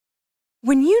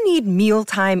When you need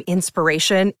mealtime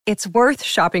inspiration, it's worth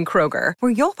shopping Kroger,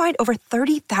 where you'll find over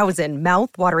 30,000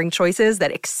 mouth-watering choices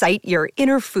that excite your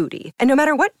inner foodie. And no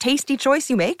matter what tasty choice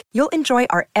you make, you'll enjoy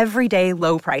our everyday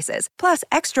low prices, plus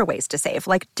extra ways to save,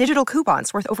 like digital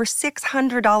coupons worth over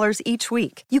 $600 each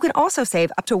week. You can also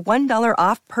save up to $1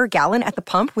 off per gallon at the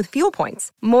pump with fuel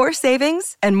points. More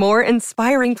savings and more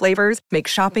inspiring flavors make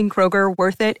shopping Kroger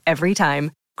worth it every time.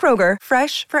 Kroger,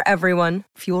 fresh for everyone.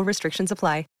 Fuel restrictions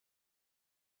apply.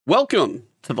 Welcome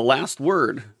to The Last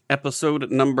Word,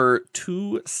 episode number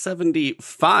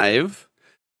 275.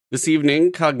 This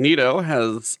evening, Cognito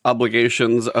has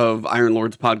obligations of Iron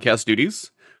Lord's podcast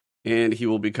duties, and he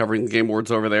will be covering the Game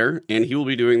Awards over there, and he will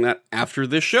be doing that after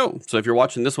this show. So if you're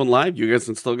watching this one live, you guys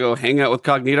can still go hang out with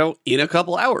Cognito in a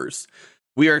couple hours.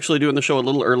 We are actually doing the show a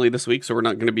little early this week, so we're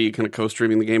not going to be kind of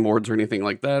co-streaming the Game Awards or anything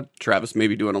like that. Travis may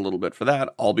be doing a little bit for that.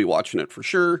 I'll be watching it for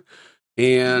sure.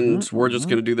 And we're just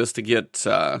going to do this to get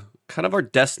kind of our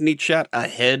Destiny chat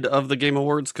ahead of the Game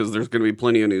Awards, because there's going to be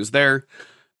plenty of news there.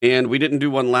 And we didn't do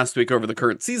one last week over the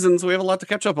current season, so we have a lot to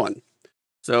catch up on.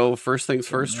 So first things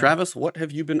first, Travis, what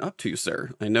have you been up to,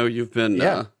 sir? I know you've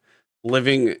been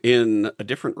living in a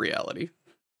different reality.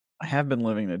 I have been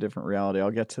living in a different reality. I'll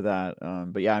get to that.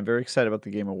 But yeah, I'm very excited about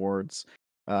the Game Awards.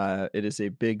 It is a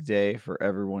big day for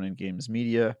everyone in games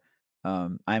media.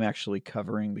 I'm actually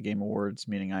covering the Game Awards,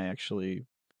 meaning I actually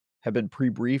have been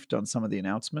pre-briefed on some of the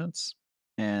announcements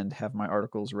and have my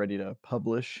articles ready to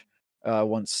publish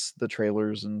once the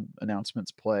trailers and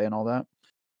announcements play and all that.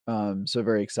 So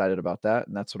very excited about that.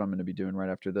 And that's what I'm going to be doing right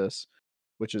after this,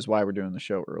 which is why we're doing the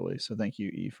show early. So thank you,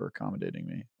 E, for accommodating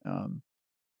me.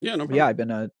 Yeah, no problem. Yeah,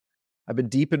 I've been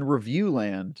deep in review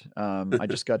land. I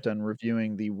just got done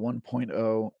reviewing the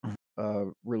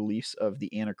 1.0 release of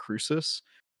the Anacrusis,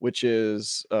 which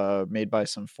is made by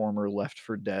some former Left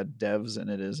 4 Dead devs, and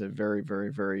it is a very,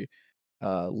 very, very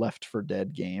Left 4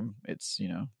 Dead game. It's,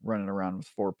 running around with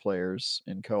 4 players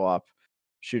in co-op,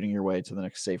 shooting your way to the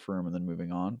next safe room and then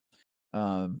moving on.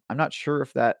 I'm not sure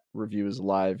if that review is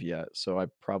live yet, so I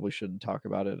probably shouldn't talk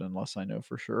about it unless I know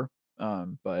for sure.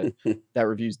 But that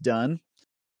review's done,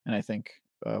 and I think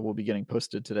we'll be getting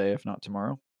posted today, if not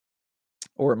tomorrow.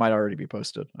 Or it might already be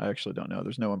posted. I actually don't know.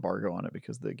 There's no embargo on it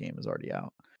because the game is already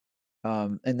out.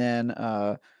 And then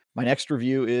my next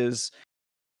review is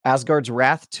Asgard's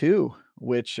Wrath 2,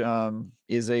 which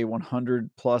is a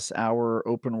 100+ hour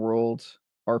open world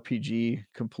RPG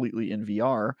completely in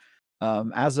VR.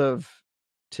 As of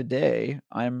today,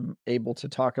 I'm able to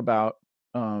talk about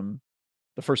the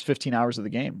first 15 hours of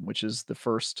the game, which is the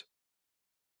first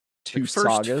two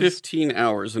sagas. First 15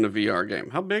 hours in a VR game.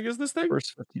 How big is this thing?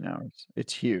 First 15 hours.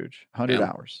 It's huge. 100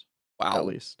 hours. Wow. At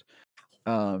least.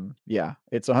 Yeah,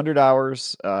 it's 100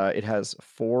 hours. It has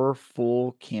 4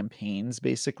 full campaigns,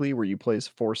 basically, where you play as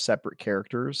 4 separate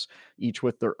characters, each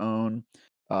with their own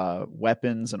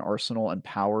weapons and arsenal and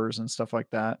powers and stuff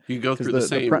like that. You go through the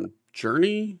same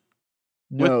journey?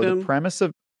 No, the premise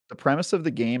of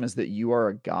the game is that you are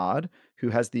a god who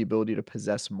has the ability to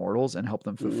possess mortals and help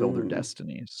them fulfill their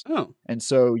destinies. Oh. And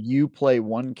so you play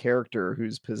one character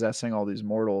who's possessing all these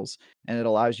mortals, and it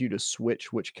allows you to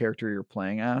switch which character you're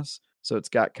playing as. So it's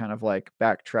got kind of like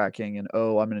backtracking and,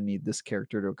 I'm going to need this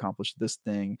character to accomplish this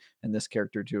thing and this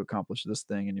character to accomplish this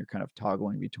thing. And you're kind of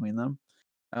toggling between them.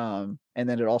 And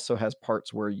then it also has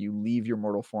parts where you leave your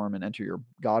mortal form and enter your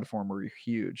god form where you're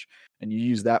huge. And you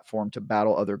use that form to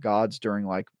battle other gods during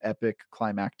like epic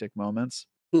climactic moments.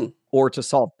 Or to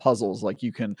solve puzzles. Like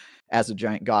you can, as a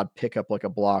giant god, pick up like a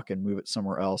block and move it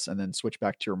somewhere else and then switch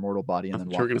back to your mortal body. And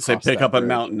then you're going to say pick up a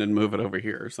mountain and move it over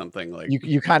here or something. Like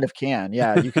you kind of can.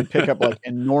 Yeah. You can pick up like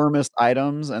enormous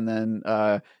items and then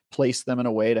place them in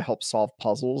a way to help solve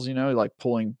puzzles, like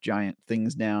pulling giant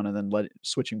things down and then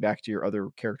switching back to your other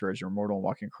character as your mortal and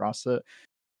walking across it.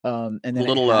 And then a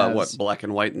little black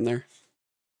and white in there.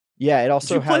 Yeah, it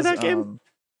also Did you has play that game?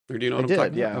 Or do you know what I'm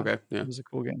talking about? Okay. Yeah. It was a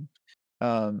cool game.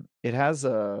 It has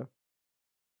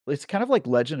it's kind of like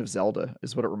Legend of Zelda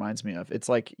is what it reminds me of. It's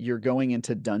like you're going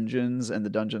into dungeons and the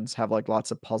dungeons have like lots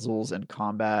of puzzles and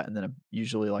combat and then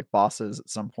usually like bosses at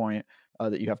some point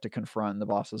that you have to confront. And the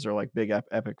bosses are like big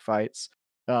epic fights.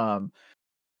 And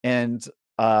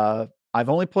I've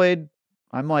only played,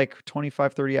 I'm like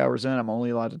 25, 30 hours in. I'm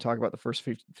only allowed to talk about the first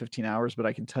 15 hours, but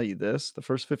I can tell you this, the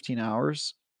first 15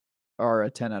 hours are a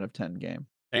 10 out of 10 game.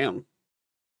 Damn.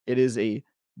 It is a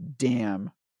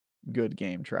damn good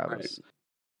game, Travis.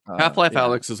 Right. Half-Life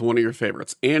Alyx is one of your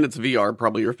favorites, and it's VR,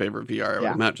 probably your favorite VR, I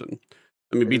would imagine.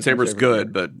 I mean, Beat Saber's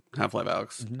good, but Half-Life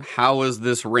Alyx. How is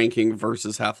this ranking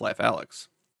versus Half-Life Alyx?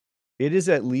 It is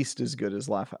at least as good as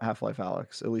Half-Life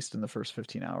Alyx, at least in the first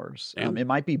 15 hours. Damn. It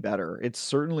might be better. It's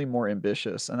certainly more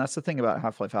ambitious, and that's the thing about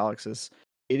Half-Life Alyx is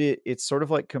it's sort of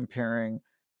like comparing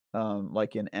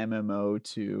like an MMO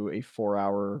to a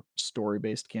 4-hour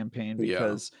story-based campaign, Yeah.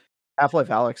 because Half-Life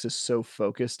Alyx is so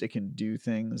focused, it can do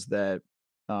things that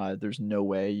there's no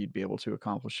way you'd be able to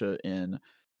accomplish it in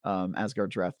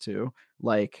Asgard's Wrath 2.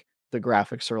 Like, the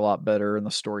graphics are a lot better, and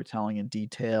the storytelling and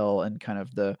detail and kind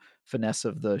of the finesse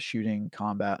of the shooting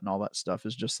combat and all that stuff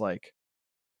is just like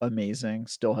amazing.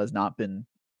 Still has not been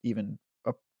even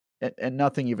and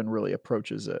nothing even really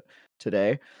approaches it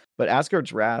today. But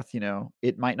Asgard's Wrath,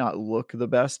 it might not look the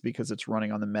best because it's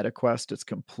running on the MetaQuest. It's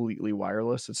completely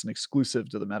wireless. It's an exclusive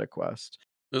to the MetaQuest.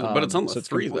 But it's on the So it's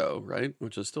 3 though, right?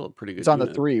 Which is still a pretty it's good on the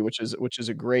unit. 3, which is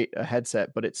a great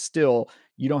headset, but it's still,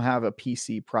 you don't have a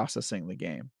PC processing the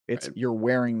game. It's Right. You're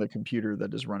wearing the computer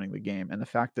that is running the game, and the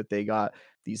fact that they got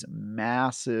these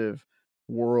massive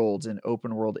worlds and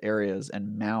open world areas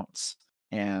and mounts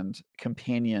and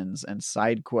companions and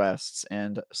side quests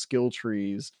and skill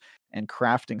trees and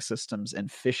crafting systems and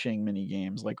fishing mini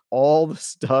games, like all the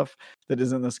stuff that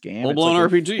is in this game, Full blown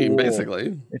RPG,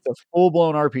 it's a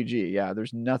full-blown RPG. Yeah,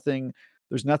 there's nothing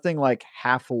like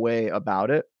halfway about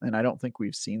it, and I don't think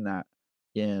we've seen that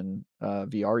in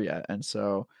VR yet. And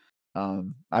so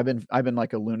I've been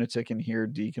like a lunatic in here.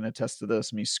 Dee can attest to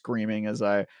this, me screaming as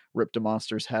I ripped a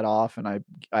monster's head off. And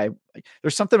I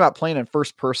there's something about playing in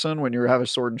first person when you have a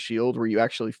sword and shield where you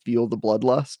actually feel the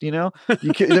bloodlust.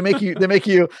 They make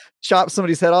you chop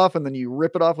somebody's head off, and then you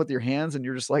rip it off with your hands, and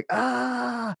you're just like,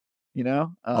 ah.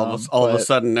 all of a But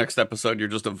sudden, next episode, you're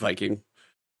just a Viking.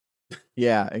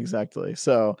 yeah, exactly.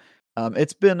 So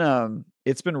it's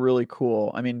been really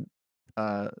cool. I mean,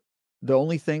 uh, the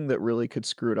only thing that really could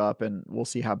screw it up, and we'll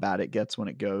see how bad it gets when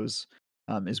it goes,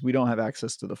 is we don't have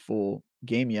access to the full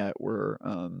game yet. We're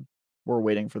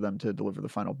waiting for them to deliver the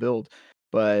final build.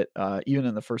 But even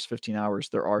in the first 15 hours,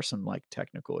 there are some like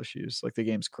technical issues. Like, the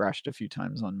game's crashed a few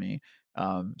times on me.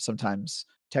 Sometimes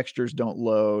textures don't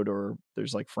load, or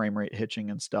there's like frame rate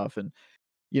hitching and stuff. And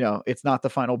it's not the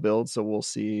final build, so we'll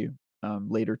see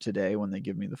later today when they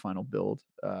give me the final build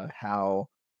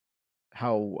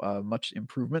how much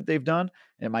improvement they've done.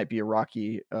 It might be a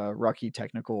rocky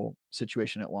technical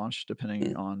situation at launch,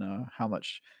 depending on how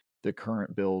much the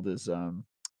current build is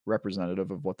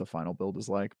representative of what the final build is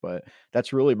like. But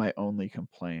that's really my only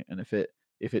complaint. And if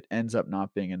it ends up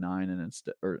not being a 9 and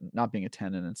instead, or not being a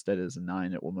 10 and instead is a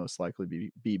 9, it will most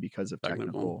likely be because of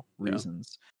technical Yeah.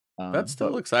 reasons. That's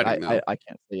still But exciting though. I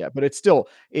can't say yet, but it's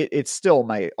still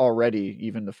my already,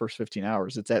 even the first 15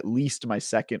 hours, it's at least my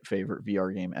second favorite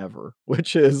VR game ever,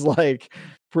 which is like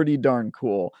pretty darn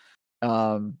cool.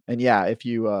 And yeah, if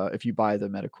you buy the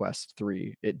MetaQuest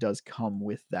 3, it does come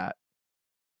with that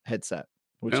headset,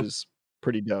 which Yeah. is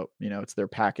pretty dope. It's their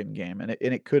pack-in game, and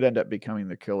it could end up becoming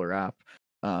the killer app.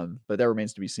 But that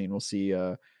remains to be seen. We'll see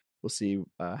how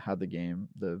the game,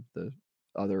 the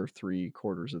other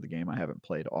 3/4 of the game I haven't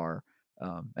played are,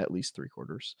 at least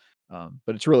 3/4.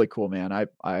 But it's really cool, man.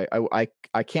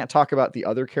 I can't talk about the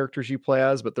other characters you play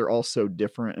as, but they're all so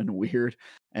different and weird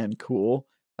and cool.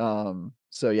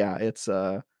 So yeah, it's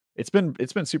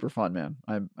been super fun, man.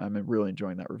 I'm really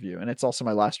enjoying that review, and it's also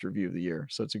my last review of the year,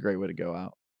 so it's a great way to go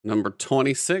out. Number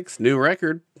 26, new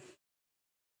record.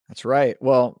 That's right.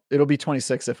 Well, it'll be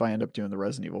 26 if I end up doing the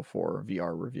Resident Evil 4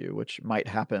 VR review, which might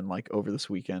happen like over this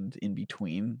weekend in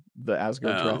between the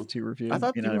Asgard's Wrath 2 review. I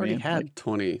thought You know you what I already mean? had Like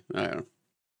 20. I don't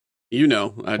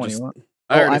know. I 21.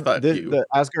 I Oh, already I'm thought you. the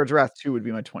Asgard's Wrath 2 would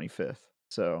be my 25th.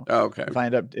 So Oh, okay. if I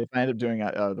end up doing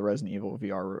the Resident Evil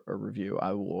VR review,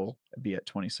 I will be at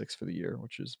 26 for the year,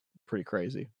 which is pretty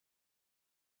crazy.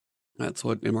 That's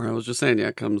what MRI was just saying. Yeah,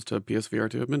 it comes to PSVR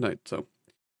 2 at midnight. So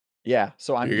yeah,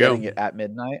 so I'm there you getting go. it at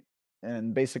midnight,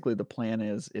 and basically the plan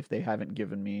is, if they haven't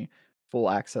given me full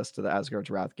access to the Asgard's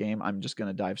Wrath game, I'm just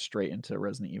gonna dive straight into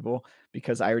Resident Evil,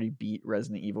 because I already beat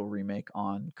Resident Evil Remake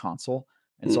on console,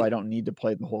 and so I don't need to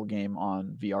play the whole game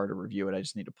on VR to review it. I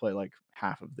just need to play like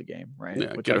half of the game, right?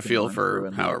 Yeah, Which get I a can feel run through for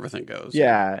in how like, everything goes.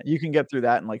 yeah, you can get through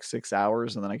that in like 6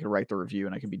 hours, and then I can write the review,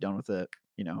 and I can be done with it,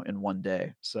 in one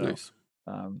day. So Nice.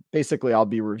 basically, I'll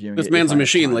be reviewing This it if man's a I have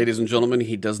machine, time. ladies and gentlemen.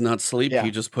 He does not sleep. Yeah.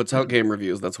 He just puts out game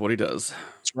reviews. That's what he does.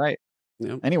 That's right.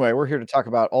 Yep. Anyway, we're here to talk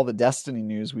about all the Destiny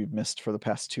news we've missed for the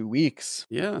past 2 weeks.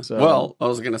 Yeah. So, Well, I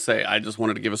was going to say, I just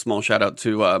wanted to give a small shout out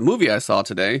to a movie I saw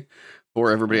today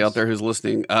for everybody out nice. there who's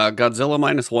listening. Godzilla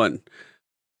 -1.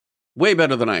 Way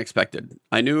better than I expected.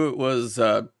 I knew it was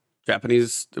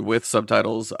Japanese with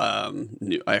subtitles.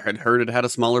 I had heard it had a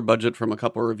smaller budget from a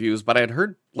couple of reviews, but I had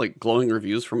heard like glowing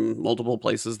reviews from multiple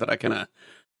places that I kind of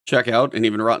check out, and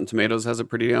even Rotten Tomatoes has it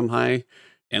pretty damn high.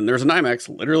 And there's an IMAX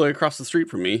literally across the street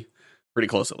from me, pretty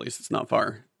close at least, it's not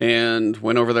far. And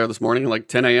went over there this morning, like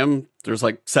 10 a.m. There's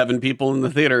like 7 people in the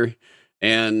theater,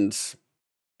 and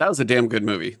that was a damn good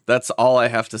movie. That's all I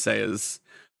have to say. Is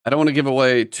I don't want to give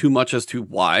away too much as to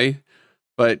why,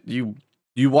 but you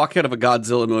walk out of a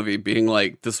Godzilla movie being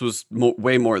like, this was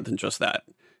way more than just that.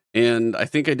 And I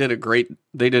think they did a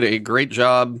great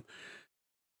job.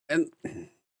 And I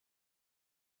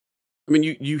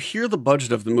mean, you hear the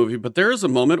budget of the movie, but there is a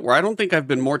moment where I don't think I've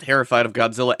been more terrified of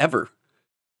Godzilla ever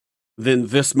than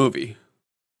this movie.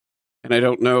 And I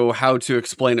don't know how to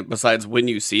explain it besides when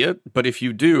you see it, but if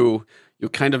you do, you'll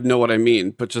kind of know what I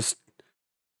mean. But just,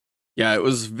 yeah, it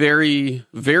was very,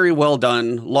 very well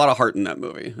done. A lot of heart in that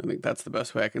movie. I think that's the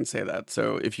best way I can say that.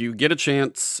 So if you get a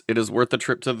chance, it is worth the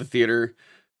trip to the theater.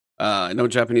 I know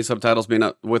Japanese subtitles may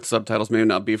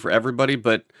not be for everybody,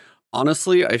 but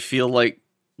honestly, I feel like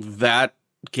that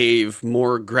gave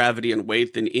more gravity and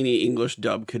weight than any English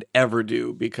dub could ever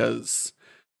do, because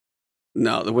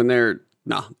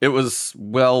it was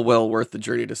well worth the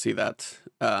journey to see that.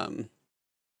 So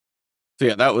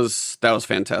yeah, that was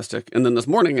fantastic. And then this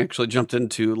morning I actually jumped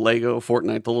into Lego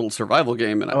Fortnite, the little survival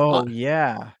game, and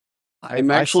yeah.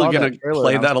 I'm actually going to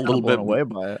play that a little bit. Away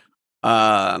by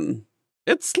it.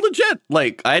 It's legit.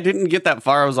 Like, I didn't get that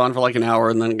far. I was on for like an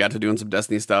hour and then got to doing some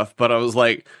Destiny stuff, but I was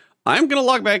like, I'm going to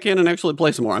log back in and actually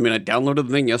play some more. I mean, I downloaded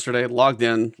the thing yesterday, logged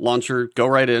in, launcher, go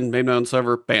right in, made my own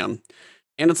server, bam.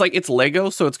 And it's like, it's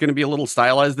Lego, so it's going to be a little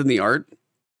stylized in the art,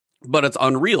 but it's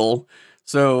Unreal.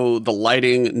 So the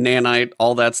lighting, nanite,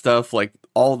 all that stuff, like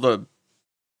all the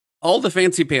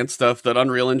fancy pants stuff that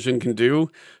Unreal Engine can do,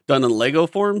 done in Lego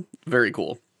form, very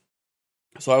cool.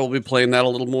 So I will be playing that a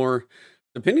little more.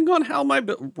 Depending on how my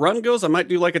run goes, I might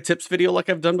do like a tips video like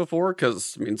I've done before,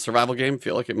 because, I mean, survival game,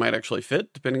 feel like it might actually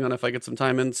fit, depending on if I get some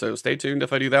time in, so stay tuned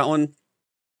if I do that one.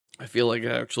 I feel like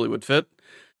it actually would fit.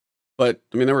 But,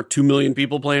 I mean, there were 2 million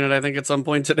people playing it, I think, at some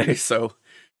point today, so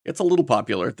it's a little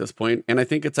popular at this point, and I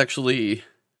think it's actually,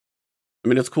 I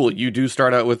mean, it's cool. You do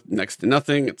start out with next to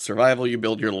nothing, it's survival, you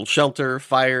build your little shelter,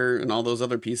 fire, and all those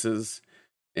other pieces,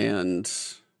 and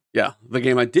yeah, the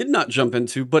game I did not jump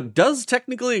into, but does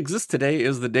technically exist today,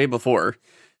 is The Day Before.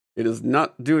 It is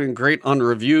not doing great on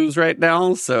reviews right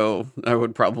now, so I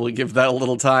would probably give that a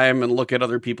little time and look at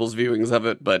other people's viewings of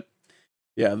it. But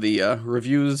yeah, the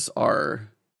reviews are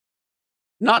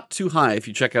not too high if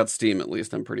you check out Steam, at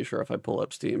least. I'm pretty sure if I pull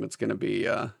up Steam, it's going to be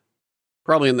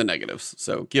probably in the negatives.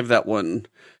 So give that one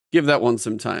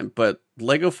some time. But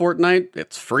Lego Fortnite,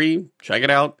 it's free. Check it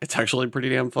out. It's actually pretty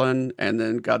damn fun. And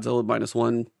then Godzilla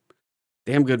 -1.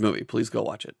 Damn good movie. Please go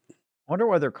watch it. I wonder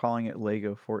why they're calling it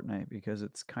Lego Fortnite, because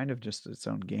it's kind of just its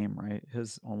own game, right? It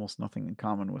has almost nothing in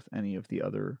common with any of the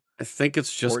other. I think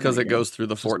it's just because it goes through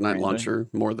the Fortnite launcher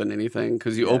more than anything.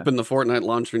 Because you open the Fortnite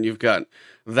launcher and you've got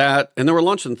that. And they were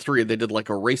launching 3. They did like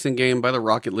a racing game by the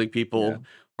Rocket League people. Yeah.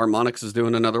 Harmonix is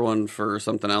doing another one for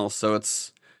something else. So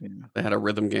it's, they had a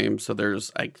rhythm game. So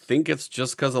I think it's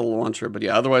just because of the launcher. But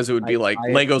yeah, otherwise it would be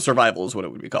Lego Survival is what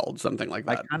it would be called. Something like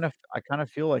that. I kind of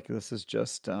feel like this is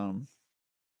just,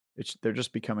 they're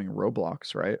just becoming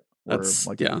Roblox, right? That's,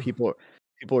 like people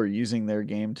are using their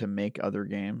game to make other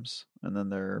games, and then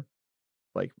they're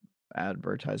like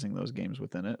advertising those games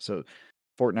within it. So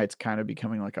Fortnite's kind of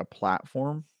becoming like a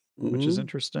platform, which is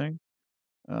interesting.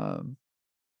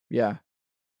 Yeah.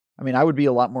 I mean, I would be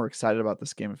a lot more excited about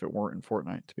this game if it weren't in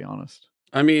Fortnite, to be honest.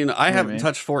 I mean, I haven't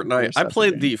touched Fortnite. I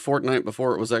played the Fortnite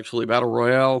before it was actually Battle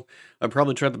Royale. I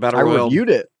probably tried the Battle Royale. I reviewed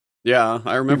it. Yeah,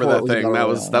 I remember that thing. That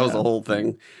was the whole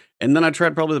thing. And then I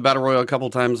tried probably the Battle Royale a couple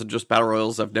times, and just Battle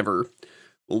Royals. I've never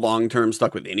long-term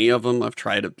stuck with any of them. I've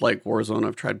tried it like Warzone.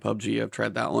 I've tried PUBG. I've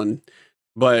tried that one.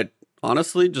 But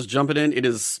honestly, just jumping in, it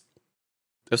is,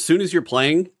 as soon as you're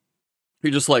playing,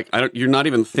 you're just like, you're not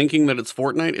even thinking that it's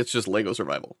Fortnite. It's just Lego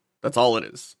Survival. That's all it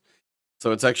is.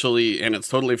 So it's actually, and it's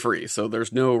totally free. So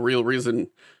there's no real reason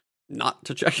not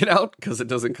to check it out, because it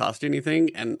doesn't cost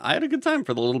anything. And I had a good time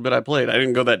for the little bit I played. I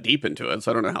didn't go that deep into it,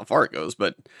 so I don't know how far it goes,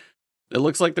 but it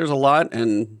looks like there's a lot.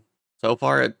 And so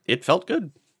far it felt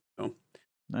good. So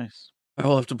nice. I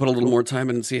will have to put a little more time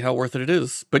in and see how worth it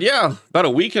is. But yeah, about a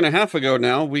week and a half ago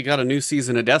now, we got a new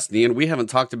season of Destiny, and we haven't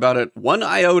talked about it one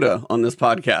iota on this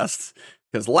podcast.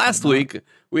 Because last week,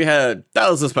 that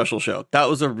was a special show. That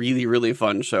was a really, really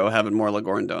fun show, having Morla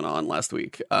Gorndona on last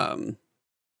week.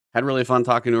 Had really fun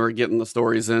talking to her, getting the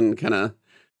stories in. Kind of,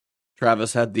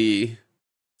 Travis had the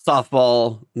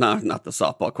softball, not the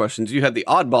softball questions. You had the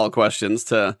oddball questions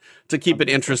to keep it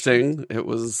interesting. It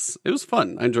was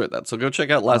fun. I enjoyed that. So go check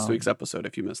out last week's episode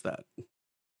if you missed that.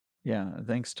 Yeah,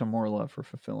 thanks to Morla for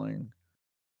fulfilling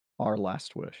our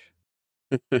last wish.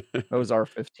 That was our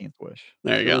 15th wish.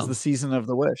 There you It was go. the season of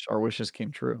the wish. Our wishes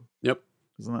came true. Yep.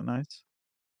 Isn't that nice?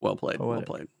 Well played. Poetic.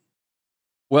 Well played.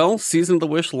 Well, Season of the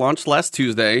Wish launched last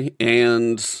Tuesday,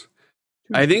 and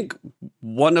I think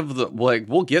one of the, like,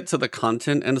 we'll get to the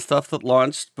content and stuff that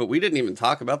launched, but we didn't even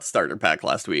talk about the starter pack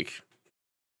last week.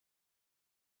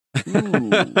 I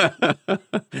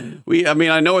mean,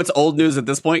 I know it's old news at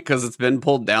this point because it's been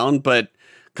pulled down, but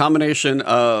combination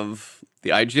of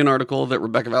the IGN article that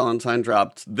Rebecca Valentine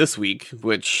dropped this week,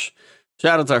 which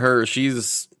shout out to her,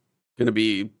 she's going to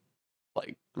be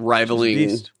like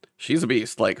rivaling. She's a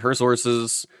beast. Like, her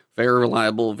sources, very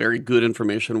reliable, very good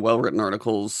information, well written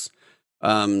articles.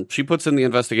 She puts in the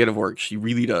investigative work. She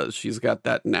really does. She's got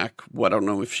that knack. Well, I don't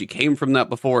know if she came from that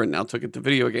before and now took it to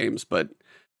video games, but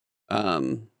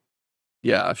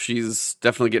yeah, she's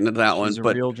definitely getting into that one. She's a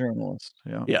real journalist.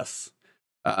 Yeah. Yes.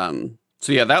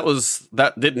 So yeah,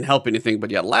 that didn't help anything.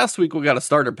 But yeah, last week we got a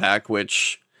starter pack,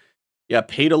 which, yeah,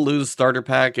 pay to lose starter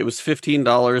pack. It was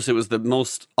 $15. It was the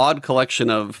most odd collection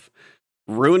of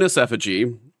Ruinous Effigy,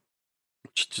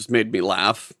 which just made me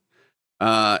laugh.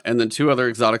 And then 2 other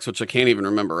exotics, which I can't even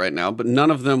remember right now, but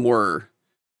none of them were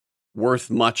worth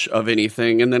much of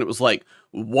anything. And then it was like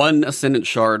 1 Ascendant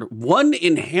Shard, 1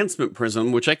 Enhancement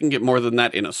Prism, which I can get more than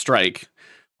that in a strike,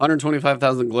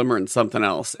 125,000 Glimmer, and something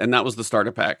else. And that was the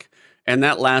starter pack. And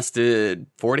that lasted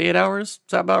 48 hours. Is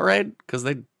that about right? Because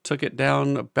they took it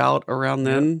down about around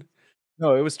then.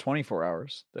 No, it was 24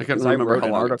 hours. I can't remember how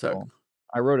long it took.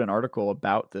 I wrote an article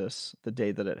about this the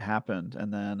day that it happened,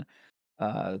 and then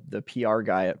the PR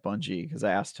guy at Bungie, because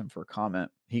I asked him for a comment,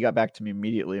 he got back to me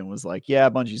immediately and was like, yeah,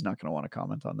 Bungie's not going to want to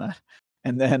comment on that.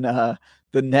 And then the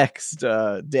next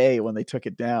day when they took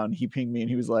it down, he pinged me and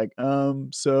he was like,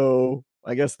 so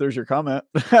I guess there's your comment.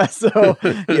 So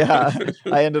yeah,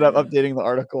 I ended up updating the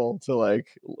article to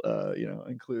like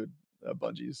include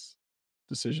Bungie's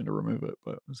decision to remove it,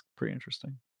 but it was pretty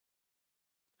interesting.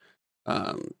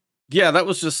 Yeah, that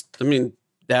was just, I mean,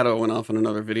 Dado went off on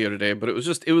another video today, but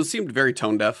it seemed very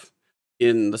tone deaf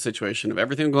in the situation of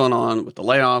everything going on with the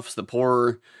layoffs, the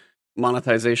poor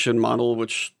monetization model,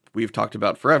 which we've talked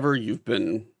about forever. You've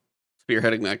been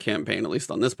spearheading that campaign, at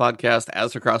least on this podcast,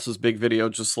 Aztecross's big video,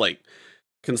 just like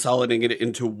consolidating it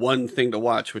into one thing to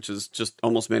watch, which has just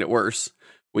almost made it worse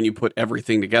when you put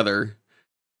everything together.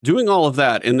 Doing all of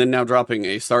that and then now dropping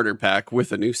a starter pack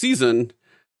with a new season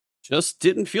just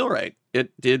didn't feel right.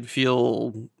 It did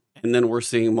feel, and then we're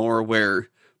seeing more where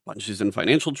Bungie's in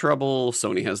financial trouble.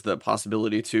 Sony has the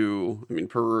possibility to, I mean,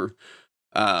 per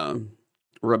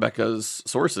Rebecca's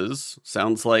sources,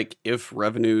 sounds like if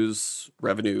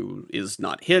revenue is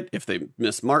not hit, if they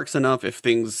miss marks enough, if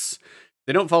they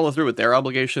don't follow through with their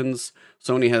obligations,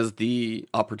 Sony has the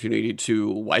opportunity to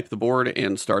wipe the board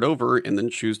and start over and then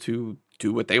choose to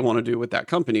do what they want to do with that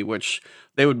company, which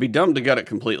they would be dumb to gut it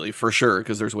completely, for sure,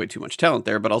 because there's way too much talent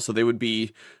there, but also they would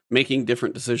be making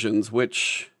different decisions,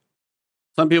 which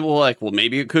some people are like, well,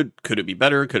 maybe could it be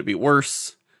better? Could it be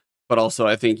worse? But also,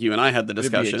 I think you and I had the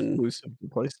discussion. It'd be exclusive to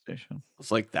PlayStation. It's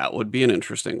like, that would be an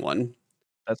interesting one.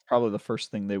 That's probably the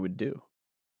first thing they would do.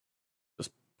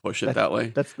 Just push it that way.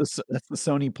 That's the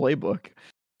Sony playbook.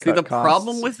 See, the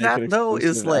problem with that, though,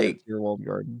 is like, your walled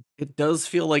garden. It does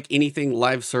feel like anything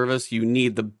live service, you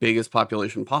need the biggest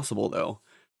population possible, though,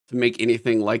 to make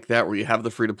anything like that where you have the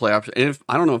free-to-play option. And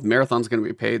I don't know if Marathon's going to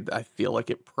be paid. I feel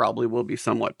like it probably will be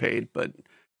somewhat paid, but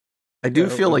I do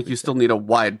feel like you still need a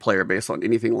wide player base on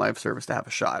anything live service to have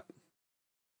a shot.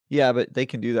 Yeah, but they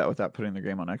can do that without putting their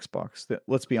game on Xbox.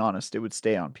 Let's be honest, it would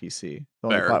stay on PC. The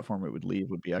only platform it would leave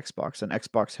would be Xbox, and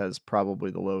Xbox has probably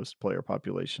the lowest player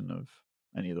population of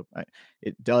any of the.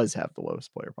 It does have the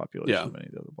lowest player population of any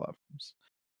of the other platforms.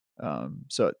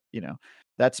 So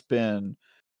that's been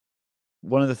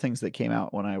one of the things that came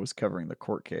out when I was covering the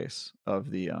court case of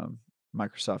the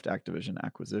Microsoft Activision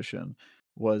acquisition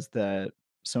was that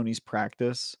Sony's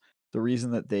practice. The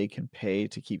reason that they can pay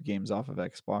to keep games off of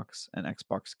Xbox and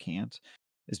Xbox can't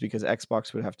is because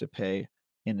Xbox would have to pay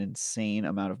an insane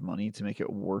amount of money to make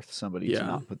it worth somebody to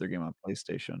not put their game on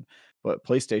PlayStation. But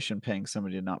PlayStation paying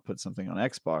somebody to not put something on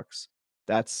Xbox,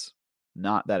 that's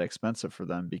not that expensive for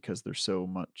them because there's so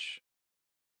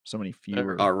many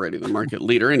fewer. They're already the market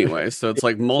leader anyway, so it's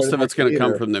like most of it's going to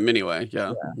come from them anyway.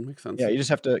 Yeah, that makes sense. Yeah, you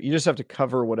just have to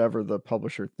cover whatever the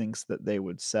publisher thinks that they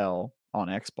would sell on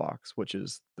Xbox, which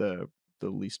is the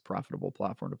least profitable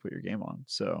platform to put your game on.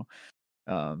 So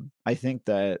I think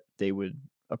that they would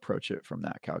approach it from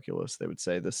that calculus. They would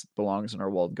say this belongs in our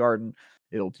walled garden.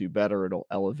 It'll do better. It'll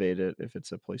elevate it if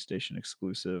it's a PlayStation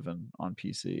exclusive and on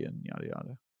PC and yada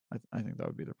yada. I think that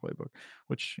would be their playbook.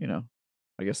 Which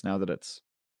I guess now that it's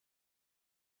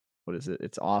what is it?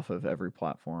 It's off of every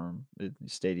platform.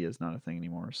 Stadia is not a thing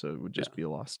anymore, so it would just be a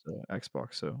loss to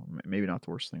Xbox. So maybe not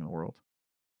the worst thing in the world.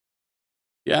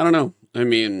 Yeah, I don't know. I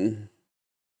mean,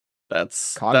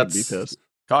 that's Cog would be pissed.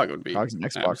 Cog would be Cog's an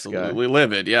Xbox absolutely guy.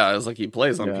 livid. Yeah, it's like he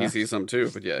plays on Yeah. PC some too,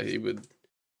 but yeah, he would.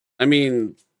 I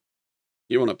mean,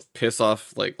 you want to piss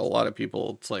off like a lot of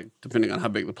people. It's like depending on how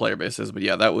big the player base is, but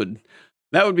yeah, that would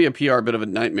be a PR bit of a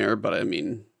nightmare. But I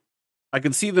mean, I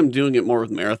could see them doing it more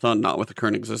with Marathon, not with the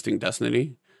current existing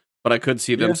Destiny. But I could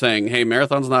see them saying, "Hey,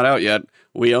 Marathon's not out yet.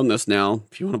 We own this now.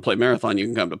 If you want to play Marathon, you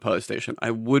can come to PlayStation."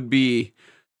 I would be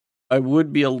a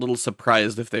little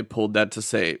surprised if they pulled that to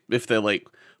say if they like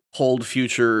pulled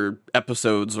future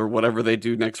episodes or whatever they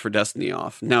do next for Destiny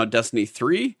off. Now, Destiny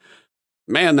 3,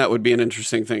 man, that would be an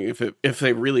interesting thing if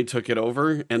they really took it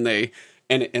over and they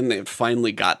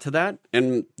finally got to that.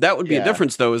 And that would be a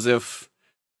difference though, is if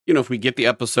if we get the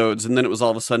episodes and then it was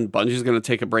all of a sudden Bungie's going to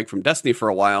take a break from Destiny for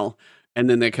a while and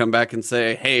then they come back and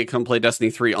say, "Hey, come play Destiny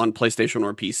 3 on PlayStation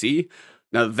or PC."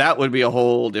 Now that would be a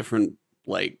whole different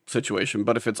like situation.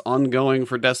 But if it's ongoing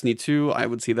for Destiny 2, I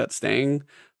would see that staying.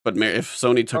 But if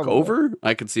Sony took over,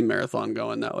 I could see Marathon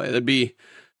going that way.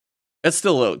 It's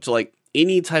still like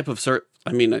any type of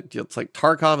I mean, it's like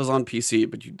Tarkov is on PC,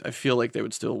 but I feel like they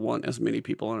would still want as many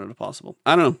people on it as possible.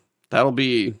 I don't know. That'll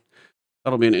be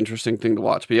an interesting thing to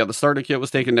watch. But yeah, the starter kit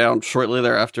was taken down shortly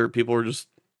thereafter. People were just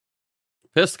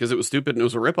pissed because it was stupid and it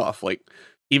was a ripoff. Like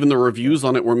even the reviews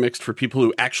on it were mixed for people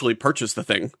who actually purchased the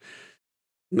thing.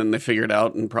 And then they figured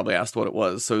out and probably asked what it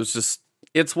was. So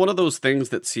it's one of those things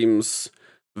that seems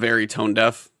very tone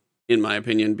deaf, in my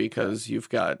opinion, because you've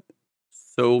got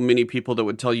so many people that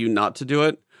would tell you not to do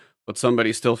it, but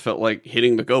somebody still felt like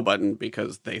hitting the go button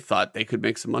because they thought they could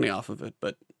make some money off of it.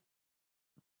 But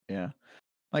yeah,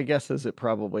 my guess is it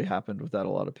probably happened without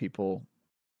a lot of people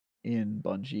in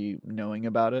Bungie knowing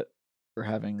about it or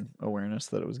having awareness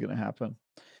that it was going to happen.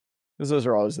 Because those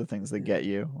are always the things that get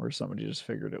you, or somebody just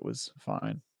figured it was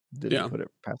fine, didn't put it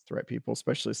past the right people,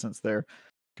 especially since their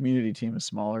community team is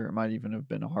smaller. It might even have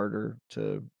been harder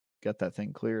to get that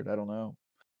thing cleared. I don't know.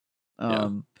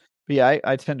 But yeah,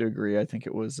 I tend to agree. I think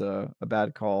it was a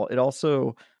bad call. It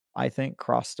also, I think,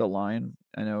 crossed a line.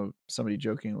 I know somebody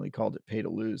jokingly called it pay to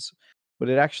lose, but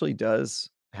it actually does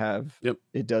have,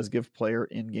 it does give player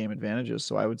in-game advantages.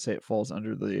 So I would say it falls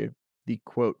under the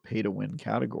quote pay to win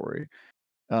category.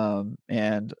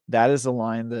 And that is a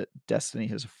line that Destiny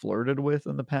has flirted with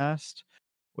in the past,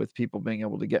 with people being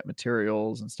able to get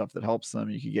materials and stuff that helps them.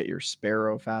 You could get your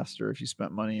Sparrow faster if you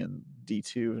spent money in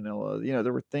D2 vanilla.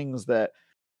 There were things that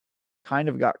kind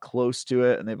of got close to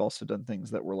it, and they've also done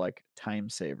things that were like time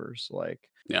savers, like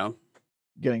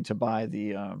getting to buy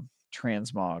the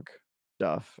transmog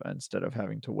stuff instead of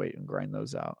having to wait and grind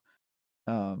those out.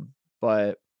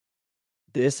 But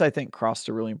this, I think, crossed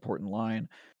a really important line.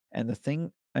 And the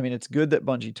thing, I mean, it's good that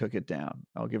Bungie took it down.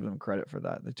 I'll give them credit for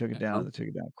that. They took it down. They took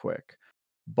it down quick.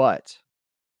 But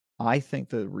I think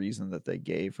the reason that they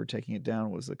gave for taking it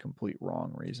down was a complete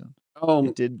wrong reason.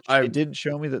 It didn't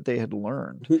show me that they had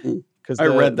learned. Because I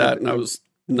read that and I was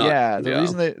not. The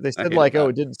reason they said like,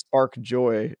 it didn't spark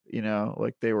joy.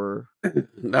 Like they were.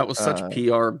 That was such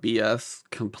PR BS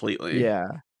completely.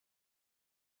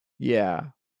 Yeah.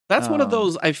 That's one of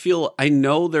those, I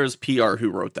know there's PR who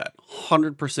wrote that.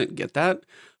 100% get that.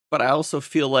 But I also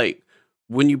feel like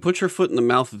when you put your foot in the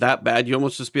mouth that bad, you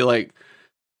almost just be like,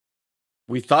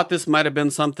 we thought this might have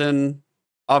been something.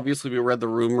 Obviously, we read the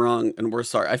room wrong and we're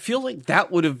sorry. I feel like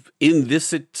that would have, in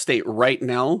this state right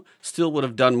now, still would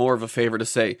have done more of a favor to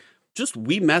say, just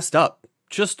we messed up.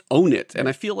 Just own it. And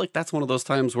I feel like that's one of those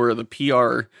times where the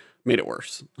PR made it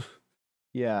worse.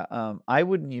 Yeah, I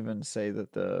wouldn't even say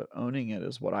that the owning it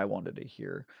is what I wanted to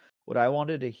hear. What I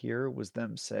wanted to hear was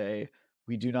them say,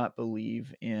 we do not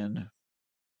believe in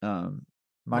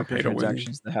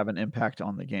microtransactions that have an impact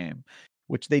on the game,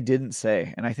 which they didn't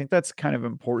say. And I think that's kind of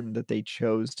important that they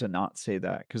chose to not say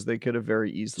that, because they could have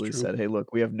very easily said, hey,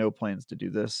 look, we have no plans to do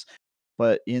this.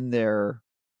 But in their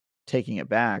taking it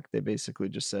back, they basically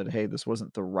just said, hey, this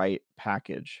wasn't the right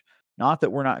package. Not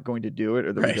that we're not going to do it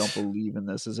or that we don't believe in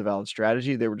this as a valid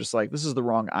strategy. They were just like, this is the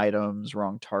wrong items,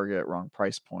 wrong target, wrong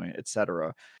price point,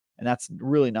 etc. And that's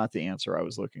really not the answer I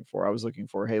was looking for. I was looking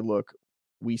for, hey, look,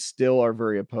 we still are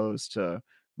very opposed to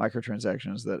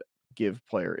microtransactions that give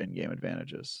player in-game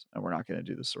advantages, and we're not going to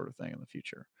do this sort of thing in the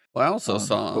future. Well, I also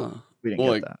saw we didn't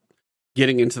get that.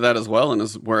 Getting into that as well, and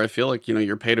is where I feel like,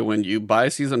 you're pay to win. You buy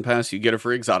a season pass, you get a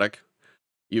free exotic.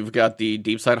 You've got the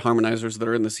deep side harmonizers that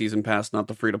are in the season pass, not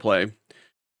the free to play.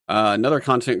 Another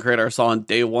content creator I saw on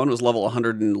day one was level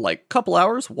 100 in like a couple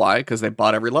hours. Why? Because they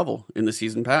bought every level in the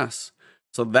season pass.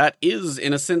 So that is,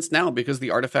 in a sense now, because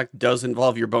the artifact does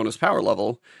involve your bonus power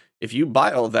level, if you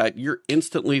buy all that, you're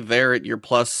instantly there at your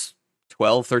plus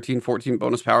 12, 13, 14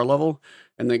 bonus power level.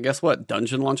 And then guess what?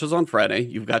 Dungeon launches on Friday.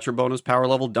 You've got your bonus power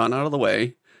level done out of the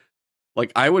way.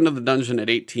 Like, I went to the dungeon at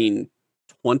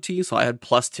 1820, so I had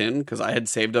plus 10 because I had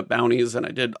saved up bounties and I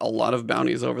did a lot of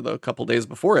bounties over the couple days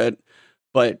before it.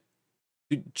 But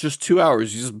just 2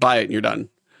 hours, you just buy it and you're done.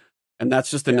 And that's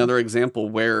just another example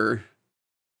where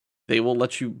they will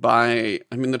let you buy.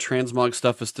 I mean, the transmog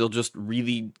stuff is still just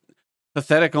really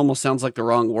pathetic. Almost sounds like the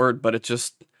wrong word, but it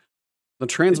just, the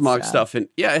transmog stuff. And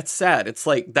yeah, it's sad. It's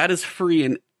like, that is free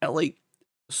in like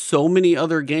so many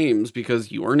other games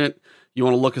because you earn it. You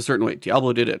want to look a certain way.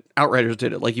 Diablo did it. Outriders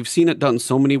did it. Like, you've seen it done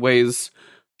so many ways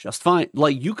just fine.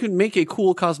 Like, you can make a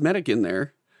cool cosmetic in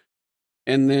there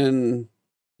and then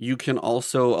you can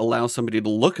also allow somebody to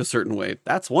look a certain way.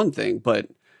 That's one thing, but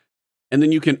and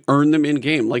then you can earn them in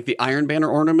game. Like the Iron Banner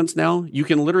ornaments now, you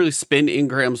can literally spend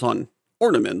engrams on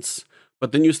ornaments,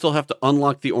 but then you still have to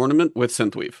unlock the ornament with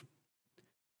Synthweave.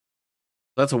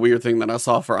 That's a weird thing that I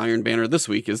saw for Iron Banner this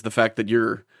week, is the fact that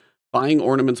you're buying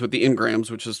ornaments with the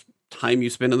engrams, which is time you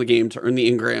spend in the game to earn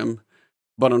the engram,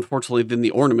 but unfortunately then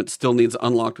the ornament still needs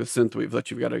unlocked with Synthweave that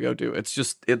you've got to go do. It's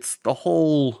just, it's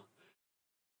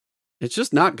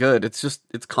just not good.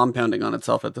 It's compounding on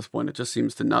itself at this point. It just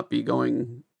seems to not be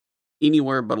going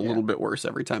anywhere but a little bit worse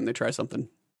every time they try something.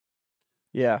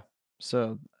 Yeah.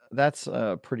 So that's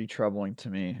pretty troubling to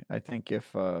me. I think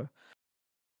if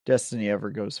Destiny ever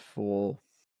goes full,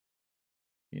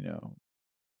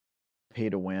 pay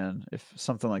to win, if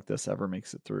something like this ever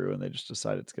makes it through and they just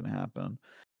decide it's going to happen,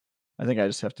 I think I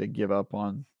just have to give up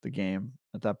on the game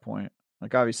at that point.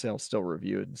 Like, obviously I'll still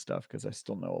review it and stuff because I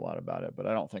still know a lot about it, but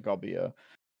I don't think I'll be a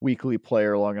weekly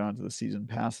player logging on to the season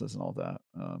passes and all that.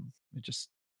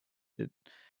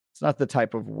 It's not the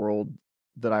type of world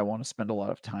that I want to spend a lot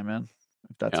of time in,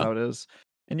 if that's how it is.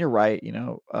 And you're right,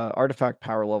 artifact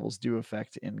power levels do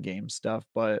affect in-game stuff,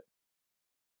 but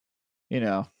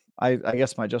I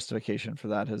guess my justification for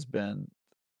that has been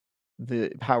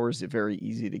the power's very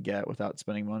easy to get without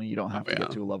spending money. You don't have to get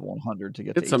to a level 100 to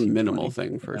get it's to 1820. a minimal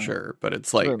thing for sure, but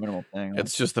it's like, a minimal thing.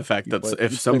 It's just the fact that if play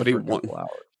somebody for a couple hours.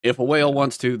 if a whale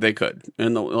wants to, they could.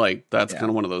 And that's kind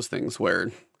of one of those things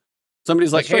where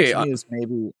somebody's like, hey, me is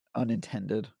maybe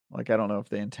unintended. Like, I don't know if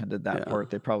they intended that part.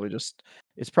 They probably just,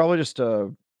 it's probably just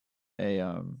a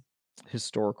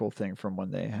historical thing from when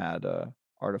they had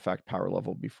artifact power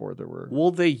level before there were.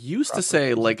 Well, they used to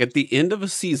say, like, at the end of a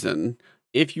season,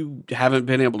 if you haven't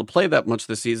been able to play that much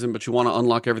this season, but you want to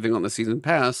unlock everything on the season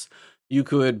pass, you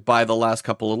could buy the last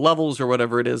couple of levels or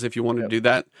whatever it is if you wanted to do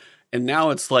that. And now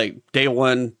it's like day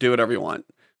one, do whatever you want.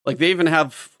 Like, they even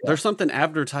have, there's something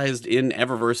advertised in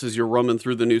Eververse as you're roaming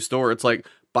through the new store. It's like,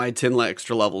 buy 10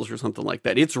 extra levels or something like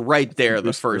that. It's right there,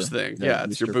 the first thing. Yeah,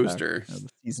 it's your booster.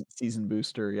 The season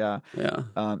booster, yeah. Yeah.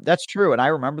 That's true. And I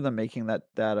remember them making that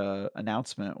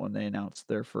announcement when they announced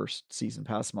their first season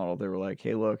pass model. They were like,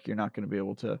 hey, look, you're not going to be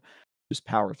able to just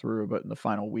power through, but in the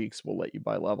final weeks, we'll let you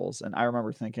buy levels. And I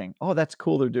remember thinking, oh, that's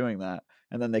cool, they're doing that.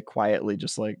 And then they quietly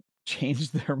just like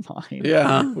changed their mind.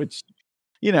 Yeah. Which,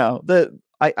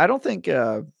 I don't think,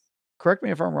 correct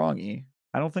me if I'm wrong, E,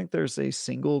 I don't think there's a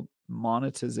single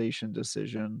monetization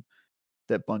decision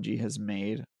that Bungie has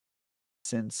made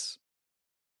since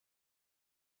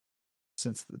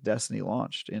the Destiny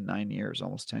launched in 9 years,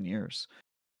 almost 10 years.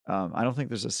 I don't think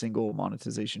there's a single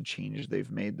monetization change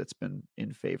they've made that's been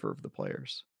in favor of the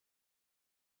players.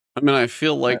 I mean, I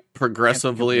feel like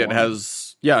progressively it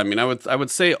has. Yeah, I mean, I would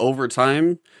say over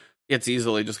time, it's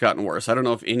easily just gotten worse. I don't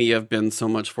know if any have been so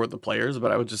much for the players,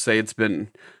 but I would just say it's been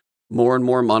more and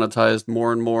more monetized,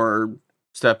 more and more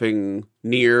stepping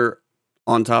near,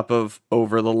 on top of,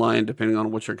 over the line, depending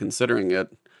on what you're considering it.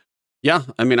 Yeah,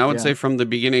 I mean, I would say from the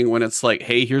beginning when it's like,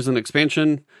 hey, here's an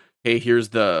expansion, hey, here's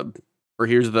the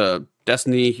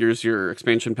Destiny, here's your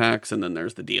expansion packs, and then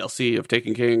there's the DLC of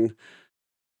Taken King.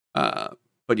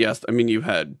 But yes, I mean,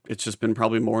 it's just been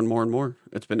probably more and more and more.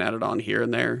 It's been added on here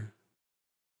and there.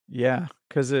 Yeah,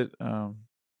 because it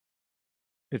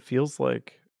feels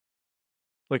like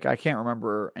I can't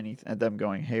remember them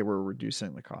going, hey, we're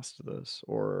reducing the cost of this,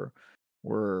 or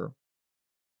we're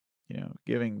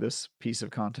giving this piece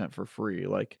of content for free.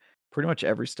 Like, pretty much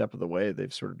every step of the way,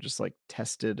 they've sort of just like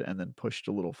tested and then pushed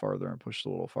a little farther and pushed a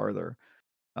little farther.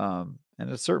 And at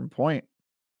a certain point,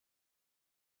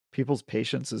 people's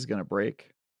patience is going to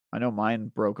break. I know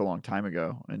mine broke a long time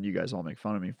ago, and you guys all make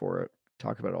fun of me for it,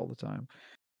 talk about it all the time.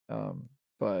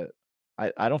 But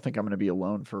I don't think I'm going to be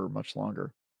alone for much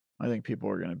longer. I think people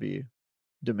are going to be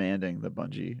demanding that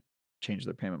Bungie change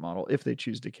their payment model if they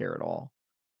choose to care at all.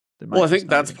 They Well, might I just think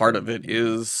not that's even part cover of it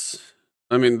anything else. is,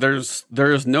 I mean,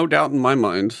 there's no doubt in my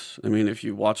mind. I mean, if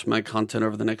you watch my content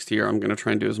over the next year, I'm going to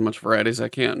try and do as much variety as I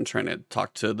can. Trying to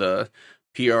talk to the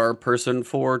PR person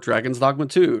for Dragon's Dogma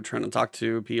 2, trying to talk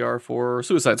to PR for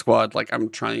Suicide Squad. Like, I'm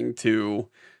trying to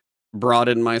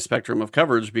broaden my spectrum of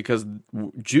coverage because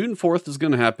June 4th is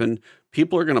going to happen.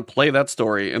 People are going to play that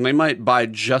story and they might buy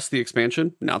just the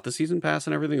expansion, not the season pass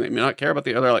and everything. They may not care about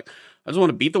the other. Like, I just want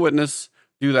to beat the witness,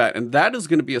 do that. And that is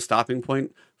going to be a stopping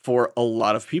point for a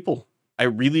lot of people. I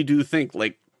really do think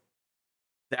like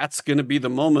that's going to be the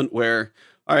moment where,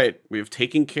 all right, we've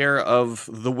taken care of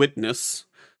the witness.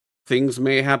 Things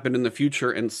may happen in the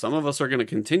future, and some of us are going to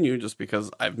continue just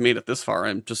because I've made it this far.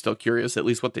 I'm just still curious, at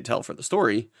least what they tell for the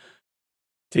story.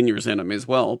 10 years in, I may as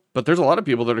well. But there's a lot of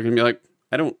people that are going to be like,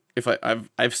 I don't, if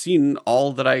I've seen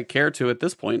all that I care to at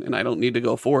this point, and I don't need to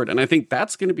go forward. And I think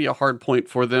that's going to be a hard point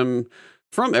for them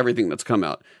from everything that's come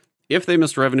out. If they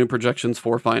missed revenue projections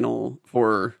for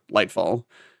Lightfall,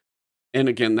 and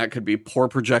again, that could be poor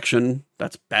projection.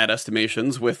 That's bad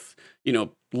estimations with,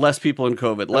 less people in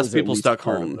COVID, That less was at people least stuck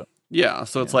part of home. it. Yeah.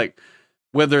 So it's Yeah. like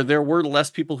whether there were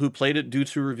less people who played it due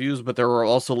to reviews, but there were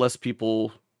also less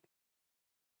people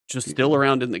just still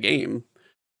around in the game.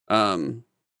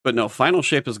 But no, Final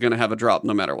Shape is going to have a drop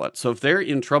no matter what. So if they're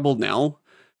in trouble now,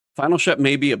 Final Shape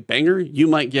may be a banger. You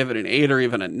might give it an 8 or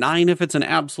even a 9 if it's an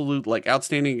absolute like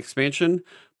outstanding expansion.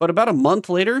 But about a month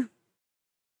later,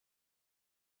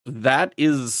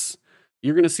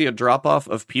 you're going to see a drop off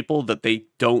of people that they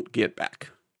don't get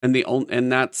back, and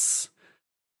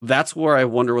that's where I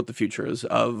wonder what the future is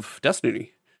of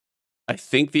Destiny. I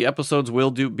think the episodes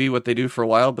will be what they do for a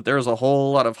while, but there's a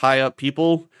whole lot of high up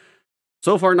people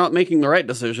so far not making the right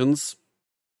decisions.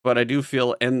 But I do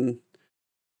feel, and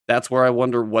that's where I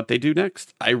wonder what they do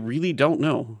next. I really don't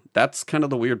know. That's kind of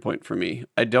the weird point for me.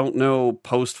 I don't know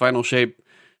post Final Shape.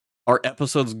 Are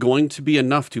episodes going to be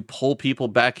enough to pull people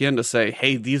back in to say,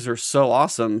 hey, these are so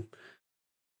awesome?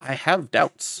 I have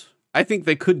doubts. I think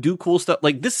they could do cool stuff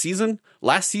like this season,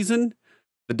 last season,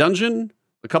 the dungeon,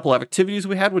 a couple of activities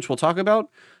we had, which we'll talk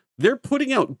about. They're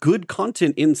putting out good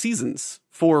content in seasons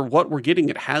for what we're getting.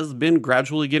 It has been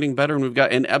gradually getting better, and we've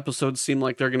got, and episodes seem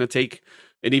like they're going to take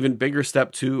an even bigger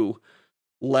step to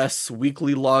less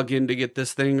weekly login to get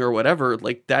this thing or whatever.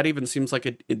 Like that even seems like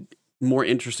a more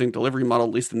interesting delivery model,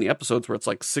 at least in the episodes where it's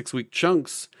like 6-week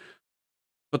chunks.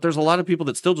 But there's a lot of people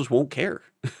that still just won't care.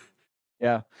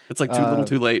 Yeah. It's like too little,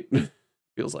 too late.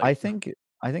 Feels like. I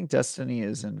think Destiny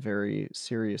is in very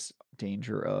serious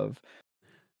danger of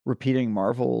repeating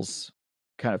Marvel's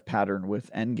kind of pattern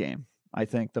with Endgame. I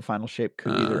think the Final Shape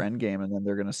could be their Endgame, and then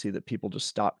they're going to see that people just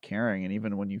stop caring. And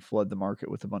even when you flood the market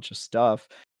with a bunch of stuff,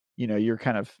 you're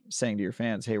kind of saying to your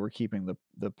fans, "Hey, we're keeping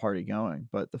the party going,"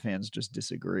 but the fans just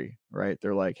disagree, right?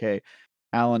 They're like, "Hey."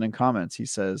 Alan in comments, he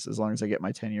says, as long as I get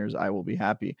my 10 years, I will be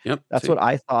happy. Yep. That's what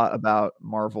I thought about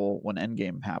Marvel when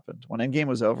Endgame happened. When Endgame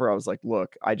was over, I was like,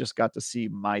 look, I just got to see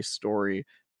my story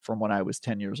from when I was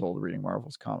 10 years old reading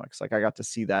Marvel's comics. Like I got to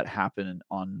see that happen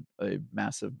on a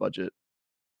massive budget,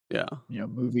 Yeah.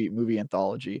 movie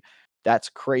anthology. That's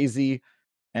crazy.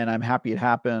 And I'm happy it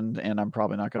happened. And I'm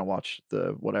probably not going to watch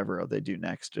the whatever they do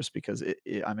next just because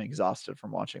I'm exhausted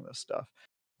from watching this stuff.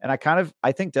 And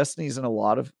I think Destiny's in a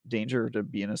lot of danger to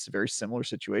be in a very similar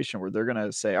situation where they're going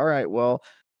to say, all right, well,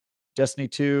 Destiny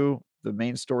 2, the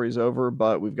main story's over,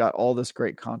 but we've got all this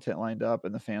great content lined up.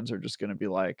 And the fans are just going to be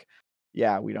like,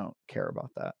 yeah, we don't care about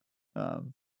that.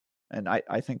 And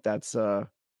I think that's a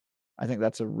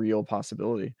real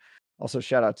possibility. Also,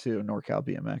 shout out to NorCal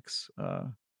BMX,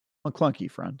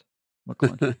 McClunky friend.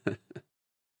 McClunky.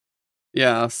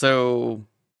 Yeah. So,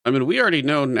 I mean, we already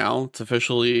know now it's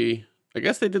officially, I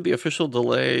guess they did the official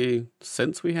delay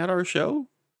since we had our show.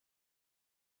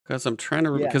 Because I'm trying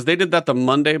to remember, because they did that the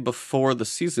Monday before the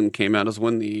season came out is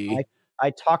when I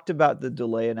talked about the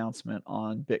delay announcement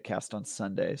on Bitcast on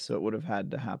Sunday, so it would have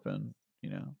had to happen,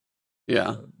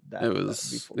 yeah, that it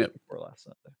was before last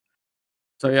Sunday.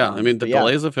 So yeah, I mean the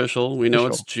delay is official. We know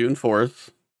it's official. June 4th,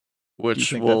 which Do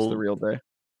you think that's the real day?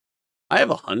 I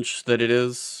have a hunch that it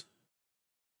is.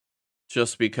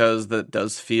 Just because that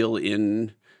does feel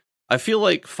I feel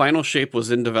like Final Shape was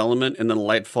in development and then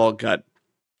Lightfall got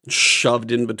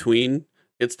shoved in between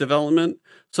its development.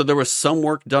 So there was some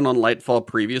work done on Lightfall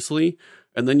previously,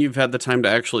 and then you've had the time to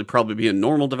actually probably be a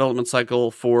normal development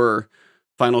cycle for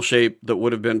Final Shape that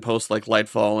would have been post like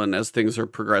Lightfall and as things are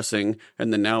progressing,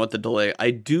 and then now at the delay.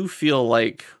 I do feel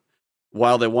like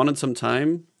while they wanted some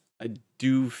time, I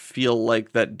do feel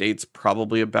like that date's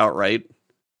probably about right.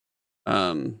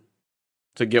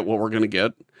 To get what we're going to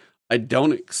get. I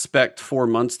don't expect 4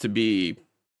 months to be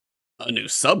a new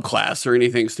subclass or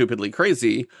anything stupidly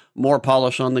crazy. More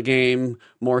polish on the game,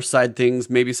 more side things,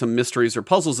 maybe some mysteries or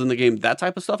puzzles in the game. That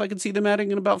type of stuff I could see them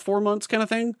adding in about 4 months, kind of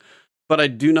thing. But I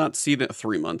do not see that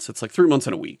 3 months. It's like 3 months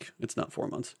and a week. It's not 4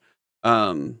 months.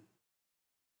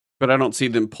 But I don't see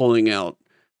them pulling out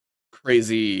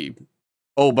crazy.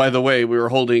 Oh, by the way, we were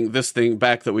holding this thing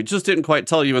back that we just didn't quite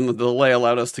tell you, and the delay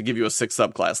allowed us to give you a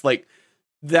 6th subclass. Like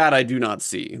that, I do not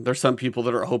see. There's some people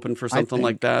that are hoping for something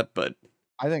like that, but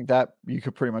I think that you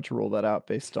could pretty much rule that out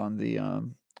based on the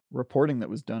reporting that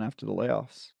was done after the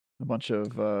layoffs. A bunch of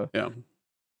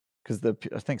because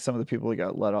I think some of the people who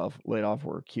got laid off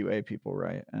were QA people,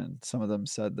 right? And some of them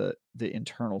said that the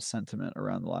internal sentiment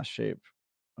around the last shape,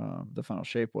 the final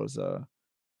shape, was that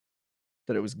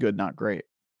it was good, not great.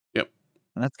 Yep.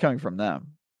 And that's coming from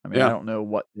them. I mean, I don't know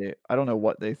what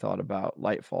they thought about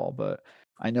Lightfall, but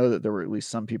I know that there were at least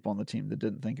some people on the team that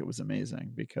didn't think it was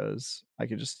amazing because I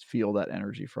could just feel that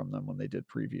energy from them when they did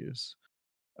preview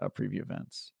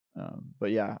events. But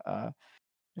yeah,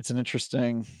 it's an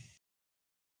interesting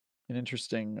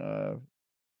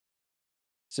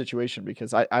situation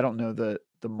because I don't know that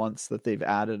the months that they've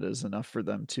added is enough for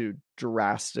them to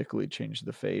drastically change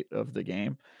the fate of the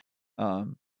game.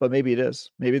 But maybe it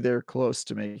is. Maybe they're close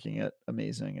to making it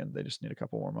amazing and they just need a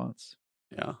couple more months.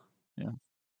 Yeah. Yeah.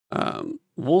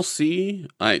 We'll see.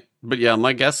 But yeah,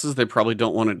 my guess is they probably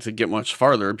don't want it to get much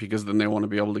farther because then they want to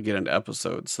be able to get into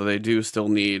episodes. So they do still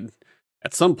need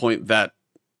at some point that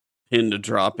pin to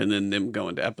drop and then them go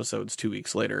into episodes 2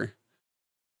 weeks later.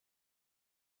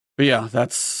 But yeah,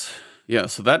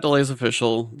 so that delay is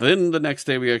official. Then the next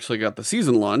day we actually got the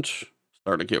season launch,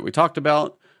 starter kit we talked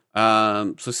about.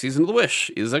 So Season of the Wish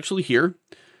is actually here.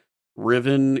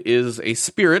 Riven is a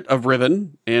spirit of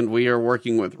Riven, and we are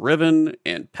working with Riven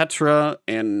and Petra,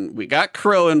 and we got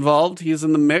Crow involved. He's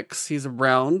in the mix. He's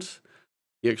around.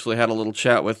 He actually had a little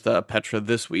chat with Petra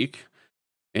this week.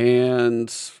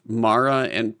 And Mara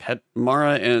and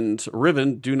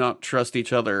Riven do not trust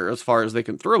each other as far as they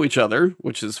can throw each other,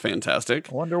 which is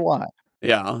fantastic. I wonder why.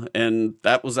 Yeah, and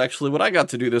that was actually what I got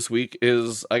to do this week.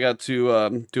 Is I got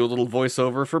to do a little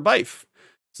voiceover for Bife.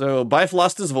 So Bife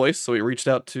lost his voice, so he reached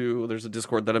out to. There's a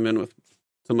Discord that I'm in with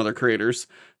some other creators,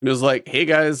 and it was like, "Hey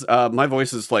guys, my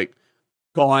voice is like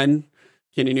gone.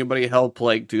 Can anybody help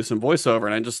like do some voiceover?"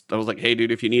 And I was like, "Hey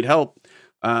dude, if you need help."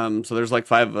 So there's like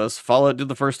 5 of us. Fallout did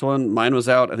the first one. Mine was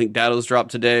out. I think Dato's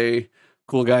dropped today.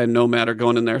 Cool guy and Nomad are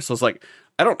going in there. So it's like,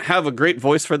 I don't have a great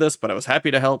voice for this, but I was happy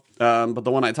to help. But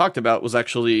the one I talked about was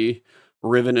actually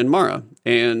Riven and Mara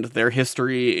and their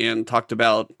history, and talked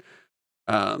about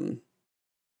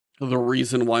the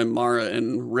reason why Mara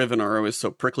and Riven are always so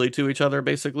prickly to each other,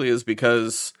 basically, is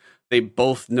because they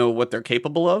both know what they're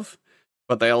capable of.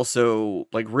 But they also,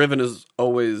 like, Riven is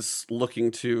always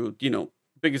looking to,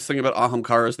 biggest thing about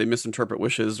Ahamkara is they misinterpret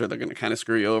wishes, or they're going to kind of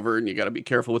screw you over, and you got to be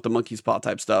careful with the monkey's paw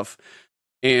type stuff.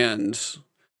 And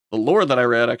the lore that I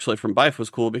read actually from Bife was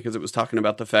cool because it was talking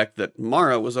about the fact that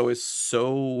Mara was always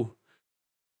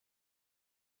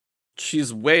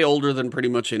she's way older than pretty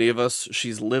much any of us.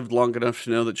 She's lived long enough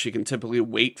to know that she can typically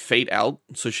wait fate out,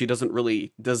 so she doesn't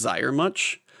really desire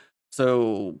much.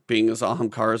 So, being as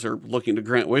Ahamkaras are looking to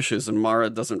grant wishes, and Mara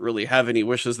doesn't really have any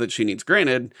wishes that she needs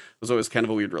granted, there's always kind of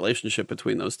a weird relationship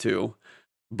between those two.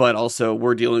 But also,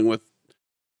 we're dealing with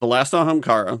the last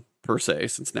Ahamkara, per se,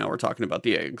 since now we're talking about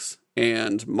the eggs,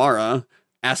 and Mara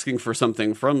asking for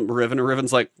something from Riven, and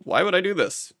Riven's like, why would I do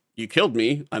this? You killed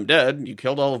me, I'm dead, you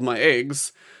killed all of my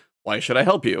eggs, why should I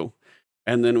help you?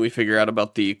 And then we figure out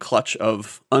about the clutch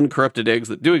of uncorrupted eggs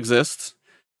that do exist.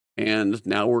 And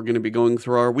now we're going to be going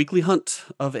through our weekly hunt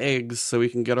of eggs so we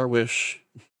can get our wish.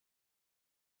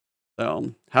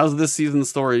 So, how's this season's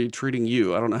story treating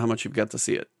you? I don't know how much you've got to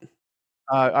see it.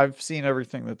 I've seen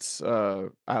everything that's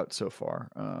out so far,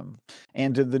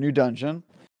 and did the new dungeon.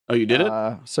 Oh, you did it?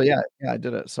 So yeah, I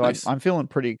did it. So Nice. I'm feeling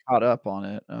pretty caught up on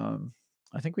it.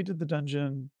 I think we did the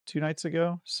dungeon 2 nights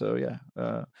ago. So yeah,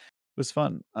 it was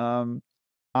fun.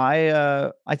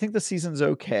 I think the season's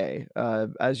okay.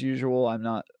 As usual, I'm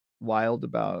not wild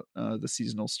about the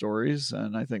seasonal stories,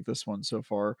 and I think this one so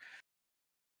far,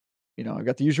 I've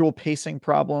got the usual pacing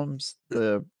problems.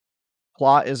 The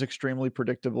plot is extremely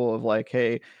predictable of like,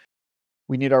 hey,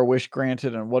 we need our wish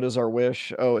granted, and what is our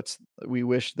wish? Oh, we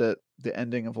wish that the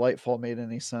ending of Lightfall made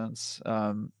any sense,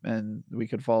 and we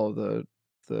could follow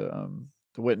the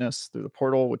witness through the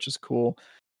portal, which is cool.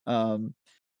 The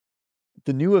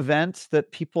new event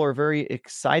that people are very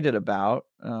excited about,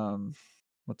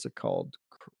 what's it called?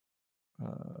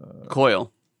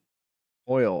 Coil.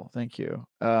 Oil. Thank you.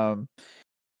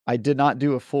 I did not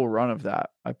do a full run of that.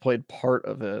 I played part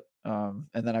of it, and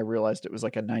then I realized it was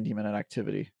like a 90-minute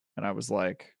activity. and I was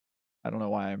like, I don't know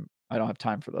why I don't have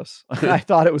time for this. I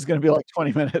thought it was going to be like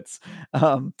 20 minutes,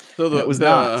 and So it was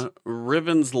not. the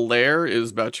Riven's Lair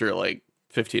is about your like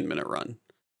 15-minute run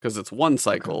because it's one Okay.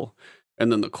 cycle,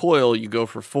 and then the Coil you go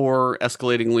for 4,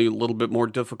 escalatingly a little bit more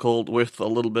difficult with a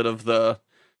little bit of the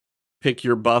pick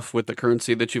your buff with the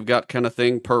currency that you've got kind of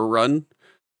thing per run.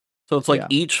 So it's like Yeah.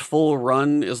 each full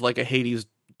run is like a Hades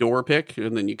door pick,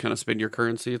 and then you kind of spend your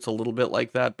currency. It's a little bit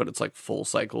like that, but it's like full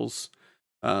cycles.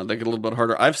 They get a little bit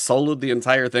harder. I've soloed the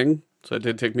entire thing, so it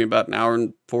did take me about an hour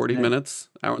and 40 Dang. minutes,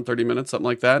 hour and 30 minutes, something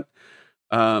like that.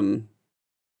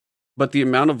 But the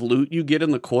amount of loot you get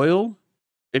in the Coil,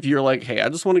 if you're like, hey, I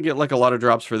just want to get like a lot of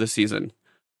drops for this season.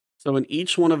 So in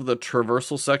each one of the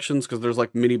traversal sections, because there's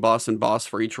like mini boss and boss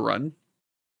for each run,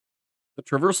 the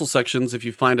traversal sections, if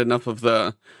you find enough of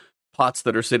the pots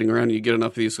that are sitting around, you get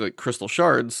enough of these like crystal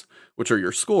shards, which are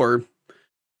your score,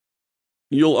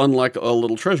 you'll unlock a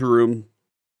little treasure room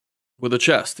with a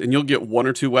chest, and you'll get 1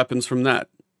 or 2 weapons from that.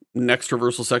 Next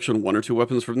traversal section, 1 or 2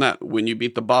 weapons from that. When you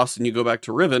beat the boss and you go back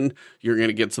to Riven, you're going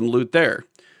to get some loot there.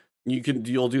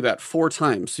 You'll do that 4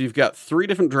 times. So you've got 3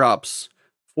 different drops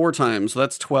 4 times. So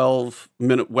that's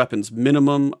 12-minute weapons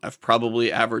minimum. I've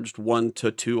probably averaged 1 to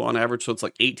 2 on average. So it's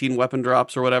like 18 weapon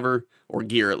drops or whatever, or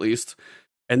gear at least.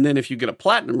 And then if you get a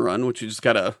platinum run, which you just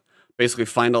got to basically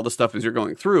find all the stuff as you're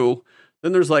going through,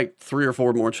 then there's like 3 or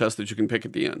 4 more chests that you can pick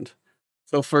at the end.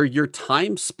 So for your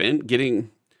time spent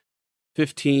getting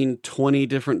 15, 20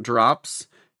 different drops,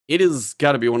 it has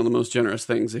got to be one of the most generous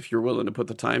things if you're willing to put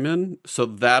the time in. So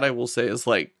that I will say is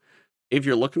like, if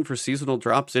you're looking for seasonal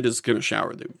drops, it is going to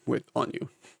shower on you.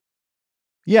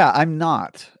 Yeah, I'm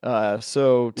not.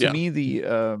 So to Yeah. me,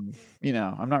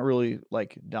 I'm not really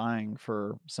like dying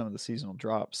for some of the seasonal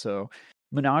drops. So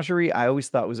Menagerie, I always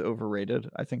thought was overrated.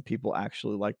 I think people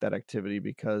actually like that activity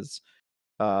because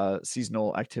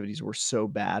seasonal activities were so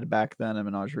bad back then, and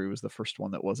Menagerie was the first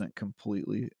one that wasn't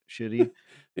completely shitty.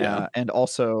 Yeah. And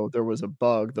also there was a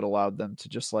bug that allowed them to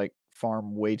just like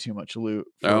farm way too much loot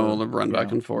Oh, for the run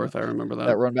back and forth. I remember that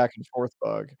that. run back and forth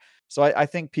bug. So I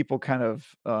think people kind of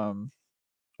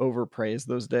overpraise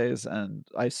those days, and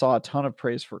I saw a ton of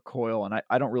praise for Coil, and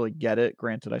I don't really get it.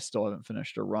 Granted, I still haven't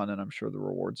finished a run, and I'm sure the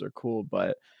rewards are cool,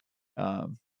 but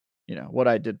um, what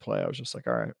I did play, I was just like,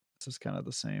 all right, this is kind of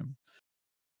the same.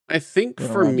 I think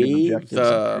Going for around doing me, objectives and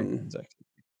carrying things active.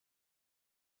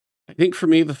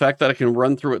 the fact that I can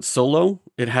run through it solo,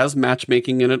 it has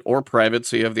matchmaking in it or private,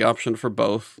 so you have the option for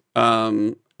both.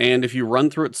 And if you run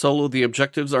through it solo, the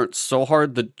objectives aren't so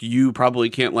hard that you probably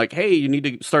can't like, hey, you need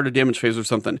to start a damage phase or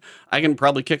something. I can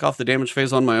probably kick off the damage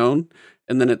phase on my own,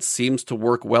 and then it seems to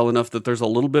work well enough that there's a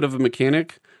little bit of a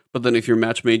mechanic, but then if you're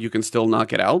match made, you can still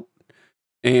knock it out.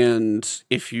 And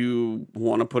if you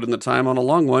want to put in the time on a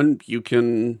long one, you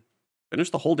can finish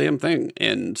the whole damn thing.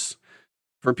 And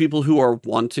for people who are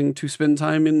wanting to spend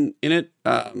time in it,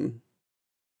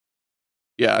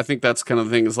 yeah, I think that's kind of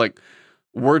the thing is like,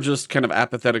 we're just kind of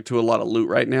apathetic to a lot of loot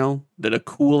right now. That a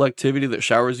cool activity that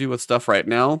showers you with stuff right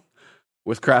now,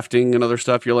 with crafting and other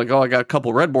stuff, you're like, oh, I got a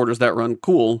couple red borders that run,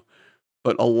 cool.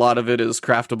 But a lot of it is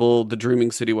craftable. The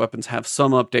Dreaming City weapons have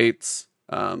some updates.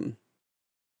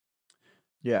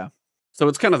 Yeah. So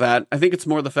it's kind of that. I think it's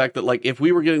more the fact that like if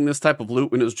we were getting this type of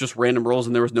loot when it was just random rolls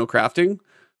and there was no crafting,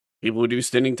 people would be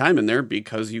spending time in there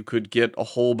because you could get a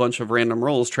whole bunch of random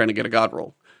rolls trying to get a god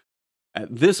roll.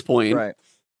 At this point, Right.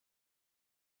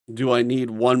 do I need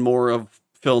one more of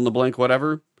fill in the blank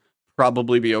whatever?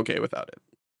 Probably be okay without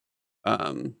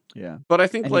it. Yeah. But I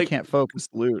think And like you can't focus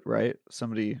loot, right?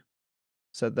 Somebody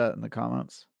said that in the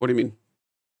comments. what do you mean?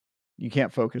 You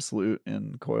can't focus loot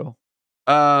in Coil.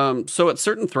 So at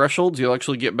certain thresholds, you'll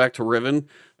actually get back to Riven,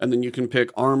 and then you can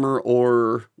pick armor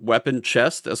or weapon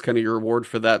chest as kind of your reward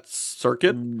for that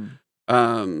circuit.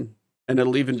 And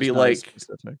it'll even be like,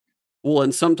 specific. well,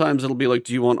 and sometimes it'll be like,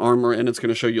 do you want armor? And it's going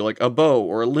to show you like a bow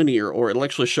or a linear, or it'll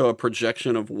actually show a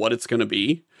projection of what it's going to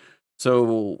be.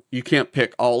 So you can't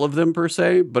pick all of them per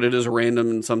se, but it is random,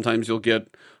 and sometimes you'll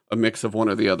get a mix of one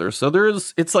or the other. So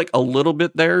it's like a little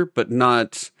bit there, but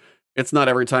it's not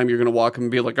every time you're going to walk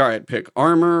and be like, all right, pick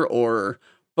armor or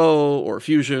bow or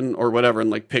fusion or whatever, and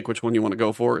like pick which one you want to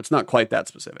go for. It's not quite that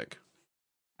specific.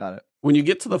 Got it. When you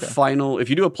get to the final, if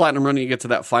you do a platinum run and you get to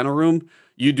that final room,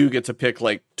 you do get to pick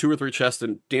like 2 or 3 chests,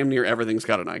 and damn near everything's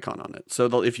got an icon on it.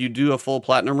 So if you do a full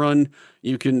platinum run,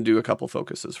 you can do a couple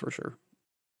focuses for sure.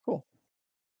 Cool.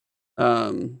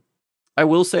 I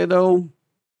will say though,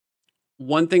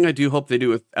 one thing I do hope they do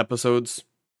with episodes,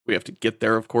 we have to get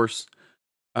there, of course.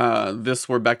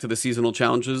 We're back to the seasonal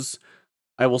challenges.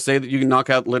 I will say that you can knock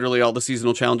out literally all the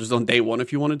seasonal challenges on day 1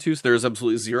 if you wanted to. So there's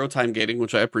absolutely 0 time gating,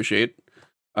 which I appreciate.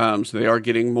 So they are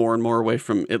getting more and more away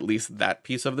from at least that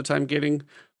piece of the time gating.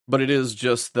 But it is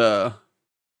just the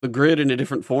grid in a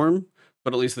different form.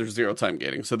 But at least there's 0 time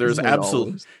gating. So there's Isn't it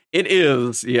absolutely... always? It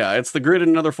is, yeah. It's the grid in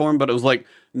another form, but it was like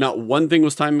not one thing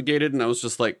was time gated, and I was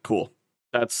just like, cool.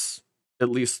 That's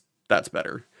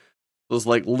better. There's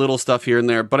like little stuff here and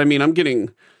there. But I mean, I'm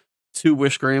getting 2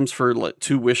 wish grams for like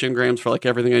 2 wish engrams for like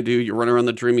everything I do. You run around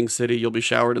the Dreaming City, you'll be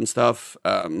showered and stuff.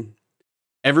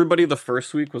 Everybody the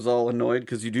first week was all annoyed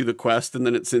because you do the quest and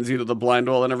then it sends you to the blind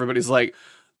well, and everybody's like,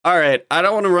 all right, I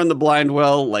don't want to run the blind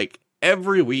well like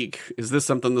every week. Is this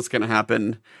something that's going to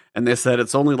happen? And they said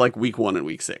it's only like week 1 and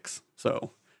week 6.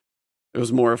 So it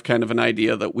was more of kind of an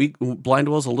idea that blind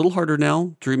well's a little harder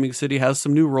now. Dreaming City has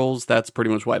some new roles. That's pretty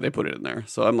much why they put it in there.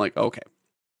 So I'm like, okay.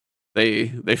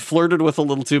 They flirted with a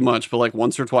little too much, but like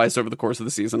once or twice over the course of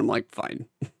the season, I'm like, fine.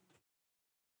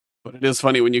 But it is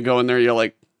funny when you go in there, you're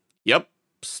like, yep,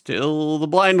 still the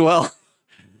blind well.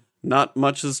 Not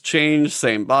much has changed.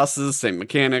 Same bosses, same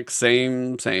mechanics,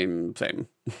 same. And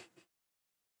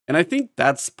I think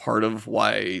that's part of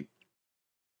why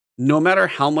no matter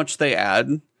how much they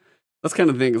add, that's kind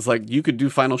of thing is like you could do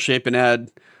Final Shape and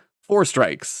add 4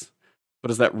 strikes.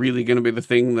 But is that really going to be the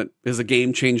thing that is a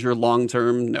game changer long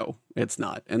term? No, it's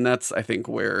not. And that's, I think,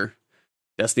 where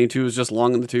Destiny 2 is just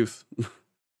long in the tooth.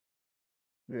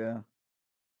 Yeah.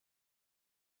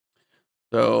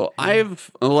 So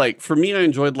for me, I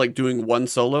enjoyed like doing one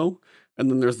solo. And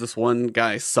then there's this one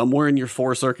guy somewhere in your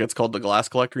 4 circuits called the Glass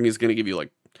Collector. And he's going to give you like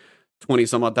 20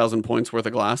 some odd thousand points worth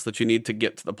of glass that you need to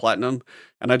get to the platinum.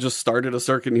 And I just started a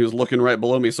circuit and he was looking right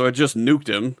below me. So I just nuked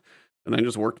him. And I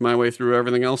just worked my way through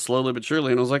everything else slowly but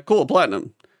surely, and I was like, "Cool,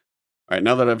 platinum." All right,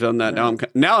 now that I've done that,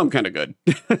 now I'm kind of good.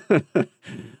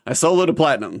 I soloed a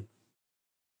platinum.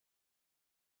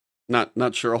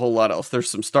 Not sure a whole lot else.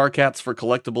 There's some star cats for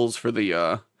collectibles for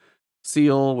the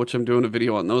seal, which I'm doing a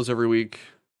video on those every week.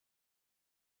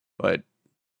 But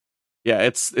yeah,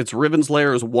 it's Riven's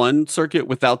Lair is 1 circuit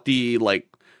without the like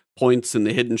points and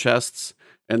the hidden chests,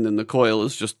 and then the coil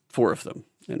is just 4 of them,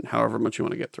 and however much you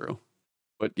want to get through.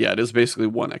 But yeah, it is basically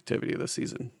 1 activity this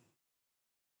season.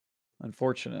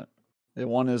 Unfortunate.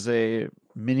 One is a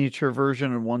miniature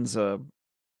version and one's a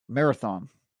marathon.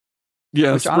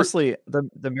 Yeah, which honestly,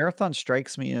 the marathon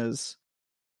strikes me as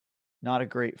not a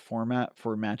great format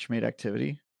for match-made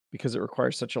activity because it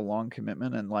requires such a long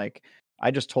commitment. And like I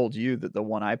just told you that the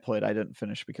one I played, I didn't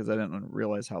finish because I didn't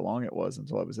realize how long it was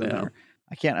until I was in there.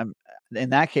 I can't.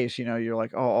 In that case, you're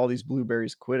like, oh, all these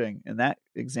blueberries quitting. In that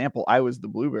example, I was the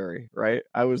blueberry, right?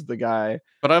 I was the guy.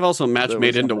 But I've also match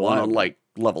made into one on like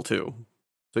level 2,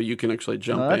 so you can actually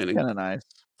jump in. That's kind of nice.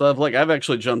 So I've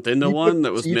actually jumped into one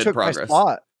that was mid progress.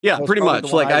 Yeah, pretty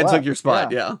much. Like I took your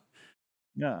spot. Yeah.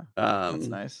 That's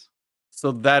nice.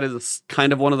 So that is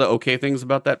kind of one of the okay things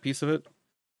about that piece of it.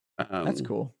 That's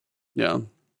cool. Yeah.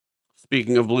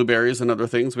 Speaking of blueberries and other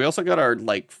things, we also got our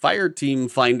like fire team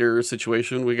finder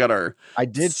situation. We got our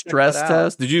stress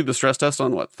test. Did you do the stress test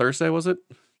on what, Thursday was it?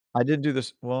 I did do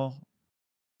this. Well,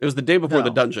 it was the day before the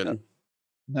dungeon.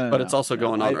 But it's also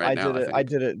going on right now. I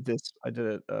did it.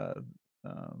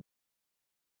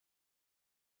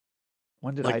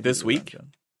 When did I do this week?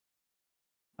 Dungeon?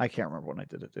 I can't remember when I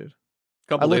did it, dude. A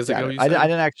couple days ago. I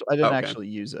didn't actually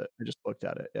use it. I just looked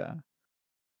at it. Yeah.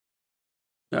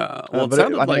 Well,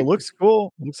 it looks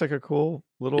cool. It looks like a cool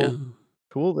little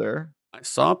tool there. I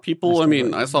saw people.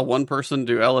 I saw one person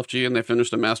do LFG and they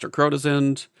finished a Master Crota's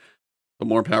End. But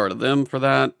more power to them for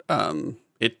that.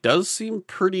 It does seem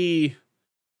pretty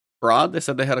broad. They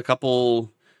said they had a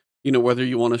couple, whether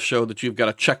you want to show that you've got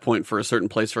a checkpoint for a certain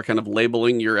place for kind of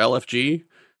labeling your LFG.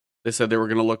 They said they were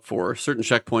going to look for certain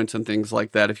checkpoints and things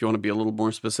like that if you want to be a little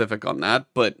more specific on that.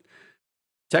 But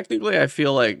technically, I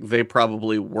feel like they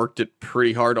probably worked it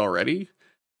pretty hard already.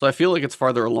 So I feel like it's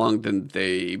farther along than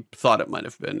they thought it might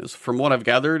have been. From what I've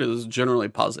gathered, is generally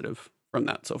positive from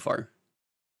that so far.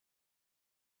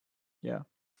 Yeah.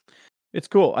 It's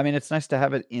cool. It's nice to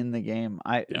have it in the game.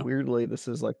 Weirdly, this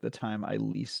is like the time I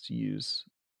least use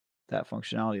that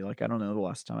functionality. Like, I don't know the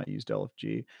last time I used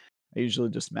LFG. I usually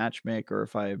just matchmake, or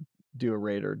if I do a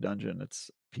raid or a dungeon, it's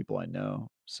people I know.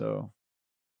 So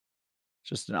it's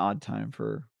just an odd time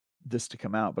for this to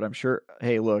come out. But I'm sure,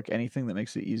 hey, look, anything that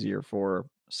makes it easier for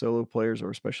solo players or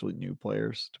especially new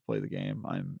players to play the game,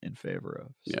 I'm in favor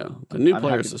of. So the new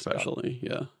players especially,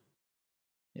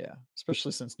 Yeah,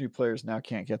 especially since new players now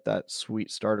can't get that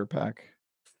sweet starter pack.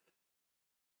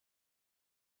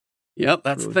 Yep,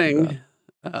 that's the thing.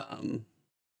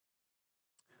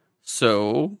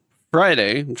 So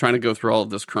Friday, I'm trying to go through all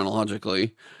of this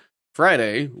chronologically.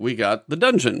 Friday, we got the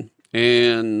dungeon,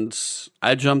 and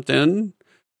I jumped in.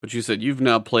 But you said you've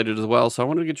now played it as well, so I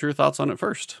wanted to get your thoughts on it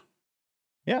first.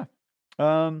 Yeah.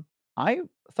 I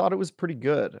thought it was pretty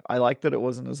good. I liked that it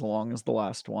wasn't as long as the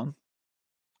last one.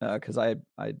 Because I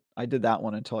did that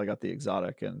one until I got the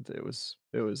exotic, and it was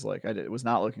like was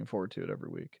not looking forward to it every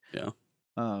week. Yeah.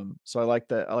 So I like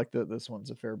that. I like that this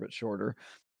one's a fair bit shorter.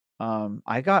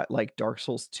 I got like Dark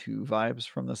Souls 2 vibes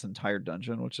from this entire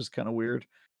dungeon, which is kind of weird.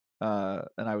 And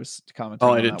I was commenting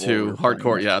Oh, I on did that while we too. were playing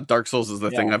Hardcore. it. Yeah. Dark Souls is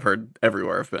the thing Yeah. I've heard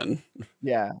everywhere I've been.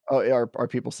 Yeah. Oh, are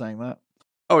people saying that?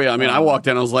 Oh yeah. I mean, I walked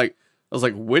in, I was like,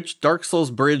 which Dark Souls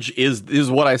bridge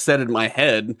is what I said in my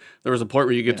head. There was a point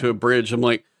where you get to a bridge. I'm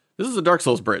like, this is a Dark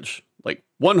Souls bridge, like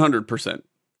 100%. Because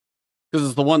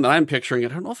it's the one that I'm picturing. I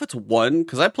don't know if it's 1,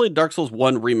 because I played Dark Souls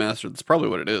 1 remastered. That's probably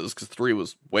what it is, because 3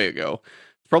 was way ago.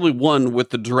 It's probably 1 with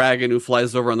the dragon who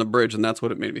flies over on the bridge, and that's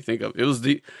what it made me think of. It was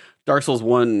the Dark Souls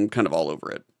 1 kind of all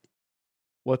over it.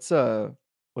 What's the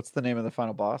name of the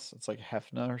final boss? It's like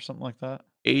Hefna or something like that.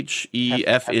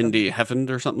 Hefnd, Heffend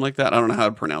or something like that. I don't know how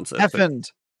to pronounce it.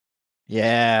 Heffend.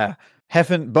 Yeah.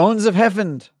 Heffend. Bones of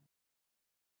Heffend.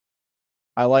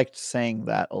 I liked saying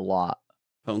that a lot.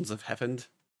 Bones of Heffend.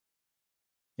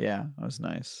 Yeah, that was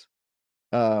nice.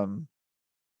 Yeah,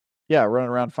 running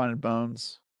around finding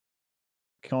bones,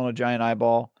 killing a giant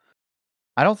eyeball.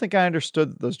 I don't think I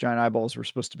understood that those giant eyeballs were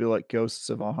supposed to be like ghosts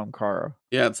of Ahamkara.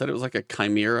 Yeah, it said it was like a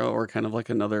chimera or kind of like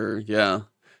another. Yeah,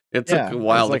 it took a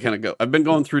while to kind of go. I've been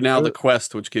going through now the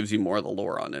quest, which gives you more of the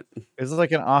lore on it. It's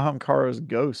like an Ahamkara's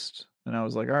ghost, and I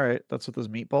was like, all right, that's what those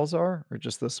meatballs are, or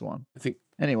just this one? I think.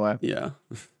 Anyway, Yeah,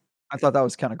 I thought that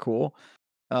was kind of cool.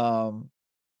 Lots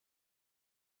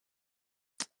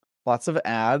of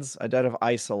ads. I died of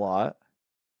ice a lot.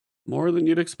 More than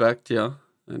you'd expect. Yeah,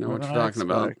 I know what you're talking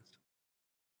about.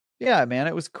 Yeah, man,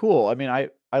 it was cool. I mean, I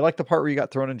like the part where you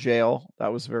got thrown in jail.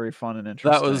 That was very fun and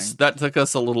interesting. That took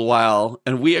us a little while,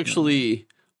 and we actually.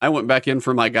 I went back in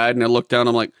for my guide, and I looked down.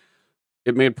 I'm like,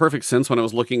 it made perfect sense when I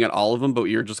was looking at all of them, but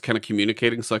you're just kind of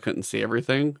communicating, so I couldn't see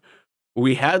everything.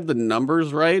 We had the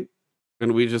numbers right,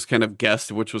 and we just kind of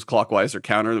guessed which was clockwise or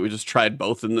counter. That we just tried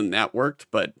both, and then that worked.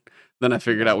 But then I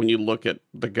figured out when you look at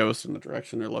the ghost in the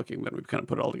direction they're looking, then we kind of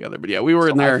put it all together. But yeah, we were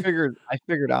in there. I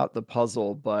figured out the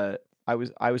puzzle, but I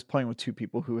was playing with 2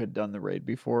 people who had done the raid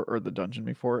before or the dungeon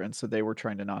before, and so they were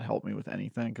trying to not help me with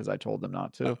anything because I told them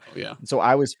not to. Oh, yeah. And so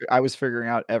I was figuring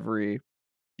out every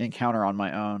encounter on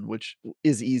my own, which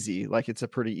is easy. Like it's a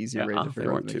pretty easy raid to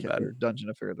figure out the dungeon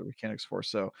to figure out the mechanics for.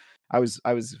 So I was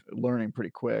learning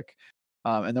pretty quick.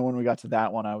 And then when we got to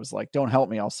that one, I was like, don't help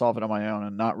me, I'll solve it on my own,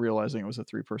 and not realizing it was a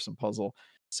 3-person puzzle.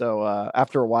 So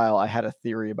after a while, I had a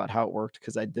theory about how it worked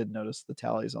because I did notice the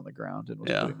tallies on the ground and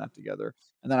was putting that together.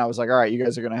 And then I was like, all right, you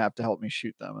guys are going to have to help me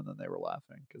shoot them. And then they were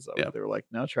laughing because they were like,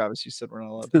 no, Travis, you said we're not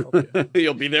allowed to help you.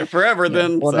 You'll be there forever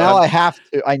then. Well, now I have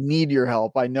to. I need your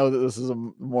help. I know that this is a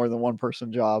more than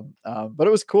 1-person job. But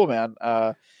it was cool, man.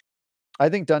 I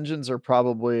think dungeons are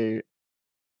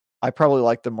I probably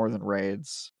like them more than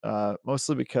raids,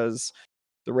 mostly because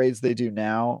the raids they do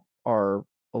now are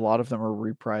a lot of them are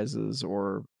reprises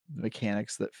or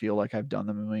mechanics that feel like I've done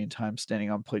them a million times,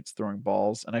 standing on plates, throwing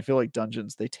balls. And I feel like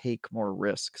dungeons, they take more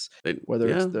risks, whether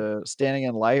it's the standing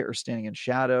in light or standing in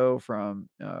shadow from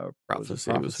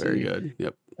Prophecy was very good.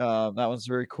 Yep. That one's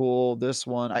very cool. This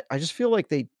one, I just feel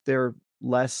like they're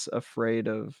less afraid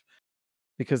of,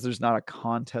 because there's not a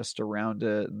contest around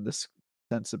it and this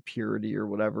sense of purity or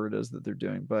whatever it is that they're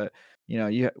doing. But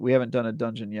we haven't done a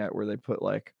dungeon yet where they put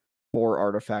like 4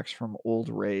 artifacts from old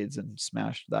raids and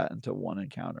smashed that into one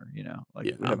encounter. We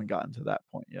haven't gotten to that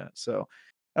point yet. So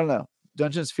I don't know.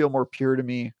 Dungeons feel more pure to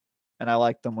me, and I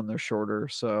like them when they're shorter.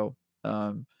 So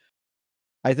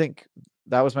I think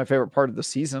that was my favorite part of the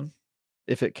season,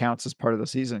 if it counts as part of the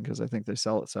season, because I think they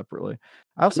sell it separately.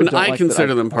 I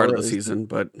consider them part of the season,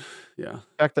 but yeah. The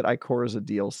fact that Ikora is a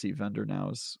DLC vendor now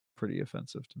is pretty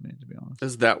offensive to me, to be honest.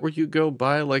 Is that where you go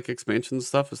buy like expansion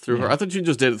stuff? Is through her? I thought you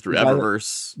just did it through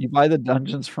Eververse. You buy the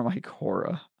dungeons from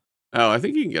Ikora. Oh, I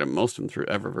think you can get most of them through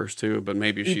Eververse too, but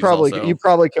maybe you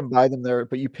probably can buy them there,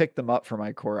 but you pick them up from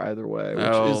Ikora either way,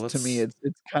 which is, to me, it's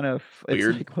kind of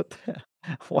weird. It's like, what the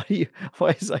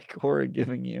why is Ikora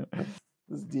giving you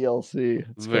this DLC?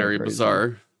 It's very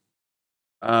bizarre.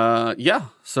 Yeah.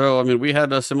 So I mean, we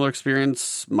had a similar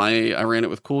experience. I ran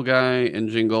it with Cool Guy and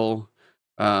Jingle.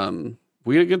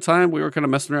 We had a good time. We were kind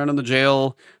of messing around in the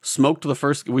jail, smoked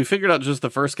we figured out just the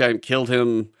first guy and killed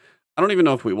him. I don't even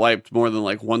know if we wiped more than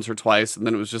like once or twice. And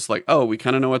then it was just like, oh, we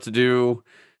kind of know what to do.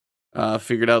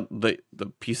 Figured out the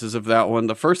pieces of that one.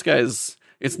 The first guy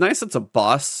it's nice. It's a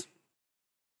boss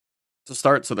to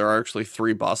start. So there are actually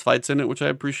 3 boss fights in it, which I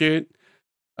appreciate.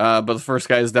 But the first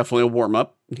guy is definitely a warm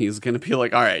up. He's going to be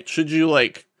like, all right, should you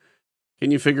like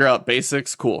Can you figure out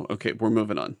basics? Cool. Okay, we're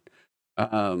moving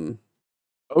on.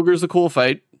 Ogre's a cool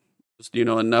fight. Just,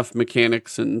 enough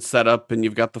mechanics and setup, and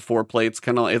you've got the 4 plates.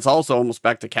 It's also almost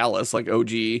back to Callus, like OG.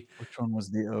 Which one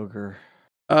was the ogre?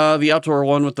 The outdoor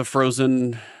one with the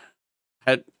frozen.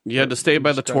 You had to stay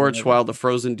by the torch while the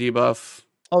frozen debuff.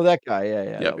 Oh, that guy.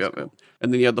 Yeah. Yep.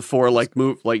 And then you had the 4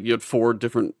 you had 4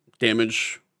 different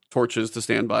damage torches to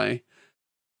stand by.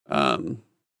 So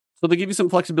they give you some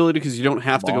flexibility because you don't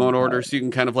have to go in order. So you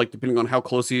can kind of depending on how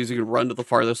close he is, you can run to the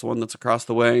farthest one that's across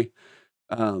the way.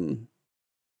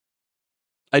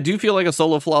 I do feel like a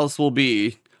solo flawless will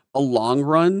be a long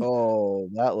run. Oh,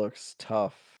 that looks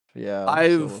tough. Yeah.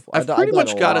 I've pretty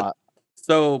much got it.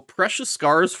 So Precious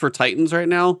Scars for Titans right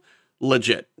now,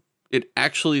 legit. It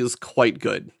actually is quite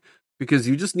good because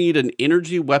you just need an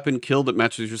energy weapon kill that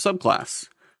matches your subclass.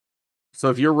 So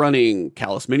if you're running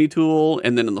Callus Mini Tool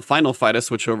and then in the final fight, I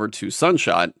switch over to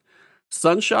Sunshot.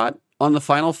 Sunshot on the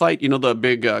final fight, the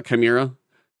big chimera,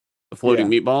 the floating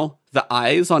meatball, the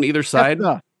eyes on either side.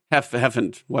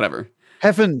 Heffened, whatever.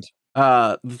 Heffened.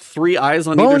 3 eyes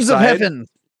on Bones either side. Bones of Heffened.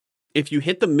 If you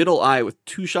hit the middle eye with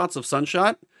 2 shots of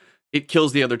Sunshot, it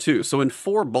kills the other 2. So in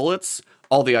 4 bullets,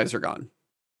 all the eyes are gone.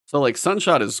 So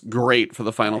Sunshot is great for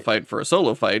the final fight for a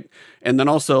solo fight. And then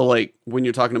also when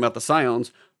you're talking about the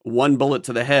Scions, 1 bullet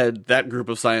to the head, that group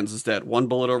of Scions is dead. 1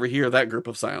 bullet over here, that group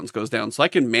of Scions goes down. So I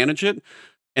can manage it.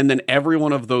 And then every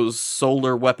one of those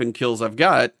solar weapon kills I've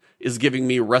got is giving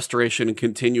me restoration and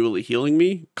continually healing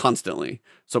me constantly.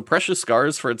 So Precious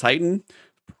Scars for a Titan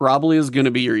probably is going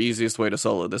to be your easiest way to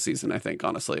solo this season, I think,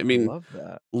 honestly. I mean, love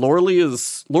that. Lorley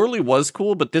was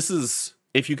cool, but this is,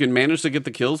 if you can manage to get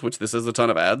the kills, which this is a ton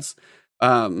of ads,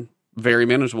 very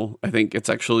manageable. I think it's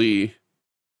actually,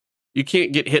 you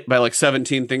can't get hit by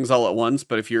 17 things all at once,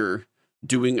 but if you're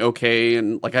doing okay,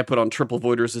 and I put on triple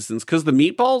void resistance, because the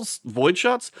meatballs, void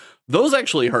shots, those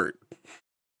actually hurt.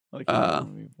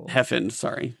 Heffened,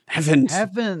 sorry.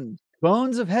 Heffened.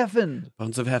 Bones of Heffened.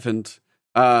 Bones of Heffened.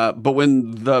 But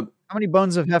when how many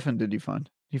bones of Heffened did you find?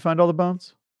 Did you find all the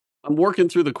bones? I'm working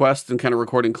through the quest and kind of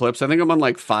recording clips. I think I'm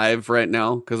on 5 right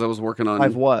now because I was working on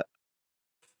 5 what?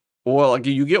 Well,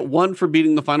 you get 1 for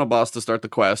beating the final boss to start the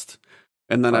quest,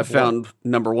 and then I found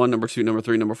number 1, number 2, number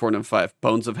 3, number 4, number 5.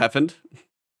 Bones of Heffened.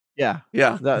 Yeah.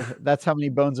 That's how many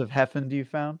bones of Heffened you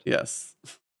found? Yes.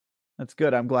 That's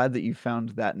good. I'm glad that you found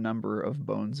that number of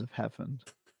bones of Heffened.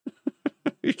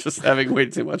 You're just having way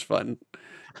too much fun.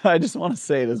 I just want to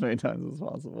say it as many times as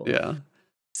possible. Yeah.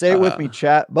 Say it with me,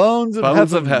 chat. Bones of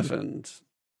Heffened.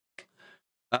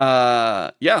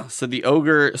 Yeah. So the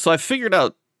ogre. So I figured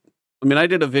out. I mean, I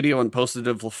did a video and posted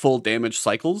of full damage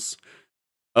cycles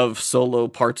of solo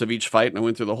parts of each fight, and I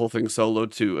went through the whole thing solo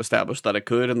to establish that I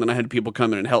could, and then I had people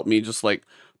come in and help me just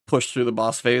push through the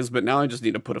boss phase, but now I just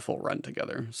need to put a full run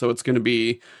together. So it's going to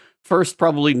be first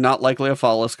probably not likely a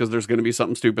flawless because there's going to be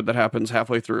something stupid that happens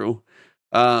halfway through.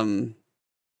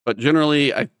 But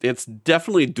generally it's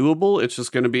definitely doable. It's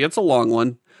just going to be, it's a long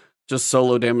one. Just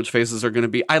solo damage phases are going to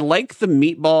be, I like the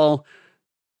meatball,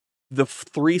 the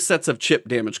 3 sets of chip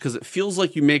damage, because it feels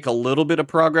like you make a little bit of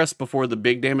progress before the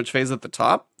big damage phase at the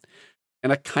top.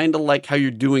 And I kind of like how you're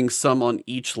doing some on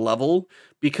each level,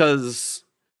 because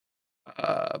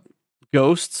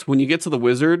ghosts, when you get to the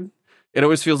wizard, it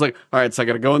always feels like, all right, so I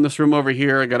got to go in this room over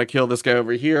here. I got to kill this guy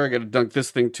over here. I got to dunk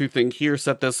this thing, 2 thing here,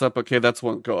 set this up. Okay, that's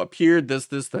one. Go up here. This,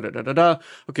 da.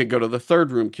 Okay, go to the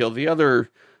 3rd room, kill the other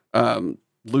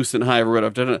Lucent Hive or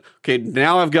whatever. Okay,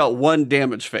 now I've got 1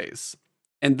 damage phase.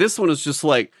 And this one is just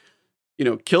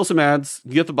kill some ads,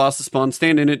 get the boss to spawn,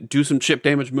 stand in it, do some chip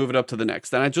damage, move it up to the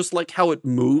next. And I just like how it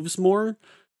moves more.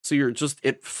 So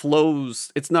it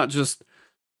flows. It's not just,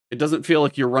 it doesn't feel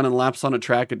like you're running laps on a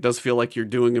track. It does feel like you're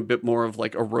doing a bit more of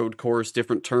a road course,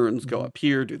 different turns, go up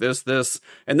here, do this.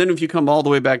 And then if you come all the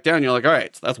way back down, you're like, all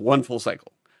right, so that's 1 full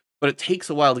cycle. But it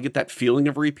takes a while to get that feeling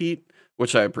of repeat,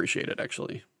 which I appreciated,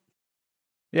 actually.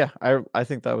 Yeah, I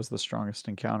think that was the strongest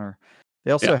encounter.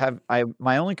 They also have,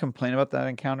 my only complaint about that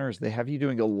encounter is they have you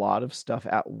doing a lot of stuff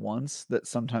at once that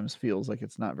sometimes feels like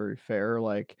it's not very fair.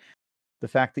 Like the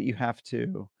fact that you have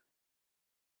to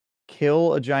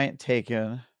kill a giant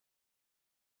Taken,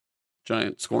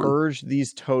 giant Scorn, purge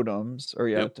these totems,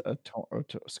 or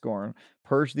Scorn,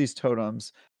 purge these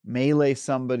totems, melee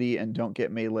somebody and don't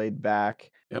get meleeed back,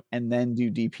 and then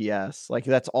do DPS.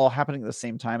 That's all happening at the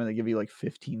same time, and they give you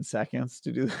 15 seconds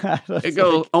to do that. It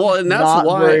goes, and that's not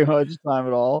why very much time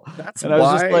at all. That's and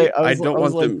why I don't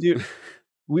want them. Dude,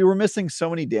 we were missing so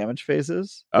many damage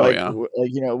phases. Oh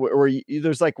where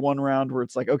there's 1 round where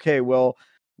it's okay, well,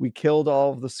 we killed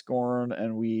all of the Scorn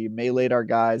and we meleeed our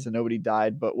guys and nobody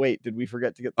died. But wait, did we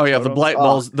forget to get the Oh yeah, the totems? blight Oh,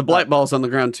 balls. The blight crap. balls on the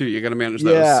ground too. You got to manage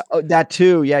Yeah, those. that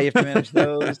too. Yeah, you have to manage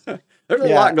those. There's a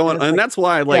Yeah, lot going it's on, and like, that's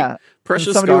why yeah. And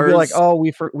Precious somebody would be like, Scars.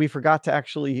 "Oh, we forgot to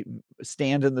actually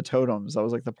stand in the totems." That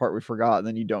was like the part we forgot, and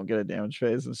then you don't get a damage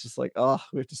phase. It's just like, oh,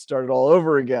 we have to start it all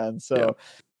over again. Yeah. So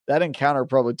that encounter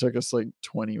probably took us like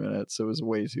 20 minutes. It was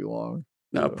way too long.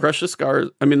 No, So, Precious Scars.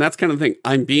 I mean, that's kind of the thing.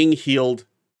 I'm being healed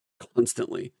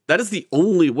constantly. That is the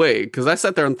only way. Because I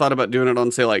sat there and thought about doing it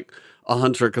on, say, like a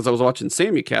hunter. Because I was watching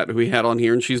Sammy Cat, who we had on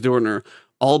here, and she's doing her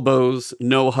all bows,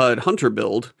 no HUD hunter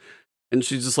build, and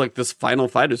she's just like, this final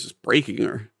fight is just breaking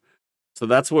her. So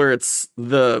that's where it's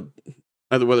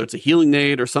either whether it's a healing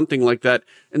nade or something like that.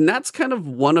 And that's kind of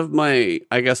one of my,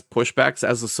 I guess, pushbacks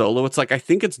as a solo. It's like, I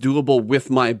think it's doable with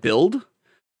my build,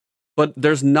 but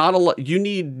there's not a lot. You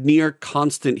need near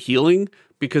constant healing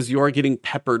because you are getting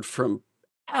peppered from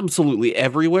absolutely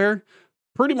everywhere,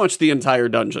 pretty much the entire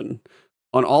dungeon.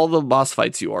 On all the boss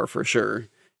fights you are, for sure.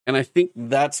 And I think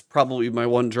that's probably my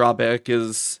one drawback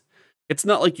is it's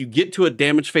not like you get to a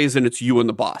damage phase and it's you and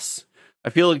the boss. I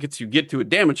feel like it's you get to a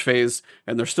damage phase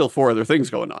and there's still 4 other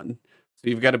things going on. So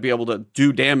you've got to be able to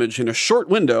do damage in a short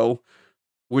window,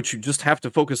 which you just have to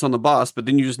focus on the boss, but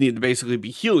then you just need to basically be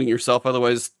healing yourself.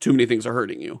 Otherwise, too many things are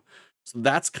hurting you. So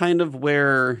that's kind of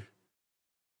where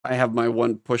I have my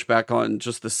one pushback on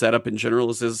just the setup in general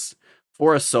is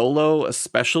for a solo,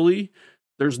 especially,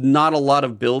 there's not a lot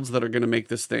of builds that are going to make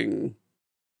this thing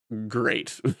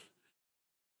great,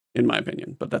 in my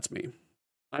opinion, but that's me.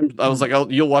 I was like,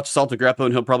 you'll watch Salta Grappa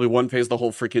and he'll probably one phase the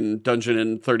whole freaking dungeon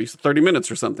in 30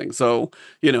 minutes or something. So,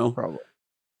 probably.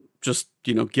 just,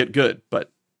 get good.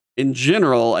 But in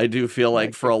general, I do feel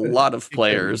like for a lot of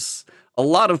players,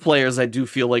 I do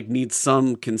feel like need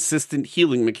some consistent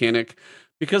healing mechanic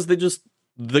because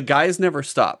the guys never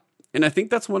stop. And I think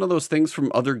that's one of those things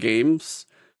from other games.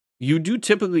 You do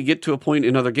typically get to a point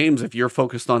in other games if you're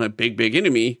focused on a big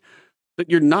enemy that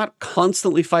you're not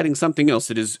constantly fighting something else.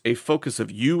 It is a focus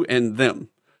of you and them.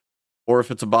 Or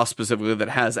if it's a boss specifically that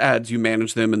has ads, you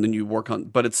manage them and then you work on.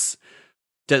 But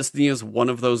Destiny is one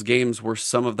of those games where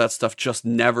some of that stuff just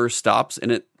never stops.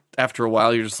 And after a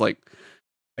while, you're just like,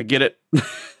 I get it.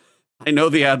 I know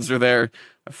the ads are there.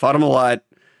 I fought them a lot.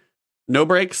 No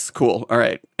breaks? Cool. All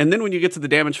right. And then when you get to the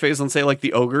damage phase on, say, like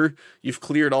the Ogre, you've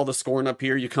cleared all the Scorn up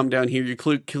here. You come down here, you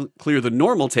clear the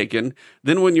normal Taken.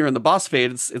 Then when you're in the boss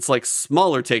phase, it's like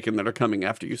smaller Taken that are coming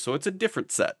after you. So it's a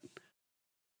different set.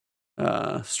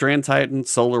 Strand Titan,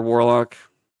 Solar Warlock.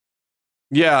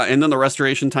 Yeah, and then the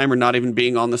restoration timer not even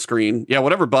being on the screen. Yeah,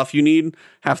 whatever buff you need,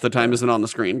 half the time isn't on the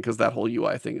screen because that whole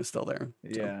UI thing is still there.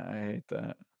 Yeah, I hate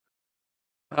that.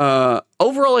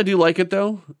 Overall, I do like it,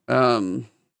 though. I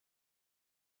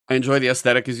enjoy the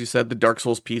aesthetic, as you said, the Dark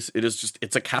Souls piece.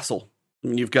 It's a castle. I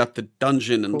mean, you've got the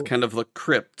dungeon and kind of the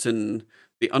crypt and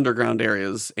the underground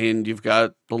areas, and you've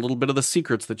got a little bit of the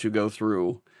secrets that you go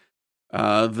through.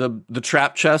 The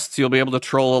trap chests, you'll be able to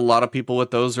troll a lot of people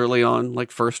with those early on,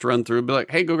 like first run through, be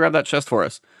like, hey, go grab that chest for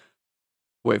us.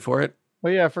 Wait for it. Oh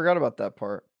yeah, I forgot about that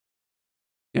part.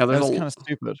 Yeah, that's kind of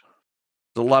stupid.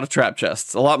 There's a lot of trap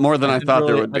chests, a lot more than I thought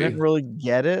there would be. I didn't really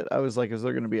get it. I was like, is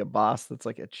there going to be a boss that's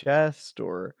like a chest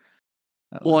or?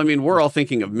 Well, I mean, we're all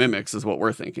thinking of mimics is what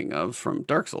we're thinking of from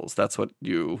Dark Souls. That's what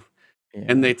you... Yeah.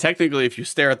 And they technically, if you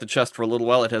stare at the chest for a little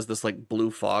while, it has this like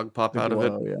blue fog pop out of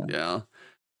it. Yeah.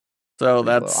 So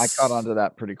that's... I caught onto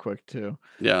that pretty quick too.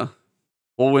 Yeah.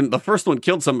 Well, when the first one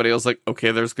killed somebody, I was like,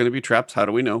 okay, there's going to be traps. How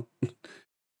do we know?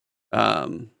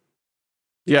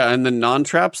 Yeah, and the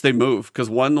non-traps, they move. Because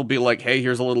one will be like, hey,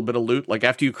 here's a little bit of loot. Like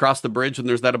after you cross the bridge and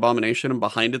there's that abomination and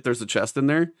behind it, there's a chest in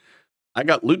there. I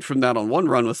got loot from that on one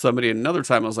run with somebody, and another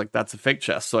time I was like, that's a fake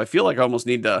chest. So I feel like I almost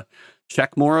need to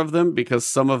check more of them, because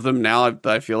some of them now,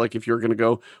 I feel like if you're going to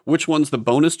go, which one's the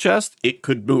bonus chest, it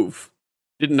could move.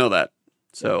 Didn't know that.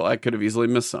 So I could have easily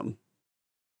missed some.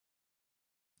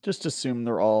 Just assume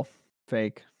they're all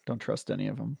fake. Don't trust any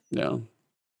of them. Yeah. You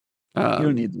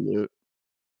don't need the loot.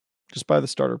 Just buy the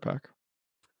starter pack.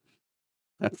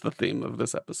 That's the theme of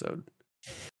this episode.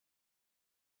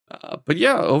 But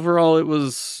yeah, overall, it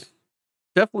was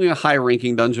definitely a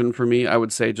high-ranking dungeon for me. I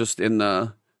would say just in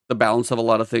the balance of a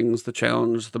lot of things, the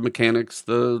challenge, the mechanics,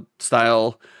 the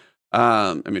style.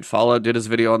 I mean, Fallout did his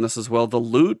video on this as well. The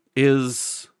loot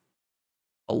is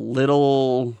a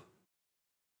little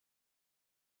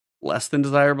less than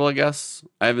desirable, I guess.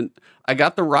 I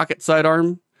got the rocket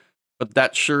sidearm, but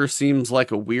that sure seems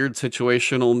like a weird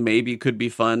situational, maybe could be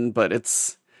fun, but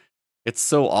it's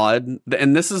so odd.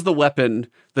 And this is the weapon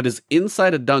that is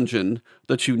inside a dungeon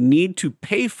that you need to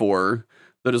pay for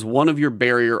that is one of your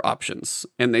barrier options.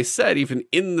 And they said, even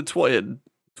in the twid,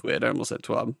 I almost said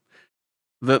twab,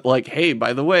 that like, hey,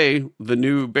 by the way, the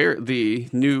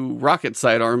new rocket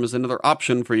sidearm is another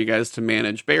option for you guys to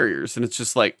manage barriers. And it's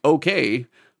just like, okay,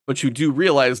 but you do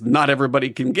realize not everybody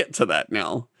can get to that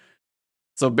now.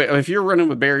 So if you're running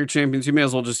with barrier champions, you may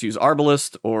as well just use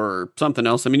Arbalist or something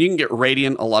else. I mean, you can get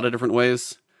Radiant a lot of different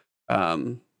ways.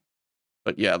 But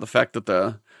yeah, the fact that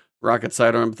the rocket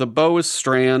sidearm, the bow is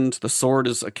Strand, the sword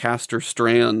is a caster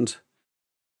Strand.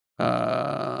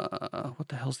 What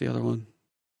the hell's the other one?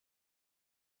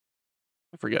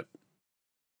 I forget.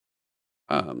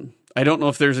 I don't know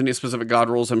if there's any specific god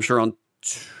rules. I'm sure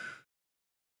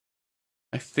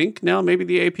I think now maybe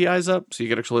the API's up, so you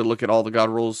could actually look at all the god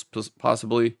rules,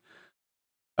 possibly.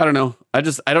 I don't know. I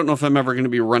don't know if I'm ever going to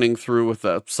be running through with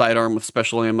a sidearm with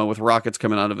special ammo with rockets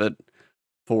coming out of it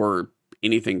for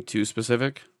anything too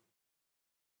specific.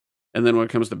 And then when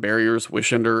it comes to barriers,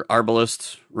 Wishender,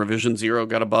 Arbalist, Revision 0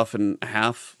 got a buff and a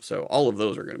half, so all of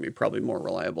those are going to be probably more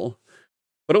reliable.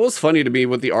 But it was funny to me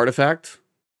with the artifact.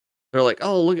 They're like,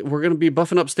 oh, look, we're going to be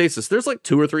buffing up stasis. There's like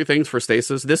 2 or 3 things for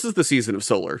stasis. This is the season of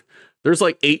solar. There's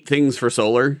like 8 things for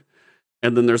solar.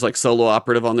 And then there's like solo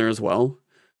operative on there as well.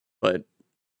 But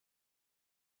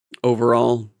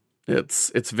overall,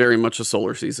 it's very much a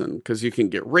solar season because you can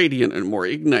get radiant and more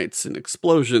ignites and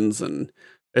explosions. And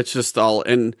it's just all.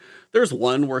 And there's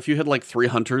one where if you had like 3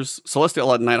 hunters,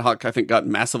 Celestial Nighthawk, I think, got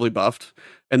massively buffed.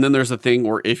 And then there's a thing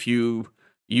where if you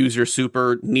use your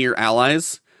super near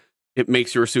allies, it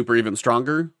makes your super even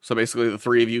stronger. So basically the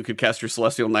 3 of you could cast your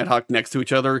Celestial Nighthawk next to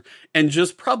each other and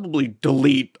just probably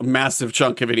delete a massive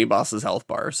chunk of any boss's health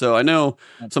bar. So I know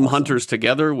that's some awesome. Hunters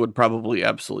together would probably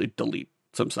absolutely delete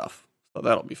some stuff. So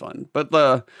that'll be fun. But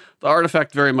the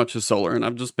artifact very much is solar, and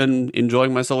I've just been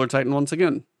enjoying my Solar Titan once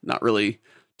again. Not really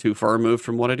too far removed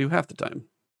from what I do half the time.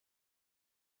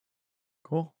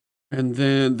 Cool. And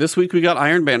then this week we got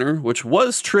Iron Banner, which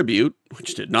was Tribute,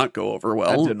 which did not go over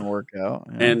well. That didn't work out.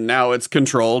 Yeah. And now it's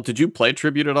Control. Did you play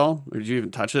Tribute at all? Or did you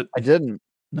even touch it? I didn't.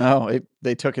 No,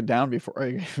 they took it down before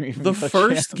I even the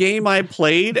first game I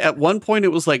played, at one point it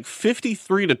was like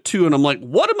 53-2, and I'm like,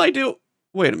 what am I doing?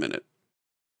 Wait a minute.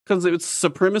 Because it's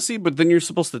Supremacy, but then you're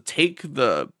supposed to take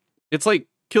it's like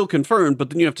kill confirmed, but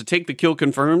then you have to take the kill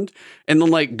confirmed and then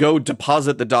like go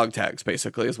deposit the dog tags,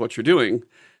 basically, is what you're doing.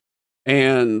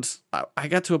 And I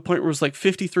got to a point where it was like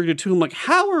 53-2. I'm like,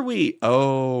 how are we?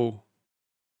 Oh.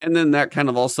 And then that kind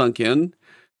of all sunk in.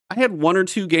 I had 1 or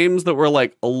 2 games that were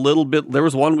like a little bit, there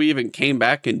was one we even came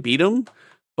back and beat them,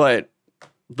 but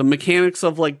the mechanics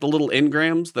of like the little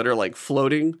engrams that are like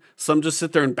floating, some just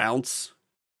sit there and bounce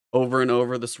over and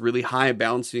over, this really high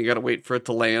bounce, and you got to wait for it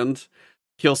to land.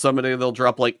 Kill somebody, they'll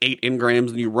drop like 8 engrams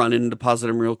and you run in and deposit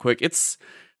them real quick. It's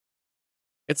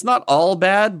not all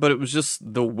bad, but it was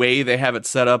just the way they have it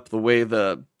set up, the way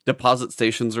the deposit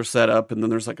stations are set up, and then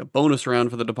there's like a bonus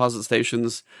round for the deposit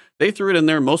stations. They threw it in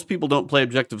there. Most people don't play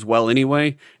objectives well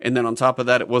anyway, and then on top of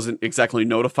that, it wasn't exactly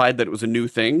notified that it was a new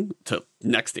thing to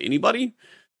next to anybody.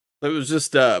 It was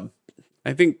just, I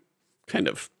think, kind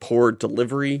of poor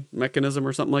delivery mechanism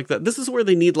or something like that. This is where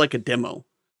they need like a demo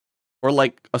or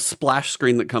like a splash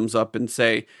screen that comes up and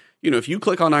say, you know, if you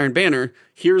click on Iron Banner,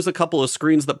 here's a couple of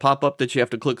screens that pop up that you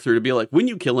have to click through to be like, when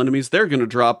you kill enemies, they're going to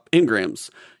drop engrams.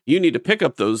 You need to pick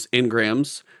up those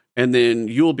engrams, and then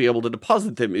you'll be able to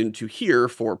deposit them into here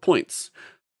for points.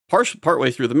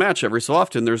 Partway through the match, every so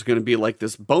often, there's going to be like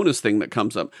this bonus thing that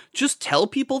comes up. Just tell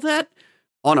people that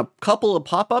on a couple of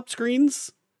pop-up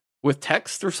screens with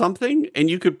text or something, and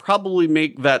you could probably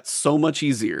make that so much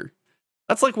easier.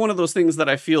 That's like one of those things that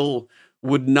I feel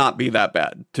would not be that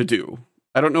bad to do.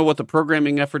 I don't know what the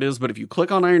programming effort is, but if you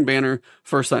click on Iron Banner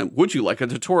first time, would you like a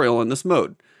tutorial in this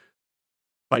mode?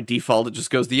 By default, it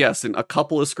just goes to yes. And a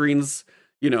couple of screens,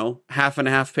 you know,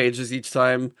 1.5 pages each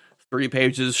time, 3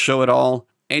 pages, show it all,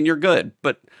 and you're good.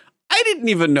 But I didn't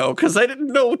even know, because I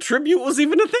didn't know Tribute was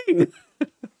even a thing.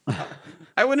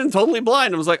 I went in totally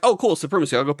blind. I was like, oh, cool,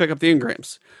 Supremacy. I'll go pick up the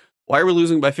engrams. Why are we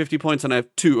losing by 50 points and I have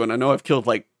 2, and I know I've killed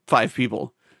like 5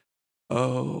 people?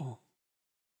 Oh.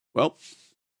 Well,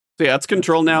 so yeah, it's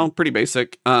Control now. Pretty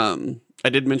basic. I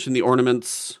did mention the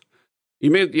ornaments.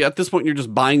 At this point, you're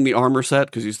just buying the armor set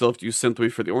because you still have to use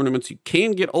Synthwave for the ornaments. You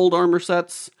can get old armor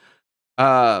sets.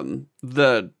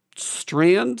 The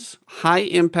Strand High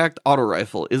Impact Auto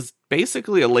Rifle is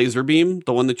basically a laser beam,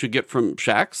 the one that you get from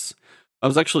Shaxx. I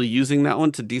was actually using that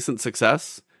one to decent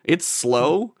success. It's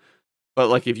slow, but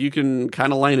like if you can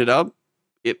kind of line it up,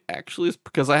 it actually is,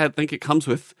 because I think it comes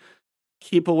with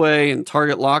keep away and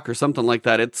target lock or something like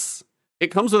that. It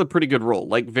comes with a pretty good roll,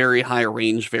 like very high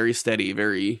range, very steady,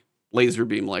 very laser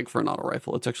beam like for an auto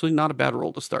rifle. It's actually not a bad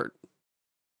roll to start.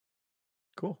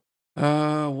 Cool.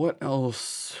 What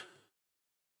else?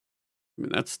 I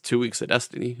mean, that's 2 weeks of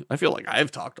Destiny. I feel like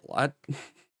I've talked a lot.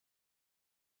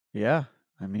 Yeah,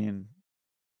 I mean,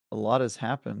 a lot has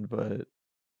happened, but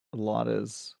a lot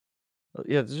is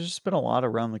yeah, there's just been a lot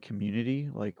around the community.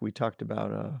 Like we talked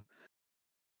about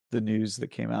the news that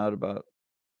came out about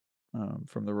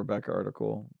from the Rebecca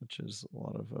article, which is a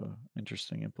lot of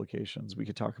interesting implications we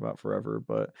could talk about forever.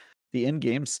 But the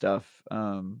in-game stuff,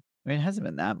 I mean, it hasn't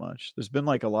been that much. There's been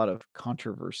like a lot of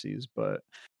controversies, but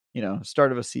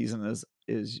start of a season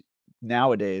is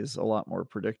nowadays a lot more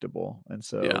predictable, and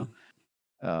so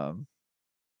um,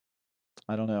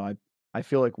 I don't know. I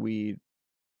feel like we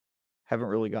haven't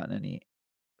really gotten any.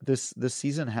 This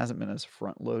season hasn't been as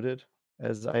front loaded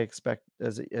as I expect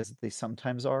as they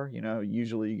sometimes are.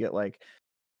 Usually you get like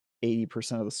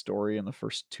 80% of the story in the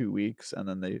first 2 weeks, and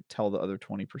then they tell the other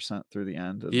 20% through the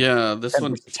end. And Yeah, this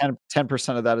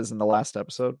 10% of that is in the last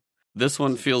episode. This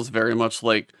one feels very much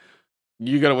like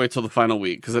you gotta wait till the final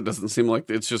week because it doesn't seem like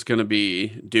it's just gonna be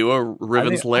do a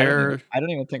Riven's Lair. I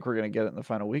don't even think we're gonna get it in the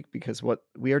final week because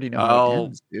we already know how it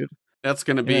ends, dude. That's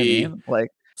gonna You know be what I mean? Like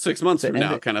 6 months from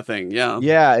now, kind of thing. Yeah.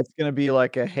 Yeah, it's gonna be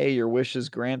like a hey, your wish is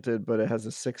granted, but it has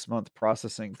a 6-month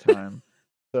processing time.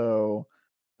 So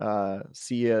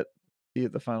see you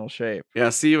at the final shape.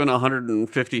 Yeah, see you in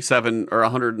 157 or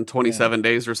 127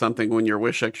 days or something when your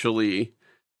wish actually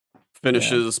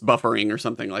finishes buffering or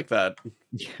something like that.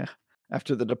 Yeah.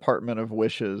 After the Department of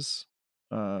Wishes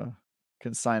can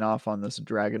sign off on this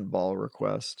Dragon Ball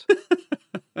request.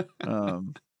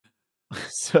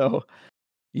 So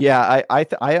yeah,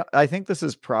 I think this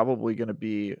is probably going to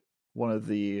be one of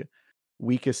the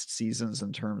weakest seasons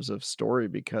in terms of story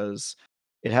because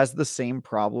it has the same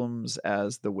problems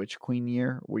as the Witch Queen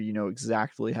year, where you know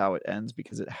exactly how it ends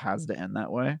because it has to end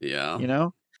that way. Yeah.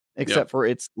 Except for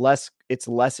it's less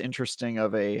interesting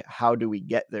of a how do we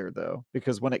get there though,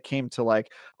 because when it came to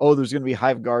like, oh, there's going to be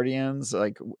Hive Guardians,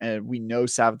 like, and we know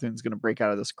Savathun's going to break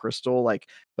out of this crystal, like,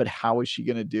 but how is she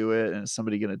going to do it, and is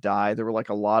somebody going to die? There were like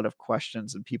a lot of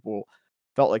questions, and people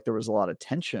felt like there was a lot of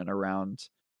tension around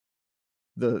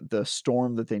the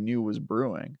storm that they knew was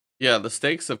brewing. Yeah, the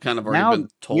stakes have kind of already been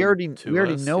told. We already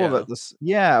know about this.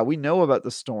 Yeah, we know about the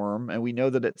storm, and we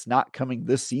know that it's not coming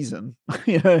this season.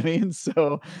 You know what I mean?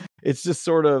 So it's just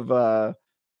sort of I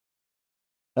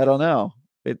don't know.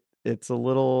 It's a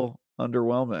little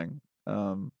underwhelming.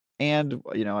 And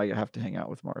I have to hang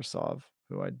out with Marsov,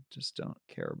 who I just don't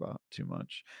care about too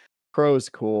much. Crow's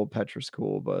cool, Petra's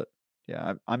cool, but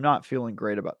yeah, I'm not feeling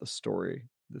great about the story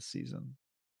this season.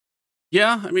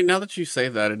 Yeah, I mean, now that you say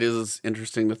that, it is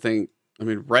interesting to think. I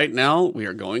mean, right now we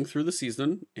are going through the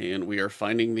season and we are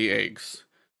finding the eggs.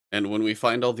 And when we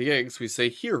find all the eggs, we say,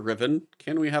 "Here, Riven,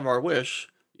 can we have our wish?"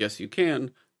 "Yes, you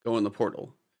can. Go in the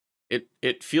portal."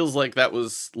 It feels like that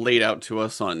was laid out to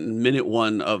us on minute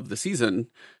 1 of the season,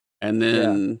 and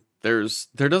then there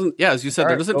doesn't, as you said,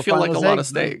 there doesn't feel like a lot of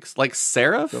stakes. Like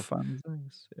Seraph. Go find those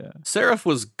eggs. Yeah. Seraph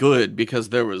was good because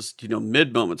there was,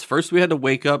 mid moments. First, we had to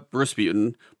wake up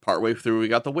Rasputin. Partway through, we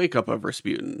got the wake up of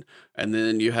Rasputin. And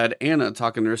then you had Anna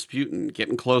talking to Rasputin,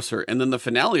 getting closer. And then the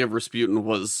finale of Rasputin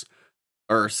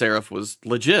Seraph was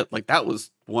legit. Like, that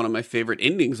was one of my favorite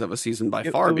endings of a season by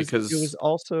far because it was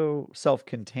also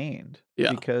self-contained.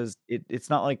 Yeah. Because it's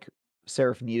not like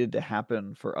Seraph needed to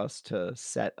happen for us to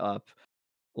set up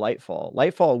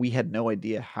Lightfall, we had no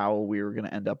idea how we were going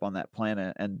to end up on that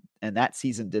planet, and that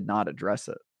season did not address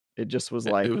it. It just was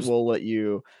like, we'll let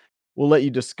you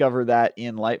discover that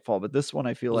in Lightfall. But this one,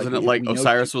 I feel wasn't it like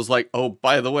Osiris was like, "Oh,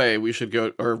 by the way, we should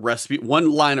go," or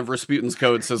one line of Rasputin's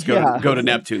code says go to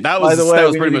Neptune. That was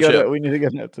pretty much it. We need to go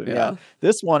to Neptune. Yeah.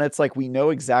 This one, it's like we know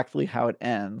exactly how it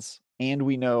ends, and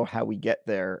we know how we get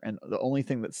there, and the only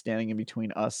thing that's standing in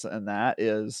between us and that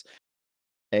is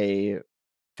a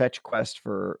fetch quest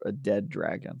for a dead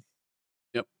dragon.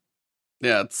 Yep.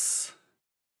 Yeah,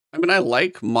 I mean, I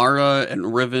like Mara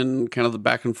and Riven, kind of the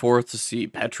back and forth, to see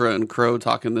Petra and Crow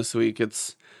talking this week.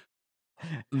 It's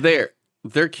there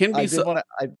can be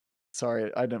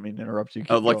sorry, I didn't mean to interrupt you.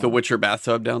 Like the Witcher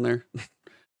bathtub down there.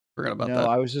 Forgot about that.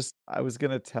 No, I was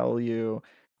gonna tell you,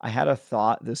 I had a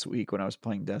thought this week when I was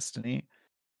playing Destiny,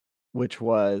 which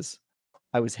was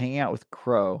I was hanging out with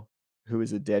Crow, who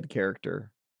is a dead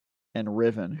character, and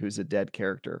Riven, who's a dead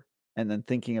character, and then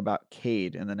thinking about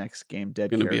Cade in the next game, be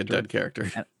a dead character.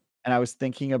 And I was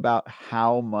thinking about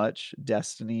how much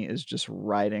Destiny is just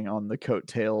riding on the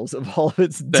coattails of all of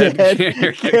its dead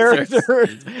characters.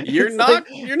 You're not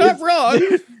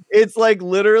wrong. It's like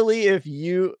literally, if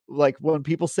you like when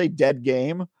people say dead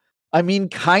game, I mean,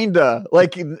 kinda.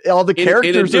 Like all the in a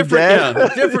characters are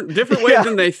different, dead. different way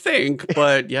than they think.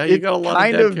 But yeah, you got a lot of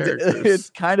kind dead of characters. It's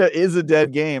kind of is a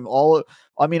dead game. All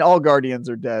Guardians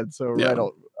are dead. So Yeah.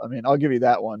 I'll give you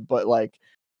that one. But like,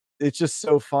 it's just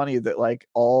so funny that like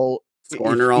all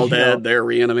Scorn are all dead. They're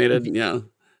reanimated. if, Yeah.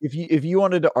 if you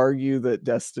wanted to argue that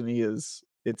Destiny is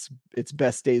its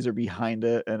best days are behind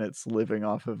it and it's living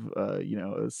off of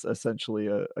it's essentially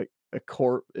a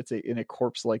corpse, in a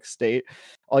corpse like state,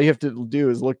 all you have to do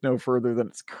is look no further than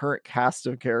its current cast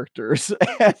of characters.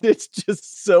 And it's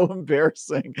just so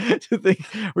embarrassing to think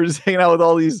we're just hanging out with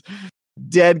all these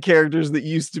dead characters that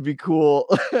used to be cool.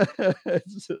 It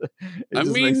just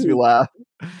makes me laugh.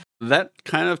 That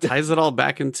kind of ties it all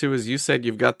back into, as you said,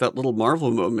 you've got that little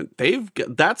Marvel moment.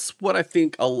 That's what I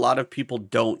think a lot of people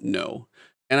don't know.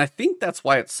 And I think that's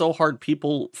why it's so hard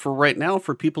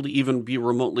for people to even be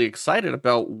remotely excited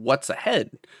about what's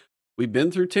ahead. We've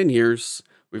been through 10 years.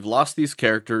 We've lost these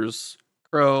characters.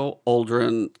 Crow,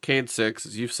 Aldrin, Cade 6,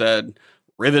 as you've said.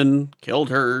 Riven killed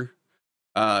her.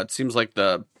 It seems like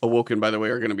the Awoken, by the way,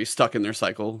 are going to be stuck in their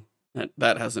cycle.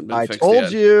 That hasn't been fixed yet. I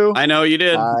told you. I know you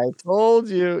did. I told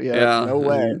you. Yeah, no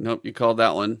way. Nope, you called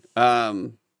that one.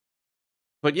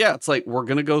 But yeah, it's like we're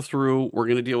going to go through, we're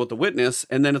going to deal with the Witness,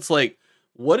 and then it's like,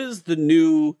 what is the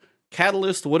new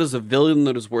catalyst? What is a villain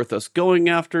that is worth us going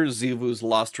after? Xivu's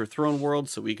lost her throne world,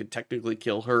 so we could technically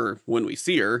kill her when we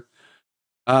see her.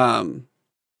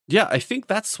 Yeah, I think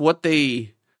that's what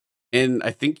they... And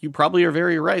I think you probably are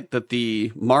very right that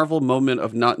the Marvel moment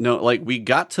of not know, like we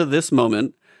got to this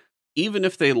moment, even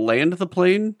if they land the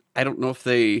plane, I don't know if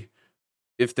they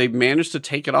manage to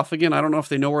take it off again. I don't know if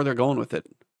they know where they're going with it.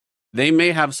 They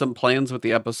may have some plans with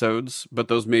the episodes, but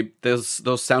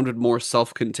those sounded more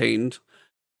self-contained.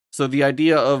 So the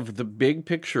idea of the big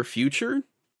picture future,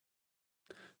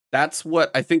 that's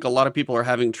what I think a lot of people are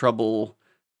having trouble,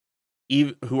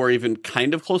 who are even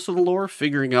kind of close to the lore,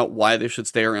 figuring out why they should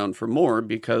stay around for more,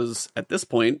 because at this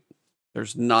point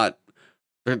there's not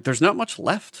much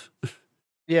left.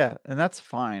 Yeah, and that's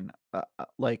fine.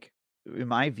 Like in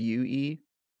my view,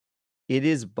 it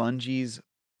is Bungie's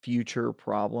future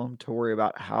problem to worry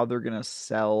about how they're going to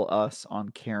sell us on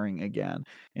caring again.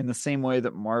 In the same way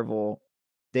that Marvel,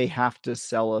 they have to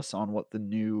sell us on what the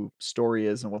new story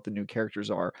is and what the new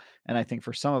characters are. And I think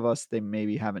for some of us, they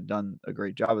maybe haven't done a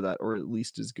great job of that, or at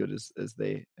least as good as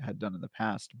they had done in the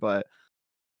past. But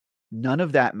none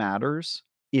of that matters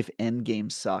if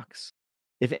Endgame sucks.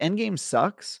 If Endgame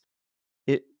sucks,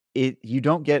 you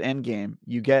don't get Endgame,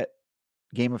 you get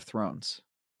Game of Thrones.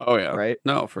 Oh yeah. Right?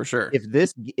 No, for sure.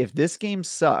 If this game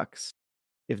sucks,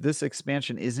 if this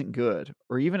expansion isn't good,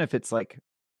 or even if it's like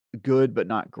good but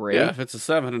not great. Yeah, if it's a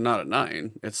 7 and not a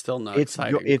 9, it's still not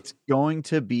exciting. It's going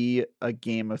to be a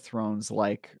Game of Thrones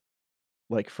like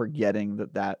forgetting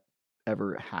that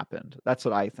ever happened. That's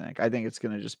what I think. I think it's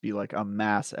going to just be like a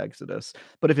mass exodus.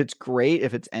 But if it's great,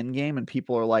 if it's Endgame and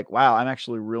people are like, wow, I'm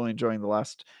actually really enjoying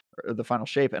the final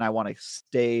shape and I want to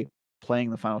stay playing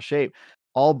the final shape,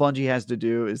 all Bungie has to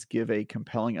do is give a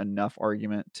compelling enough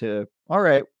argument to, all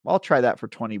right, I'll try that for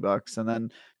 $20. And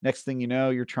then next thing you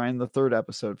know, you're trying the third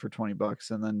episode for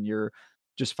 $20, and then you're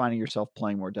just finding yourself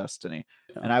playing more Destiny.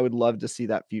 Yeah. And I would love to see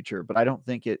that future, but I don't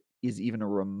think it is even a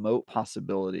remote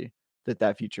possibility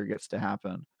that future gets to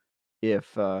happen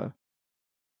if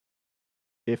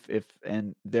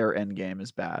and their end game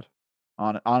is bad.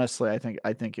 Honestly,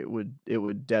 I think it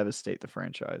would devastate the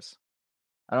franchise.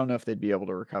 I don't know if they'd be able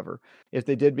to recover. If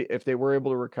they were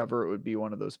able to recover, it would be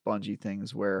one of those Bungie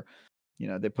things where,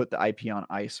 they put the IP on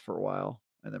ice for a while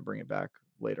and then bring it back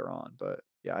later on. But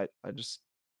yeah, I'm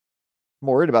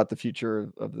more worried about the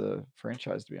future of the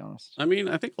franchise, to be honest. I mean,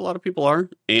 I think a lot of people are,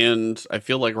 and I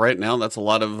feel like right now that's a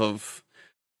lot of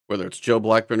whether it's Joe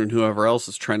Blackburn and whoever else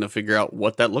is trying to figure out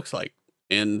what that looks like.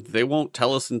 And they won't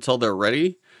tell us until they're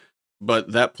ready,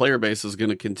 but that player base is going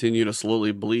to continue to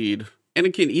slowly bleed. And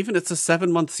again, even it's a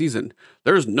 7-month season,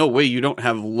 there's no way you don't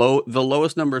have the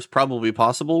lowest numbers probably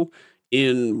possible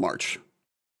in March.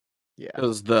 Yeah.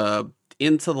 Because the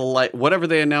Into the Light, whatever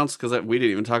they announced, because we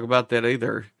didn't even talk about that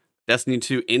either. Destiny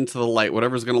 2 Into the Light,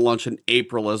 whatever's going to launch in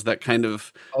April as that kind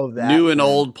of new and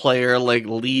old player like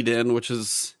lead in, which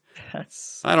is...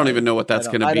 I don't even know what that's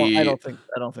going to be. I don't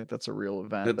think that's a real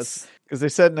event. That's because they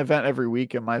said an event every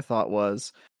week, and my thought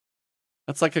was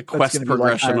that's like a quest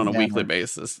progression on a weekly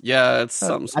basis. Yeah, it's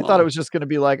something small. I thought it was just going to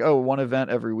be like, one event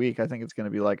every week. I think it's going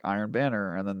to be like Iron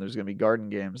Banner, and then there's going to be Garden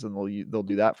Games, and they'll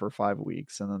do that for 5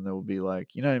 weeks, and then they'll be like,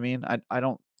 you know what I mean? I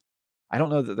don't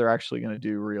know that they're actually going to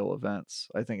do real events.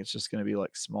 I think it's just going to be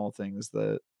like small things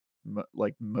that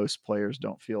like most players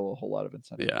don't feel a whole lot of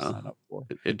incentive to sign up for.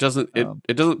 before. It doesn't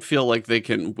it doesn't feel like they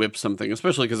can whip something,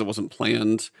 especially because it wasn't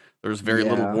planned. There's very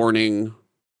little warning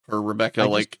for Rebecca.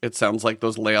 Like it sounds like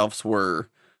those layoffs were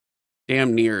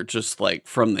damn near just like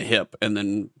from the hip, and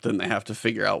then they have to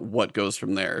figure out what goes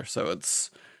from there. So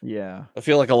it's I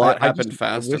feel like a lot happened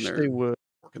fast, and they're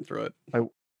working through it.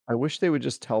 I wish they would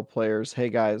just tell players, "Hey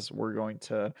guys, we're going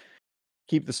to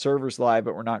keep the servers live,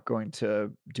 but we're not going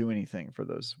to do anything for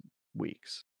those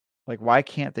weeks." Like, why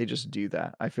can't they just do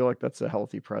that? I feel like that's a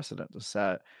healthy precedent to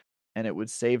set, and it would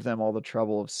save them all the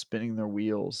trouble of spinning their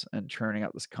wheels and churning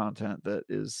out this content that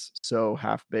is so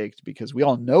half-baked, because we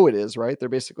all know it is, right? They're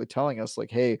basically telling us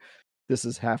like, "Hey, this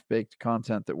is half-baked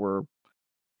content that we're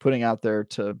putting out there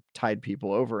to tide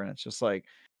people over," and it's just like,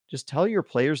 just tell your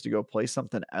players to go play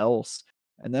something else,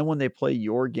 and then when they play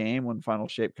your game, when Final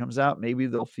Shape comes out, maybe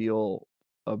they'll feel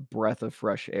a breath of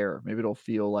fresh air. Maybe it'll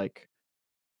feel like,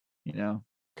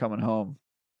 coming home.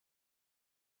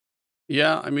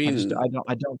 Yeah, I mean,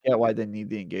 I don't get why they need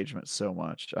the engagement so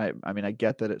much. I mean, I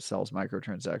get that it sells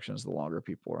microtransactions the longer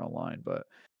people are online, but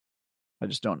I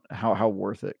just don't how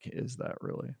worth it is that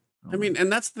really? I mean,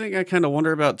 and that's the thing I kind of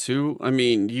wonder about too. I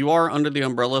mean, you are under the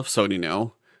umbrella of Sony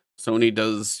now. Sony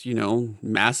does,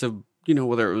 massive,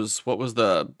 whether it was what was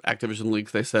the Activision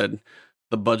leaks they said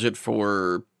the budget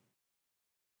for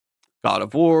God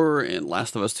of War and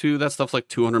Last of Us 2, that stuff's like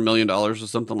 $200 million or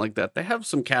something like that. They have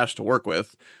some cash to work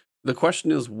with. The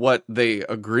question is what the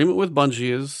agreement with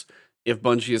Bungie is, if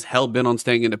Bungie is hell bent on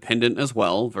staying independent as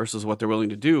well versus what they're willing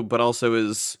to do, but also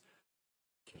is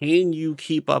can you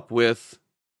keep up with?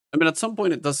 I mean, at some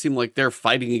point, it does seem like they're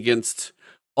fighting against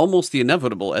almost the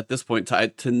inevitable at this point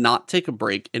to not take a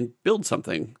break and build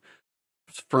something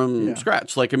from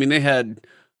scratch. Like, I mean, they had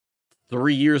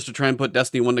 3 years to try and put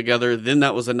Destiny 1 together. Then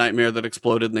that was a nightmare that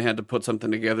exploded, and they had to put something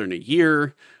together in a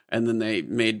year. And then they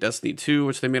made Destiny 2,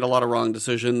 which they made a lot of wrong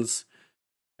decisions.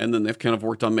 And then they've kind of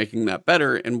worked on making that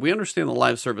better. And we understand the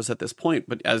live service at this point.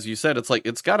 But as you said, it's like,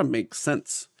 it's got to make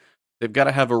sense. They've got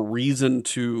to have a reason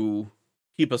to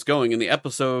keep us going. And the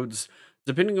episodes,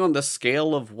 depending on the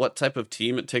scale of what type of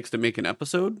team it takes to make an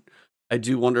episode, I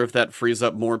do wonder if that frees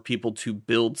up more people to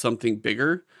build something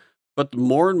bigger. But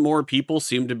more and more people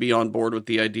seem to be on board with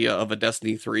the idea of a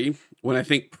Destiny 3. When I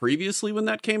think previously when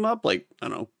that came up, like, I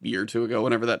don't know, a year or two ago,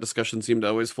 whenever that discussion seemed to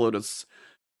always float its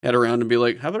head around and be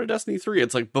like, how about a Destiny 3?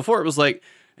 It's like, before it was like,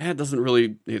 it doesn't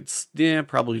really, it's,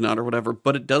 probably not or whatever.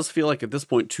 But it does feel like at this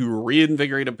point, to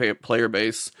reinvigorate a player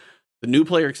base, the new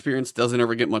player experience doesn't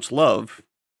ever get much love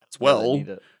as well.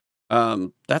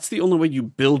 That's the only way you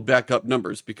build back up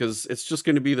numbers, because it's just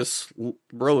going to be this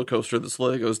roller coaster that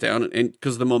slowly goes down, and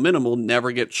because the momentum will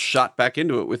never get shot back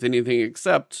into it with anything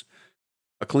except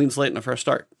a clean slate and a fresh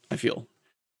start, I feel.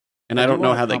 And I don't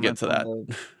know how they get to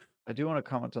that. I do want to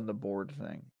comment on the board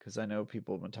thing, because I know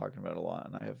people have been talking about it a lot,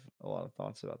 and I have a lot of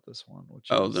thoughts about this one.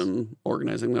 Which is them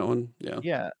organizing that one,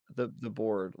 yeah, the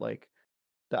board, like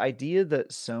the idea that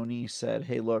Sony said,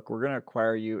 "Hey, look, we're going to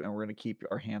acquire you, and we're going to keep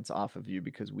our hands off of you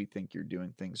because we think you're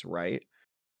doing things right,"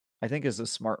 I think is a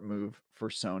smart move for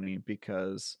Sony,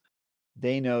 because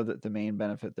they know that the main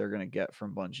benefit they're going to get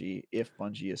from Bungie, if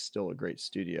Bungie is still a great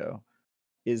studio,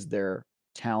 is their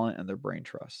talent and their brain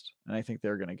trust. And I think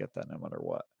they're going to get that no matter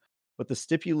what. But the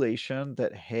stipulation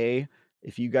that, hey,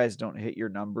 if you guys don't hit your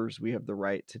numbers, we have the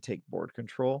right to take board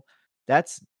control,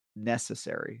 that's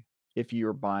necessary if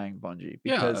you're buying Bungie.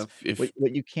 Because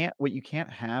what you can't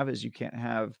have is, you can't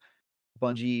have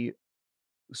Bungie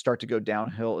start to go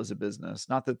downhill as a business.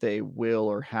 Not that they will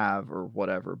or have or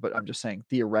whatever, but I'm just saying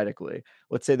theoretically,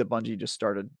 let's say that Bungie just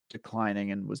started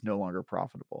declining and was no longer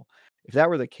profitable. If that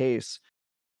were the case,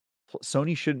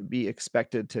 Sony shouldn't be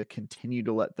expected to continue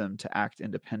to let them to act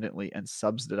independently and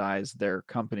subsidize their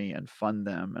company and fund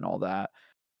them and all that.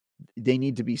 They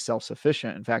need to be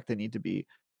self-sufficient. In fact, they need to be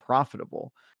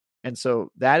profitable. And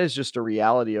so that is just a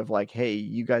reality of like, hey,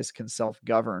 you guys can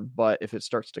self-govern, but if it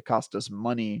starts to cost us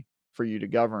money for you to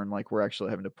govern, like we're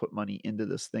actually having to put money into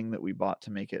this thing that we bought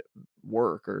to make it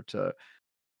work, or to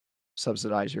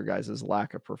subsidize your guys'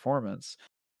 lack of performance,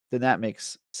 then that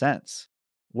makes sense.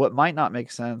 What might not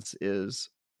make sense is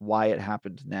why it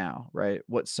happened now, right?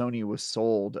 What Sony was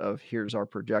sold of, here's our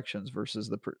projections, versus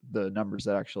the numbers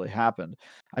that actually happened.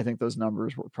 I think those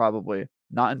numbers were probably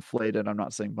not inflated. I'm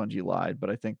not saying Bungie lied, but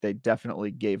I think they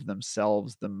definitely gave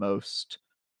themselves the most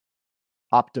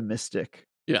optimistic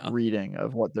reading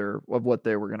of what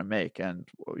they were going to make, and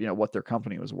what their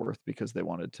company was worth, because they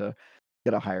wanted to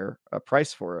get a higher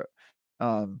price for it.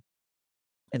 And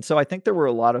so I think there were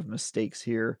a lot of mistakes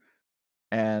here,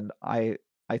 and I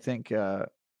think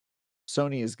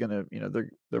Sony is gonna,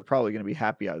 they're probably gonna be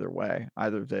happy either way.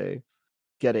 Either they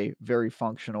get a very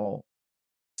functional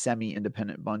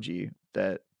semi-independent Bungie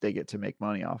that they get to make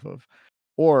money off of,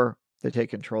 or they take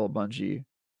control of Bungie.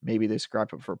 Maybe they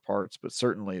scrap it for parts, but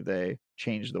certainly they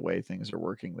change the way things are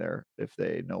working there if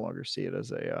they no longer see it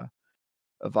as a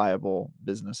viable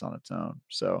business on its own.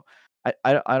 So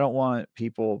I don't want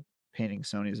people painting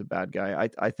Sony as a bad guy.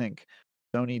 I think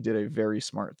Sony did a very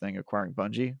smart thing acquiring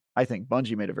Bungie. I think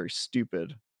Bungie made a very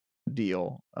stupid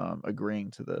deal agreeing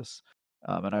to this.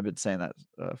 And I've been saying that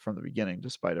from the beginning,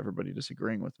 despite everybody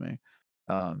disagreeing with me.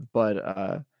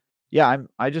 Yeah,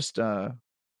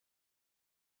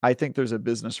 I think there's a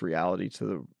business reality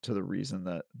to the reason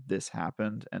that this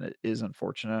happened, and it is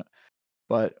unfortunate.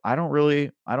 But I don't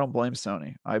blame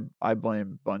Sony. I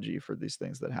blame Bungie for these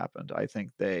things that happened. I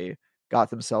think they got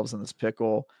themselves in this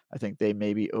pickle. I think they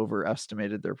maybe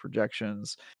overestimated their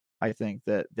projections. I think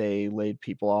that they laid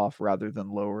people off rather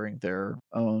than lowering their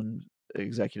own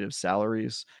executive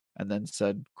salaries, and then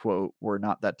said, quote, "We're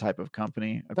not that type of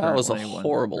company," That was a apparently, when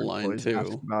their horrible line employees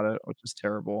asked too. about it, which is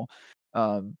terrible.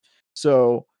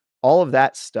 So all of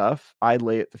that stuff I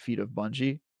lay at the feet of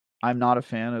Bungie. I'm not a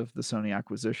fan of the Sony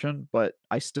acquisition, but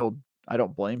I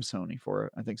don't blame Sony for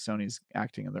it. I think Sony's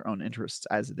acting in their own interests,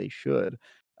 as they should.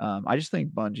 I just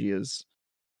think Bungie is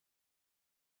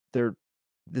they're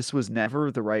this was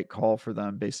never the right call for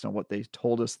them based on what they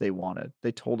told us they wanted.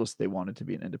 They told us they wanted to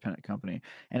be an independent company,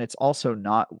 and it's also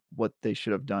not what they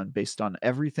should have done based on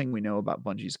everything we know about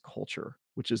Bungie's culture,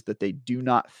 which is that they do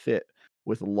not fit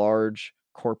with large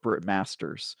corporate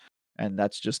masters, and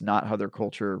that's just not how their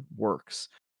culture works.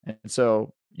 And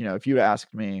so, if you'd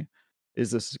asked me,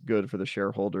 is this good for the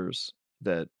shareholders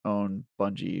that own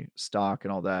Bungie stock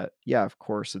and all that? Yeah, of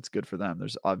course it's good for them.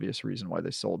 There's obvious reason why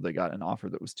they sold. They got an offer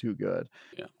that was too good.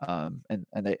 Yeah. And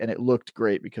it looked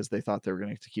great because they thought they were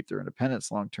going to keep their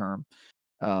independence long term.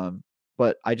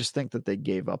 But I just think that they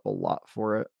gave up a lot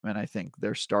for it, and I think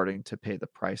they're starting to pay the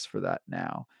price for that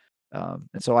now.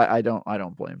 And so I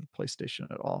don't blame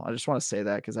PlayStation at all. I just want to say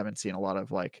that because I've been seeing a lot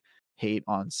of like hate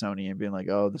on Sony and being like,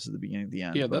 "Oh, this is the beginning of the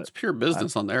end." Yeah, But that's pure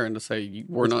business on their end to say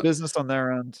we're it's not. business on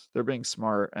their end. They're being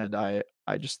smart, and I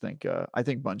just think I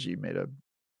think Bungie made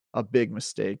a big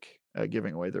mistake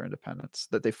giving away their independence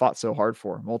that they fought so hard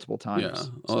for multiple Yeah,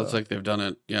 times. well, it's So like they've done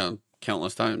it, yeah,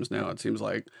 countless times now. yeah, It seems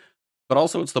like, but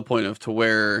also it's the point of to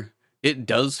where it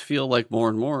does feel like more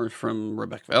and more from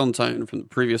Rebecca Valentine, from the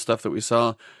previous stuff that we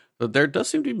saw, that there does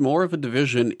seem to be more of a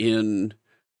division in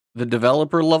the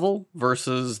developer level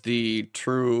versus the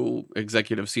true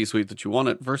executive C-suite that you want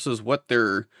it versus what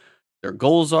their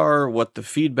goals are, what the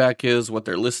feedback is, what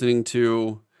they're listening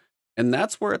to. And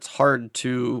that's where it's hard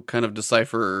to kind of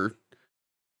decipher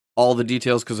all the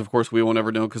details because, of course, we won't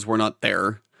ever know because we're not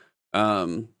there.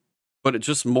 Um, but it's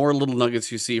just more little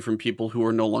nuggets you see from people who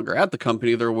are no longer at the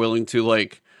company. They're willing to,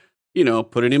 like,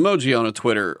 put an emoji on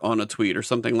on a tweet or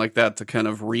something like that to kind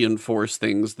of reinforce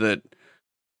things that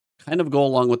kind of go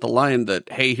along with the line that,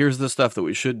 hey, here's the stuff that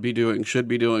we should be doing,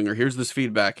 or here's this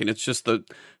feedback. And it's just the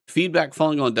feedback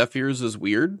falling on deaf ears is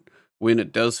weird when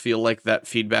it does feel like that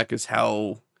feedback is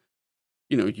how,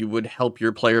 you would help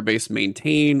your player base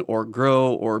maintain or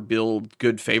grow or build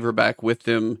good favor back with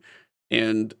them.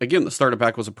 And again, the starter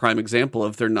pack was a prime example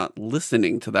of they're not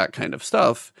listening to that kind of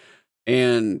stuff.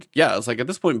 And yeah, it's like at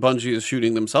this point, Bungie is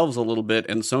shooting themselves a little bit,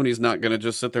 and Sony's not going to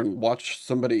just sit there and watch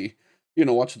somebody,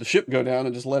 watch the ship go down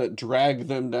and just let it drag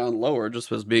them down lower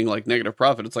just as being like negative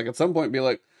profit. It's like at some point, be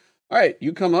like, all right,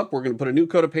 you come up, we're going to put a new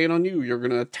coat of paint on you. You're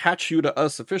going to attach you to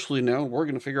us officially now. We're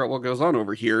going to figure out what goes on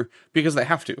over here because they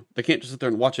have to. They can't just sit there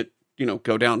and watch it,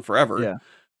 go down forever. yeah,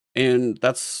 And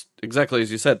that's exactly as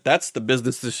you said. That's the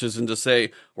business decision to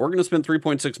say we're going to spend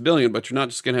 3.6 billion, but you're not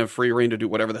just going to have free reign to do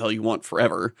whatever the hell you want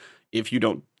forever if you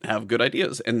don't have good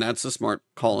ideas. And that's a smart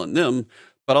call on them.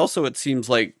 But also, it seems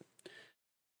like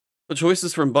the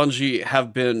choices from Bungie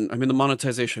have been, the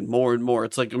monetization more and more.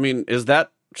 It's like,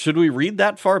 should we read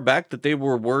that far back that they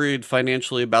were worried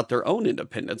financially about their own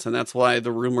independence? And that's why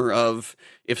the rumor of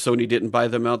if Sony didn't buy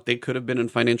them out, they could have been in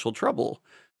financial trouble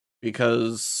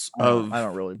because I of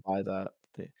don't really buy that.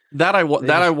 that. They I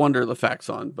just wonder the facts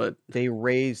on, but they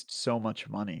raised so much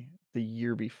money the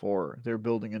year before. They're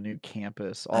building a new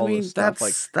campus, all this stuff.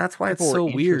 Like, that's why it's people were so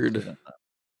interested weird. in that.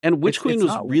 And Witch Queen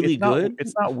was really good.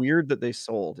 It's not weird that they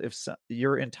sold.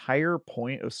 Your entire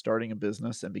point of starting a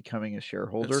business and becoming a It's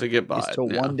shareholder to get is bought. to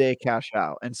Yeah, one day cash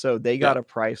out, and so they yeah, got a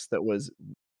price that was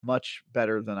much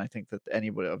better than I think that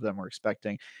anybody of them were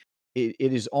expecting. It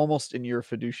is almost in your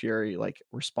fiduciary like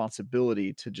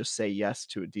responsibility to just say yes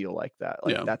to a deal like that.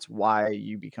 Like, yeah. that's why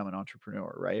you become an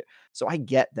entrepreneur, right? So I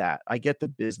get that. I get the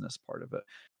business part of it.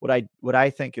 What I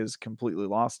think is completely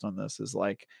lost on this is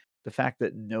like the fact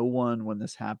that no one, when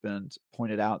this happened,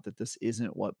 pointed out that this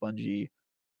isn't what Bungie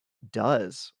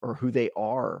does or who they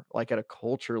are, like at a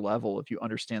culture level, if you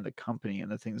understand the company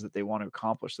and the things that they want to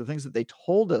accomplish, the things that they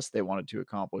told us they wanted to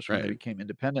accomplish when they Right. became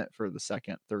independent for the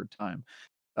second, third time.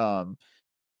 Um,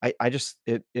 I just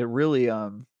it really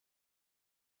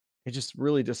it just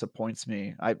really disappoints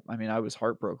me. I mean, I was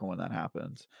heartbroken when that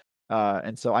happened.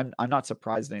 And so I'm not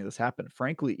surprised any of this happened.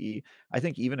 Frankly, I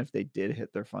think even if they did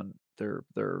hit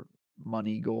their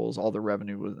money goals, all the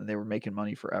revenue was, and they were making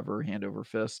money forever, hand over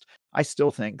fist, I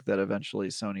still think that eventually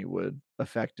Sony would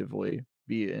effectively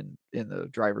be in the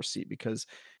driver's seat, because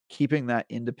keeping that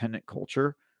independent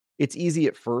culture, it's easy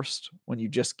at first when you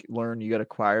just learn you get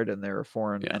acquired and they're a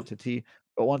foreign Yeah. entity.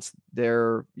 But once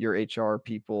they're your HR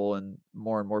people and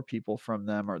more people from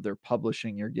them, or they're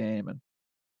publishing your game and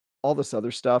all this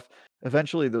other stuff,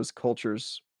 eventually those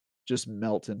cultures just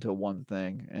melt into one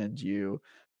thing, and you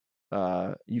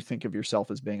think of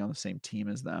yourself as being on the same team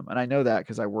as them. And I know that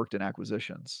because I worked in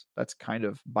acquisitions. That's kind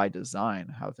of by design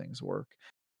how things work.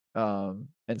 And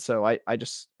so I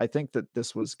think that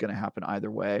this was going to happen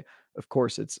either way. Of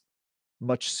course, it's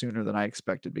much sooner than I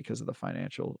expected because of the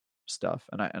financial stuff,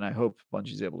 and I hope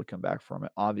Bungie's able to come back from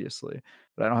it, obviously.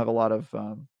 But I don't have a lot of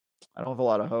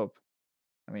hope.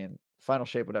 I mean, Final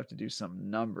Shape would have to do some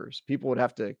numbers. People would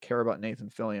have to care about Nathan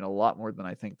Fillion a lot more than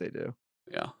I think they do.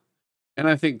 Yeah. And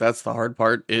I think that's the hard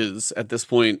part is at this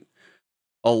point,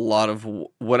 a lot of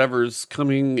whatever's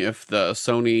coming, if the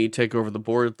Sony take over the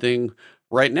board thing,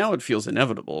 right now it feels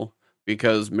inevitable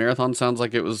because Marathon sounds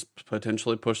like it was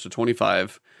potentially pushed to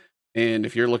 25. And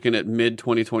if you're looking at mid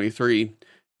 2023,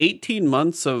 18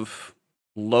 months of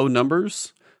low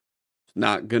numbers,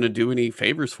 not going to do any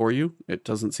favors for you. It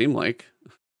doesn't seem like.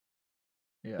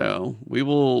 Yeah. So we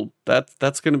will,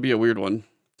 that's going to be a weird one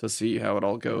to see how it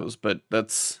all Yeah. goes. But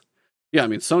that's, yeah, I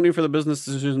mean, Sony for the business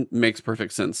decision makes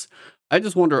perfect sense. I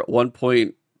just wonder at one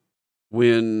point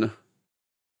when,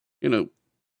 you know,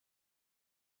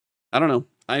 I don't know.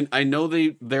 I know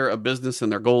they're a business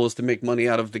and their goal is to make money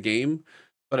out of the game,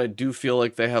 but I do feel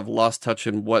like they have lost touch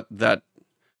in what that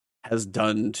has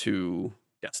done to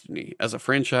Destiny as a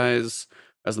franchise,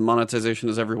 as the monetization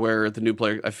is everywhere, the new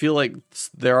player. I feel like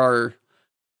there are,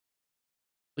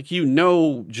 like,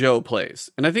 Joe plays,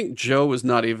 and I think Joe is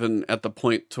not even at the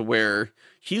point to where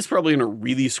he's probably in a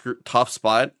really tough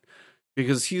spot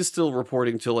because he's still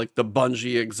reporting to like the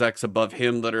Bungie execs above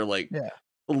him that are like Yeah.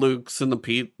 the Lukes and the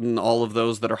Pete and all of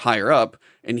those that are higher up,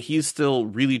 and he's still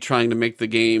really trying to make the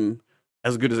game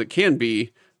as good as it can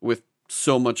be with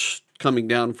so much coming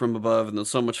down from above and there's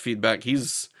so much feedback.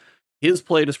 His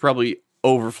plate is probably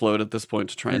overflowed at this point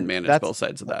to try and And manage both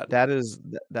sides of that. that is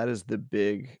the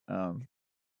big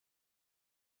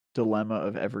dilemma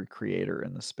of every creator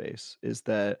in the space, is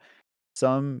that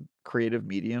some creative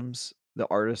mediums, the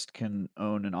artist can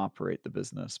own and operate the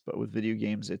business, but with video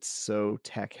games, it's so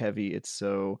tech heavy, it's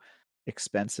so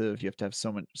expensive. You have to have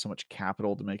so much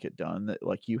capital to make it done, that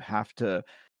like you have to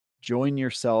join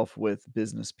yourself with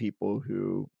business people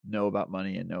who know about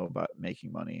money and know about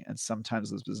making money. And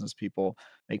sometimes those business people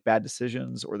make bad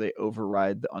decisions, or they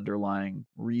override the underlying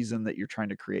reason that you're trying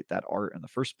to create that art in the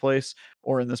first place.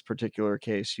 Or in this particular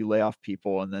case, you lay off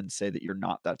people and then say that you're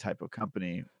not that type of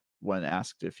company when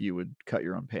asked if you would cut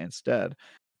your own pay instead.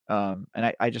 And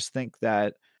I just think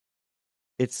that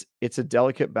it's a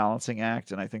delicate balancing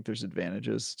act, and I think there's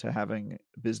advantages to having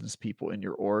business people in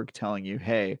your org telling you,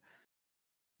 hey,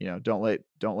 don't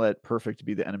let perfect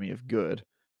be the enemy of good.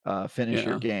 Finish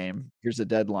your Yeah, game. Here's a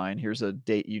deadline. Here's a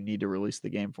date you need to release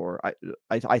the game for.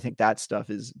 I think that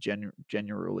stuff is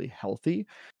genuinely healthy,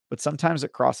 but sometimes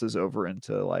it crosses over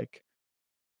into like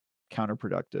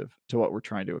counterproductive to what we're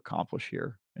trying to accomplish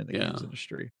here in the yeah. games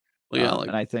industry. Well, yeah, like,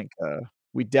 And I think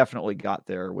we definitely got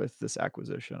there with this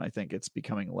acquisition. I think it's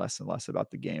becoming less and less about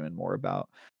the game and more about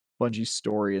Bungie's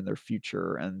story and their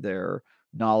future and their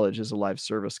knowledge as a live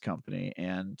service company,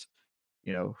 and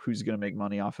who's going to make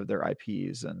money off of their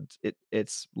IPs, and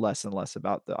it's less and less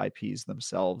about the IPs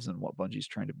themselves and what Bungie's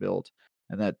trying to build.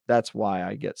 And that's why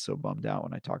I get so bummed out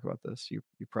when I talk about this. You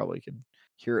probably can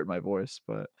hear it in my voice,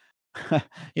 but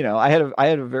I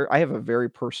have a very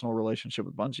personal relationship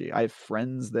with Bungie. I have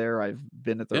friends there. I've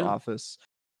been at their yeah, office,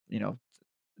 you know,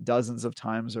 dozens of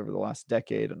times over the last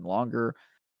decade and longer.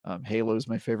 Halo is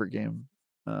my favorite game.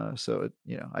 So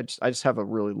I just have a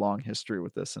really long history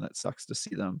with this, and it sucks to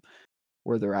see them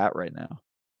where they're at right now.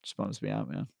 Just bums me out,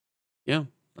 man. yeah.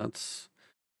 That's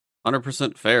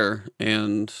 100% fair.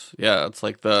 And yeah, it's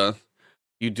like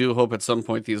you do hope at some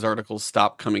point these articles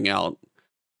stop coming out.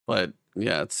 But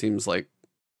yeah, it seems like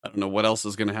I don't know what else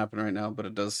is going to happen right now, but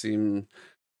it does seem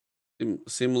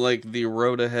seem like the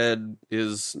road ahead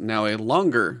is now a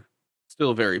longer,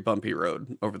 still very bumpy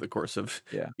road over the course of.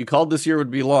 Yeah. You called this year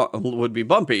would be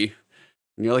bumpy,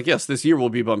 and you're like, yes, this year will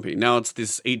be bumpy. Now it's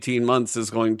this 18 months is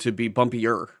going to be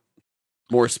bumpier,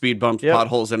 more speed bumps, Yep.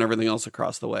 potholes, and everything else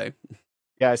across the way.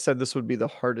 Yeah, I said this would be the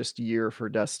hardest year for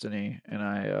Destiny, and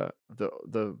I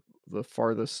the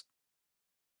farthest,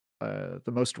 the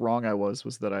most wrong I was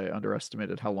that I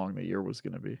underestimated how long the year was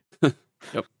going to be.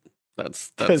 Yep,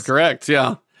 that's 'Cause- correct.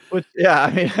 Yeah, Which, yeah,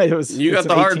 I mean, it was. you got it's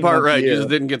the an hard part 18-month right. You year. just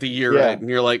didn't get the year Yeah. right, and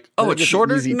you're like, oh, Didn't it's get the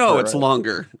shorter. easy No, part it's right.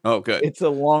 longer. Oh, good. It's a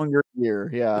longer year.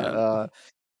 Yeah. Yeah.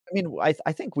 I mean, I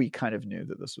think we kind of knew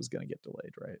that this was going to get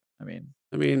delayed, right? I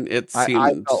mean, it I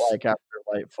seemed felt like after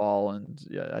Lightfall, and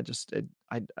yeah,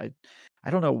 I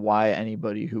don't know why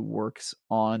anybody who works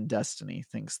on Destiny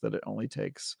thinks that it only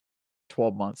takes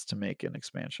 12 months to make an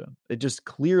expansion. It just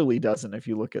clearly doesn't. If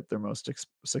you look at their most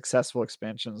successful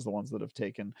expansions, the ones that have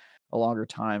taken a longer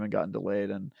time and gotten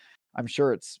delayed, and I'm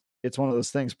sure it's one of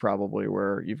those things probably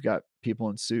where you've got people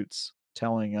in suits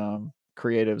telling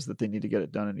creatives that they need to get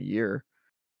it done in a year.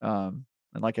 And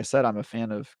like I said, I'm a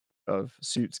fan of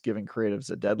suits giving creatives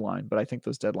a deadline, but I think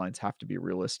those deadlines have to be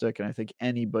realistic. And I think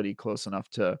anybody close enough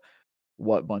to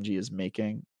what Bungie is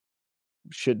making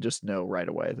should just know right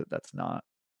away that that's not.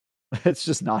 It's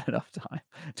just not enough time.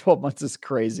 12 months is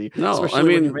crazy. no.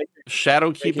 Especially when you're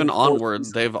Shadowkeep making and 4 Onward,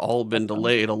 seasons. they've all been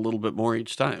delayed a little bit more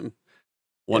each time.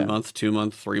 1 Yeah. month, 2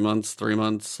 months, 3 months, 3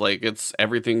 months. Like it's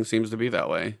everything seems to be that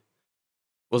way.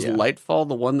 Was Yeah. Lightfall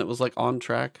the one that was like on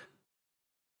track?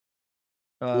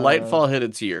 Uh, Lightfall hit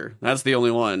its year. That's the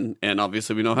only one, and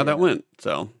obviously we know how that Yeah. went.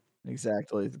 So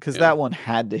exactly, because Yeah. that one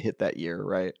had to hit that year,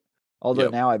 right? Although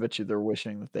Yep. now I bet you they're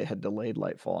wishing that they had delayed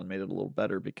Lightfall and made it a little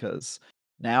better, because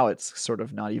now it's sort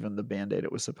of not even the Band-Aid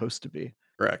it was supposed to be.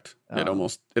 Correct. It Um,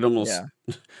 almost yeah.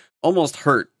 almost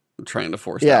hurt trying to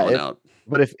force Yeah, that one out.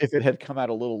 But if it had come out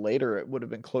a little later, it would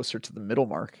have been closer to the middle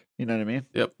mark. You know what I mean?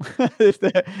 Yep.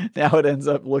 Now it ends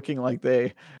up looking like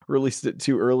they released it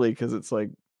too early, because it's like,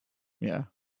 yeah,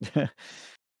 it's kind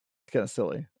of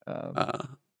silly.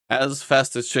 As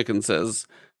Fast as Chicken says,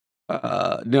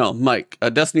 no, Mike,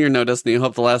 Destiny or no Destiny, I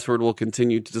hope the last word will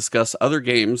continue to discuss other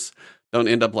games. Don't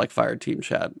end up like Fire Team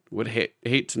chat. Would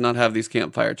hate to not have these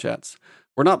campfire chats.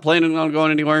 We're not planning on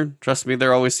going anywhere. Trust me,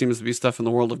 there always seems to be stuff in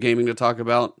the world of gaming to talk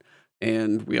about,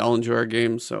 and we all enjoy our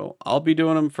games, so I'll be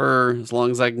doing them for as long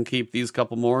as I can keep these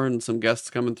couple more and some guests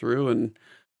coming through, and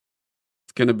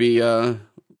it's going to be,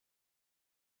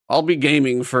 I'll be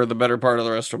gaming for the better part of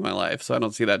the rest of my life, so I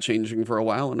don't see that changing for a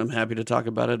while, and I'm happy to talk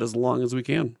about it as long as we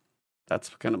can. That's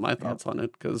kind of my thoughts on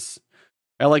it, because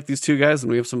I like these two guys,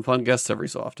 and we have some fun guests every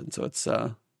so often, so it's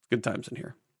good times in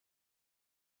here.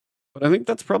 But I think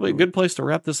that's probably a good place to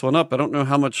wrap this one up. I don't know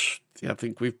how much. I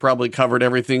think we've probably covered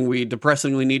everything we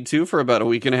depressingly need to for about a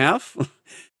week and a half.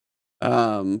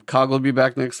 Cog will be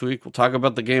back next week. We'll talk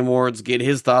about the Game Awards, get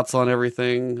his thoughts on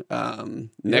everything.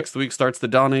 Next week starts the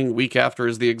Dawning. Week after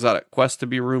is the Exotic Quest to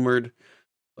be rumored.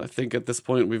 I think at this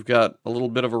point we've got a little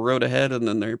bit of a road ahead, and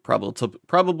then they're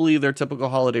probably their typical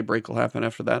holiday break will happen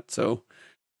after that. So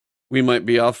we might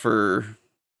be off for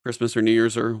Christmas or New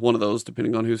Year's or one of those,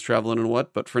 depending on who's traveling and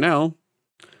what. But for now,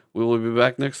 we will be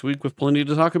back next week with plenty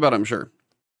to talk about, I'm sure.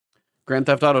 Grand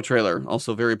Theft Auto trailer,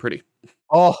 also very pretty.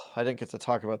 Oh, I didn't get to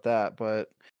talk about that, but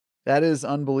that is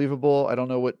unbelievable. I don't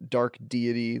know what dark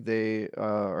deity they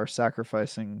are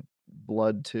sacrificing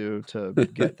blood to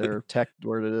get their tech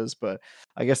where it is, but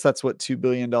I guess that's what $2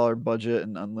 billion budget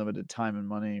and unlimited time and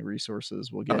money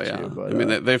resources will get you. But I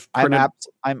mean, they've printed...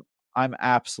 I'm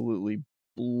absolutely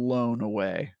blown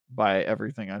away by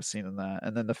everything I've seen in that.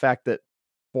 And then the fact that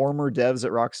former devs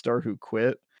at Rockstar who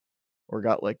quit or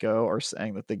got let go are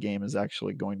saying that the game is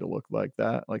actually going to look like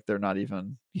that. Like they're not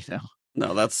even,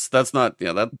 No, that's not,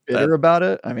 bitter about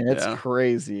it. I mean, it's yeah.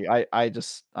 crazy.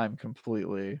 I'm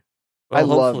completely, Well, I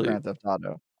love hopefully... Grand Theft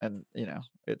Auto, and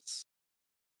it's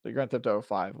the Grand Theft Auto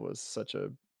 5 was such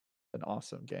an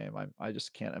awesome game. I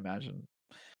just can't imagine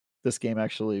this game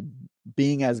actually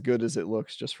being as good as it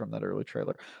looks just from that early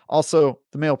trailer. Also,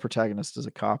 the male protagonist is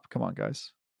a cop. Come on,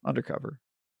 guys. Undercover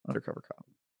cop.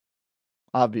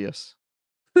 Obvious.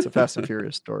 It's a Fast and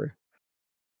Furious story.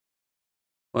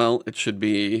 Well, it should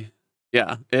be,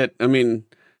 yeah. I mean,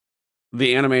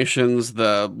 the animations,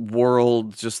 the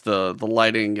world, just the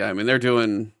lighting. I mean, they're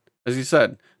doing, as you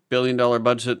said, $1 billion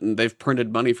budget, and they've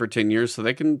printed money for 10 years, so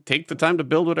they can take the time to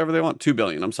build whatever they want. $2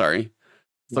 billion. I'm sorry.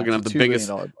 It's looking at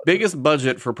the biggest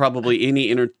budget for probably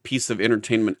any piece of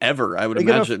entertainment ever, I would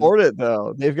imagine. They can afford it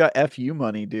though. They've got FU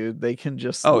money, dude. They can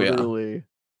just literally,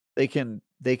 they can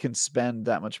spend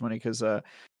that much money, because I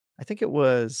think it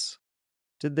was,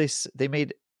 they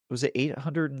made was it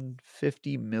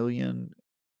 $850 million,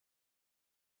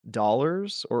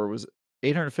 or was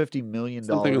it $850 million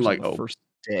Something on like the first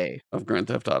day of Grand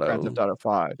Theft of Grand Auto. Theft Auto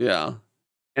 5? Yeah.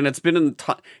 And it's been in the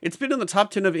top. It's been in the top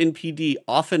 10 of NPD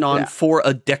off and on Yeah. for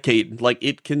a decade. Like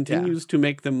it Yeah. continues to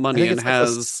make them I money think and it's like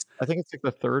has. I think it's like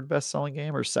the third best-selling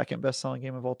game or second best-selling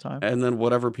game of all time. And then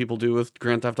whatever people do with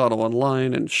Grand Theft Auto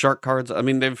Online and shark cards. I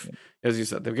mean, they've, Yeah. as you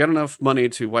said, they've got enough money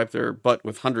to wipe their butt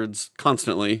with hundreds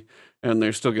constantly, and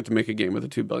they still get to make a game with a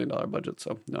 $2 billion budget.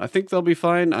 So no, I think they'll be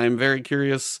fine. I'm very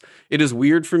curious. It is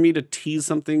weird for me to tease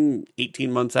something 18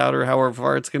 months out or however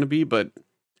far it's going to be, but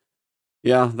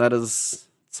yeah,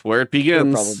 it's where it It'll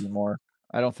begins. probably be more.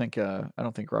 I don't think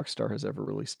Rockstar has ever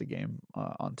released the game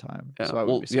on time. Yeah. So I Well,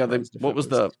 wouldn't be yeah, surprised if what it was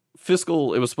was. the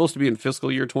fiscal? It was supposed to be in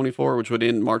fiscal year 24, which would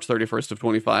end March 31st of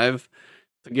 25.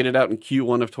 To get it out in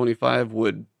Q1 of 25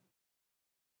 would,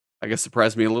 I guess,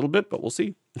 surprise me a little bit, but we'll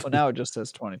see. Well, now it just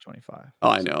says 2025. Oh,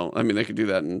 I know. I mean, they could do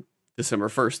that in December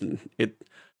 1st, and it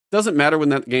doesn't matter when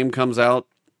that game comes out.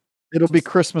 It'll be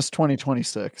Christmas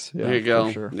 2026. Yeah, There you go.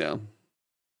 for sure. Yeah.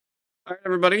 All right,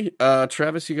 everybody.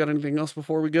 Travis, you got anything else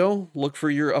before we go? Look for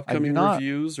your upcoming not.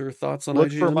 reviews or thoughts on Look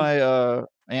IGN. for my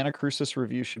Anacrusis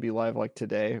review, should be live like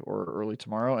today or early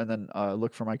tomorrow, and then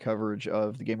look for my coverage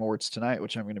of the Game Awards tonight,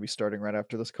 which I'm going to be starting right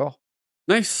after this call.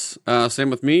 Nice. Same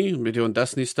with me. I'll be doing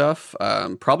Destiny stuff.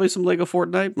 Probably some Lego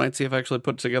Fortnite. Might see if I actually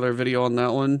put together a video on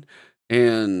that one.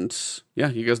 And yeah,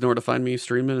 you guys know where to find me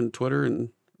streaming and Twitter and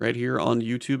right here on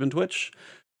YouTube and Twitch.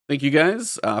 Thank you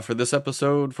guys for this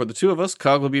episode. For the two of us,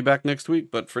 Cog will be back next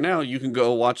week. But for now, you can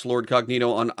go watch Lord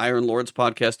Cognito on Iron Lord's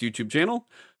podcast YouTube channel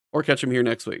or catch him here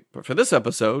next week. But for this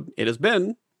episode, it has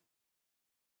been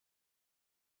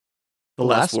the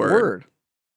last word.